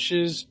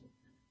Freshes,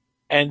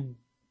 and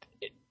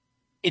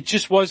it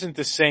just wasn't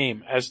the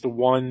same as the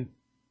one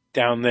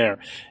down there.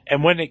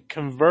 And when it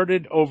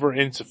converted over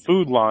into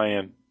Food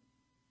Lion,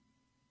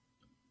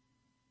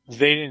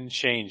 they didn't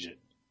change it.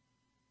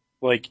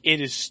 Like, it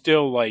is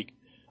still like,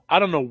 I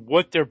don't know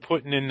what they're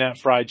putting in that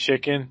fried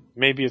chicken.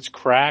 Maybe it's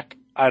crack.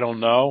 I don't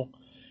know.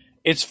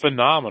 It's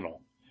phenomenal.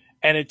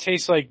 And it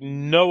tastes like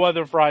no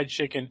other fried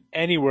chicken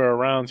anywhere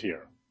around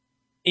here.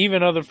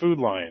 Even other Food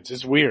Lions.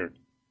 It's weird.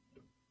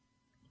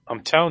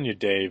 I'm telling you,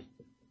 Dave.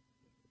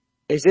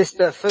 Is this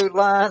the Food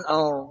Lion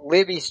on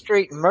Libby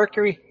Street in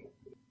Mercury?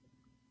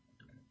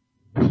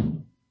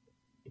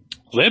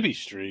 Libby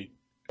Street?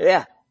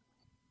 Yeah.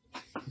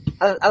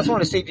 I just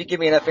want to see if you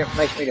give me enough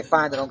information for me to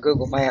find it on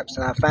Google Maps,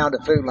 and I found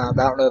a Food Lion,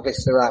 but I don't know if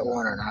it's the right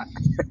one or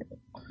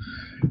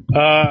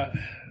not.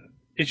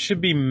 It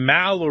should be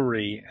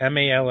Mallory,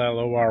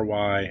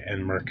 Mallory,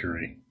 and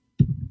Mercury.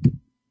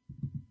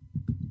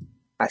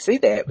 I see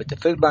that, but the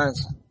Food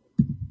Lion's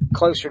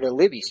closer to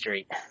Libby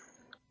Street.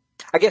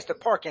 I guess the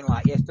parking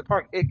lot, yes,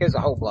 it goes a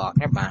whole block.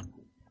 Never mind.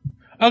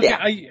 Okay,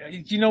 yeah.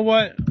 You know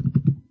what?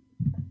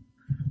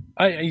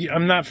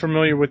 I'm not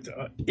familiar with,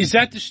 is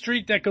that the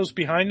street that goes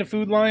behind the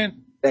Food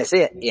Lion? That's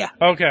it, yeah.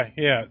 Okay,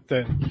 yeah.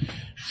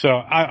 So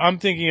I'm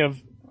thinking of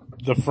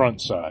the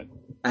front side.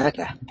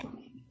 Okay.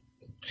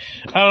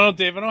 I don't know,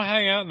 Dave. I don't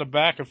hang out in the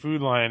back of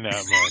Food Lion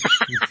that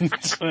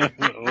much.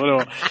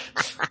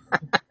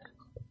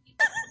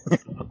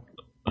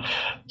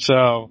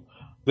 So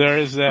there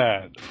is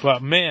that.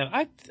 But man,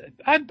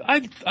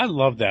 I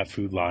love that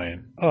Food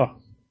Lion. Oh,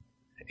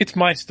 it's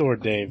my store,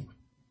 Dave.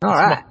 All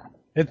right.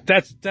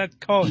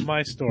 Call it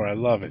my store. I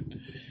love it.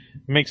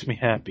 It makes me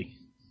happy.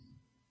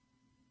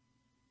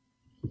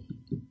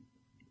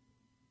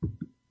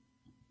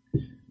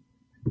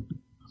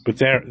 But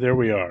there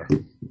we are.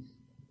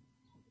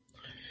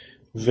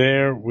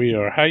 There we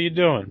are. How you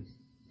doing?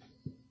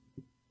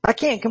 I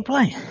can't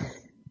complain.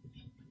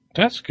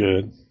 That's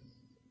good.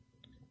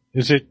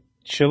 Is it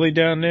chilly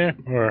down there,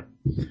 or?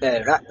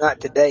 No,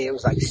 not today. It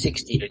was like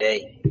 60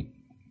 today.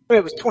 Well,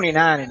 it was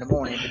 29 in the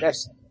morning, but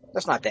that's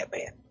not that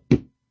bad.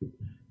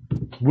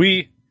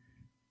 What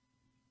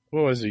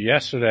was it,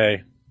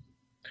 yesterday?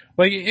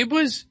 Like, it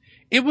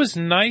was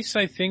nice,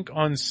 I think,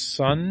 on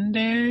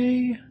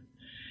Sunday.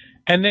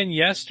 And then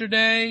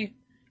yesterday,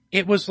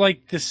 it was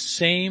like the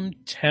same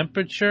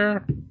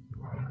temperature,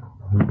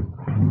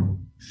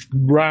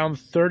 around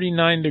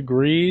 39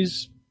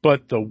 degrees,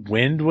 but the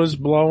wind was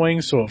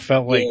blowing, so it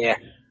felt like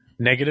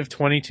negative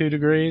 22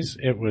 degrees.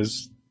 It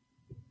was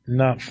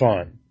not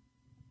fun.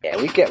 Yeah,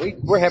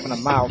 we're having a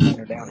mild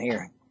winter down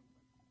here.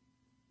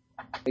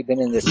 We've been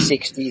in the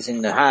 60s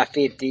and the high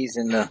 50s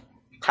and the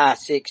high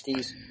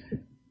 60s.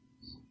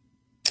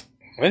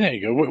 Well, there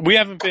you go. We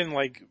haven't been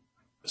like,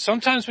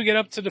 sometimes we get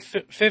up to the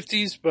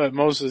 50s, but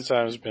most of the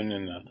time it's been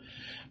in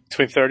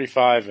between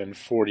 35 and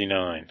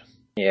 49.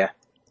 Yeah.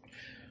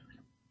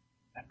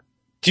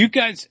 Do you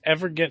guys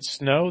ever get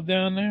snow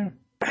down there?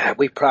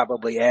 We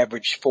probably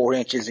average 4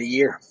 inches a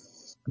year.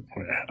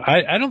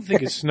 I don't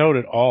think it snowed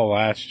at all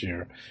last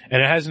year,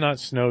 and it has not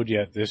snowed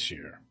yet this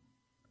year.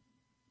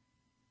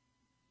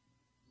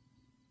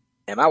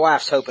 And my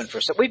wife's hoping for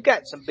some. We've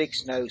got some big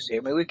snows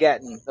here. I mean, we've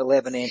gotten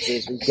 11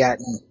 inches. We've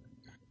gotten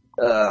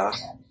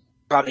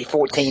probably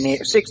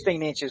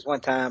 16 inches one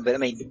time. But I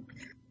mean,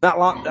 not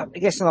long. I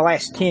guess in the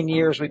last 10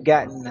 years, we've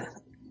gotten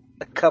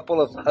a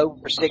couple of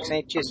over 6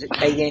 inches,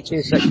 8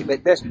 inches.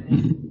 But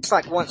it's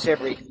like once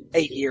every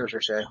 8 years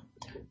or so.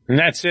 And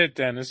that's it.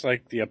 Then it's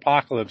like the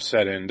apocalypse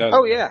set in, doesn't it?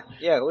 Oh yeah.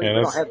 We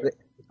don't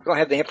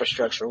have the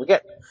infrastructure. We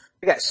got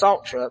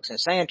salt trucks and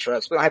sand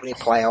trucks. We don't have any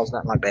plows,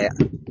 nothing like that.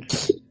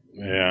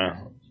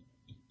 Yeah.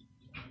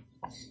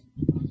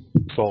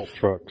 Salt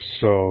trucks,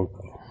 so,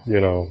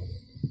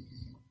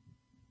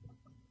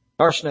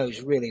 Our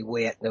snow's really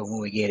wet though when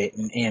we get it,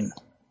 and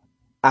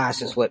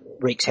ice is what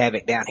wreaks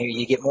havoc down here.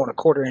 You get more than a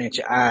quarter inch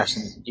of ice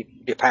and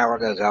your power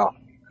goes off.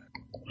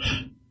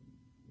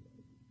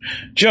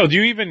 Joe, do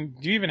you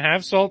even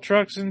have salt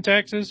trucks in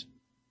Texas?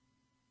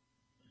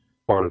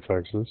 Part of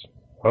Texas.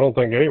 I don't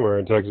think anywhere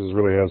in Texas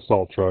really has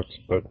salt trucks,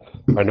 but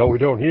I know we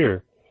don't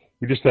here.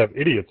 We just have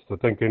idiots that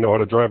think they know how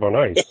to drive on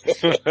ice.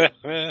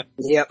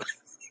 Yep.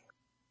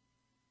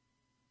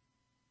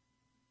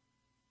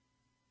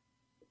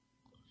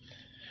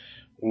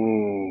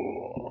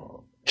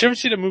 Ooh. Did you ever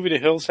see the movie The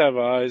Hills Have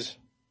Eyes?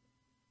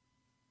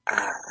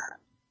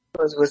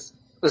 Was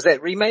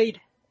that remade?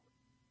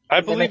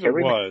 I believe it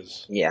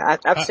was. Yeah,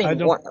 I've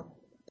seen one. I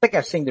think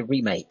I've seen the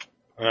remake.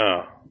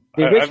 Oh.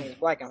 The original was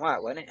black and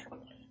white, wasn't it?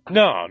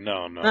 No.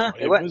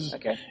 It was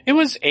okay. It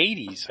was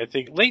 80s, I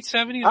think. Late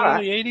 70s,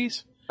 early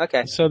 80s.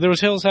 Okay. So there was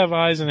Hills Have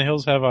Eyes and The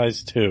Hills Have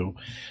Eyes 2.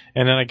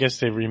 And then I guess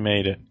they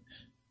remade it.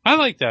 I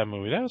like that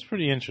movie. That was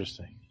pretty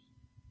interesting.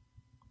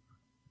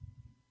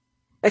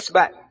 It's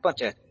about a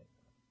bunch of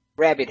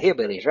rabid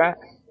hillbillies, right?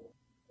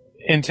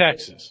 In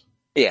Texas.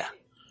 Yeah.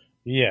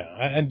 Yeah.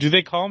 And do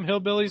they call them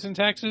hillbillies in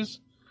Texas?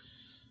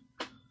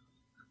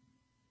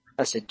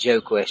 That's a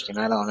Joe question.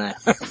 I don't know.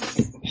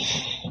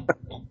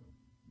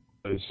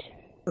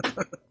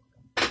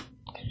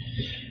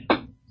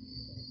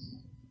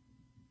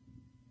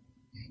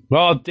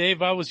 Well,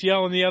 Dave, I was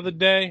yelling the other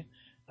day.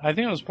 I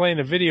think I was playing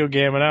a video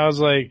game, and I was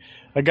like,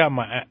 I got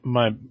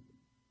my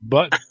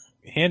butt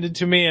handed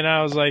to me, and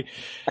I was like,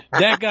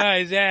 that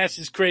guy's ass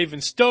is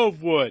craving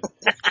stove wood.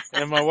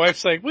 And my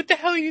wife's like, what the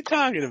hell are you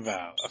talking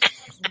about?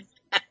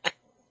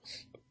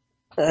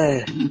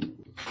 I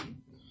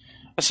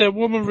said,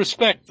 woman,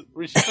 respect it.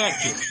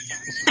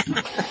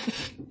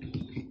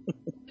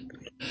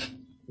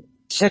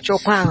 Shut your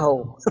pie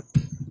hole.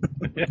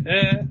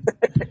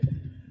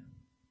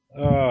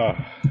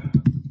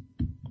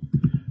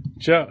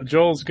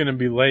 Joel's gonna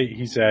be late.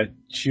 He's at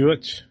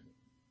Chewich,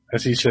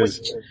 as he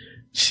says,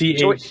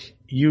 Chuech,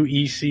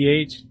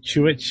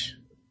 Chewich.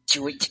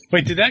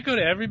 Wait, did that go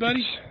to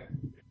everybody?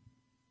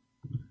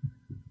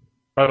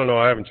 I don't know.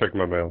 I haven't checked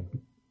my mail.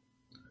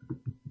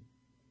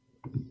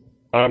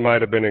 I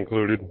might have been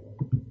included.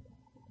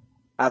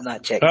 I've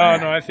not checked. Oh,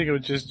 no, I think it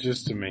was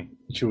just to me.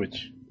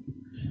 Chewich.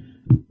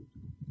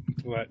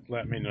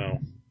 Let me know.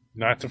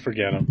 Not to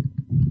forget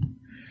him.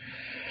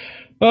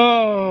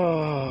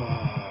 Oh.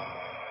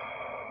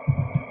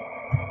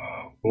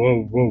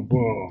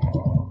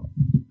 Whoa.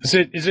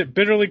 Is it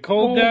bitterly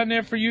cold down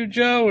there for you,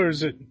 Joe, or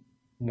is it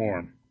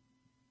warm?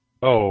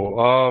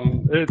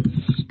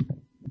 It's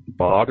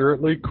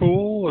moderately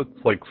cool.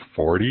 It's like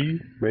 40,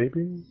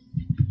 maybe.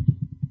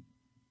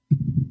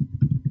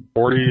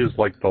 40 is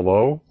like the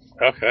low.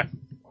 Okay.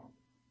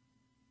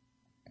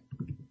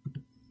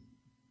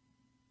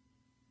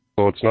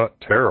 So it's not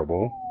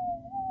terrible.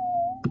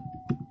 I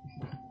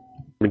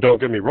mean, don't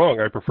get me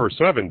wrong, I prefer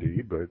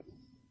 70, but...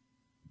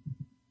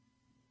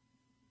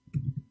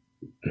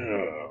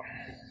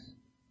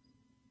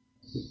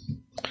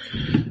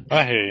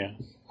 I hear you.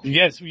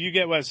 Yes, you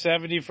get,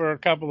 70 for a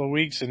couple of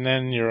weeks, and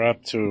then you're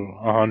up to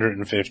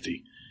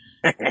 150.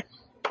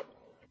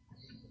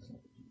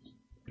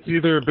 It's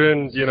either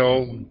been,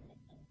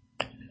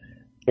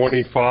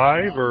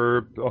 25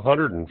 or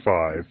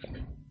 105.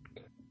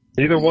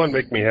 Either one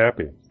make me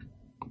happy.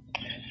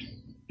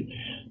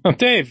 Well,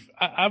 Dave,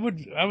 I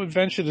would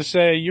venture to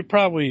say you're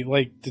probably,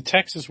 like, the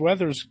Texas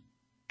weather's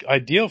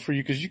ideal for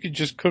you because you could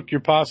just cook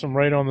your possum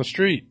right on the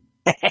street.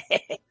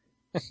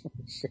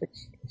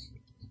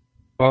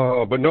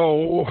 But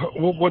no,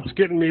 what's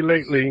getting me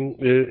lately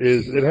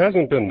is it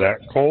hasn't been that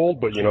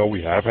cold, but you know,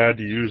 we have had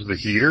to use the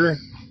heater.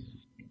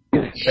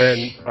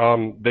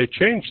 And, they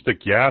changed the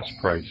gas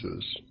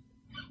prices.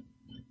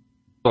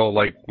 So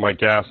like my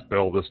gas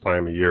bill this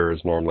time of year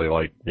is normally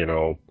like, you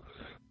know,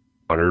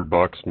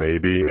 $100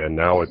 maybe, and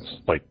now it's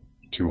like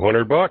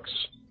 $200.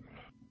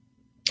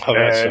 Oh,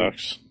 that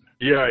sucks.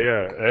 Yeah.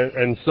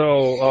 And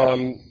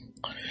so,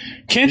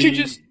 can't you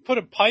just put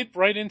a pipe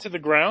right into the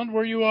ground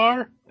where you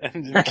are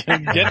and get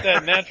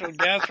that natural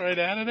gas right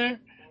out of there?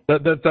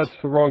 That's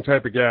the wrong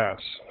type of gas.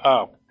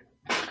 Oh.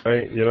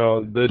 Right, you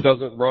know, it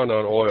doesn't run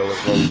on oil,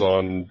 it runs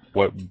on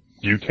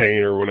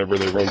butane or whatever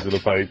they run through the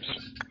pipes.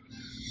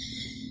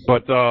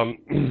 But,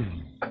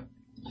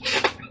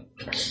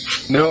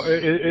 no,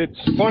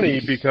 it's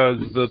funny because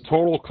the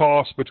total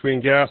cost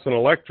between gas and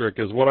electric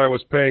is what I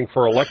was paying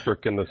for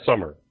electric in the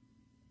summer.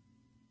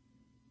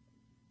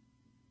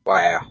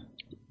 Wow.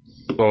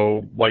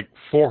 So, like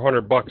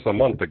 $400 a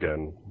month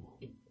again.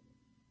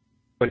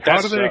 Like,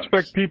 how do they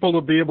expect people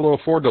to be able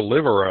to afford to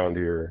live around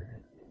here?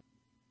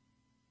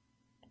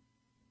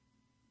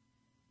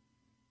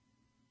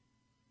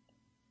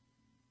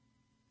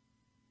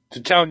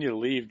 They're telling you to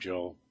leave,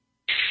 Joel.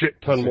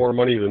 Shit ton more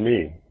money than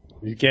me.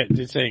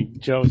 They're saying,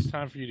 Joe, it's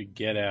time for you to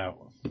get out.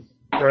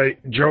 Right,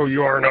 Joe,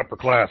 you aren't upper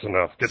class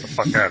enough. Get the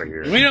fuck out of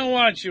here. We don't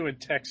want you in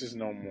Texas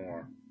no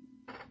more.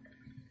 At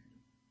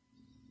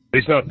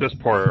least not this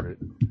part.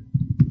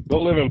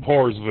 Don't live in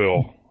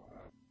Poorsville.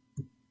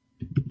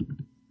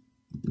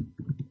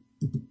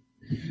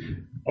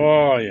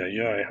 Oh,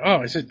 yeah. Oh,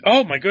 I said,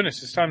 oh my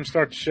goodness, it's time to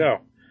start the show.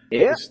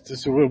 Yeah.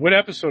 What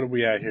episode are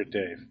we at here,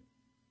 Dave?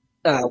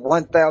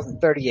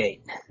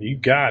 1038. You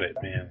got it,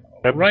 man.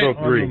 Episode right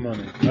 3. on the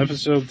money.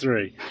 Episode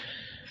 3.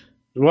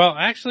 Well,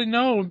 actually,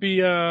 no, it would be,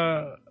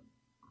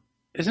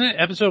 isn't it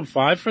episode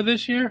 5 for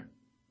this year?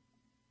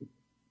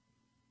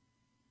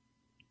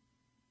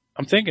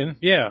 I'm thinking,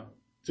 yeah.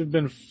 It's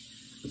been,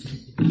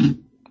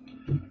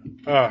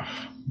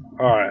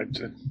 alright.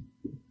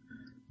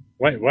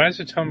 Wait, why is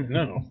it telling me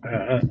no?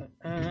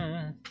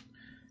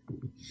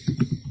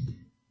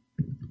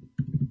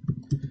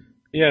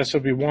 Yeah, so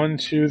it'd be 1,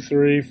 2,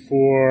 3,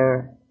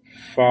 4,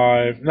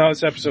 5. No,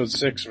 it's episode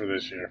 6 for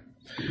this year.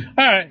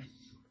 Alright.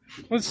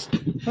 Let's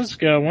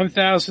go.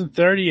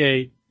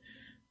 1038.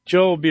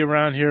 Joel will be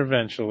around here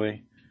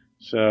eventually.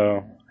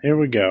 So, here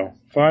we go.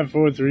 5,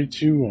 4, 3,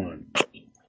 2, 1.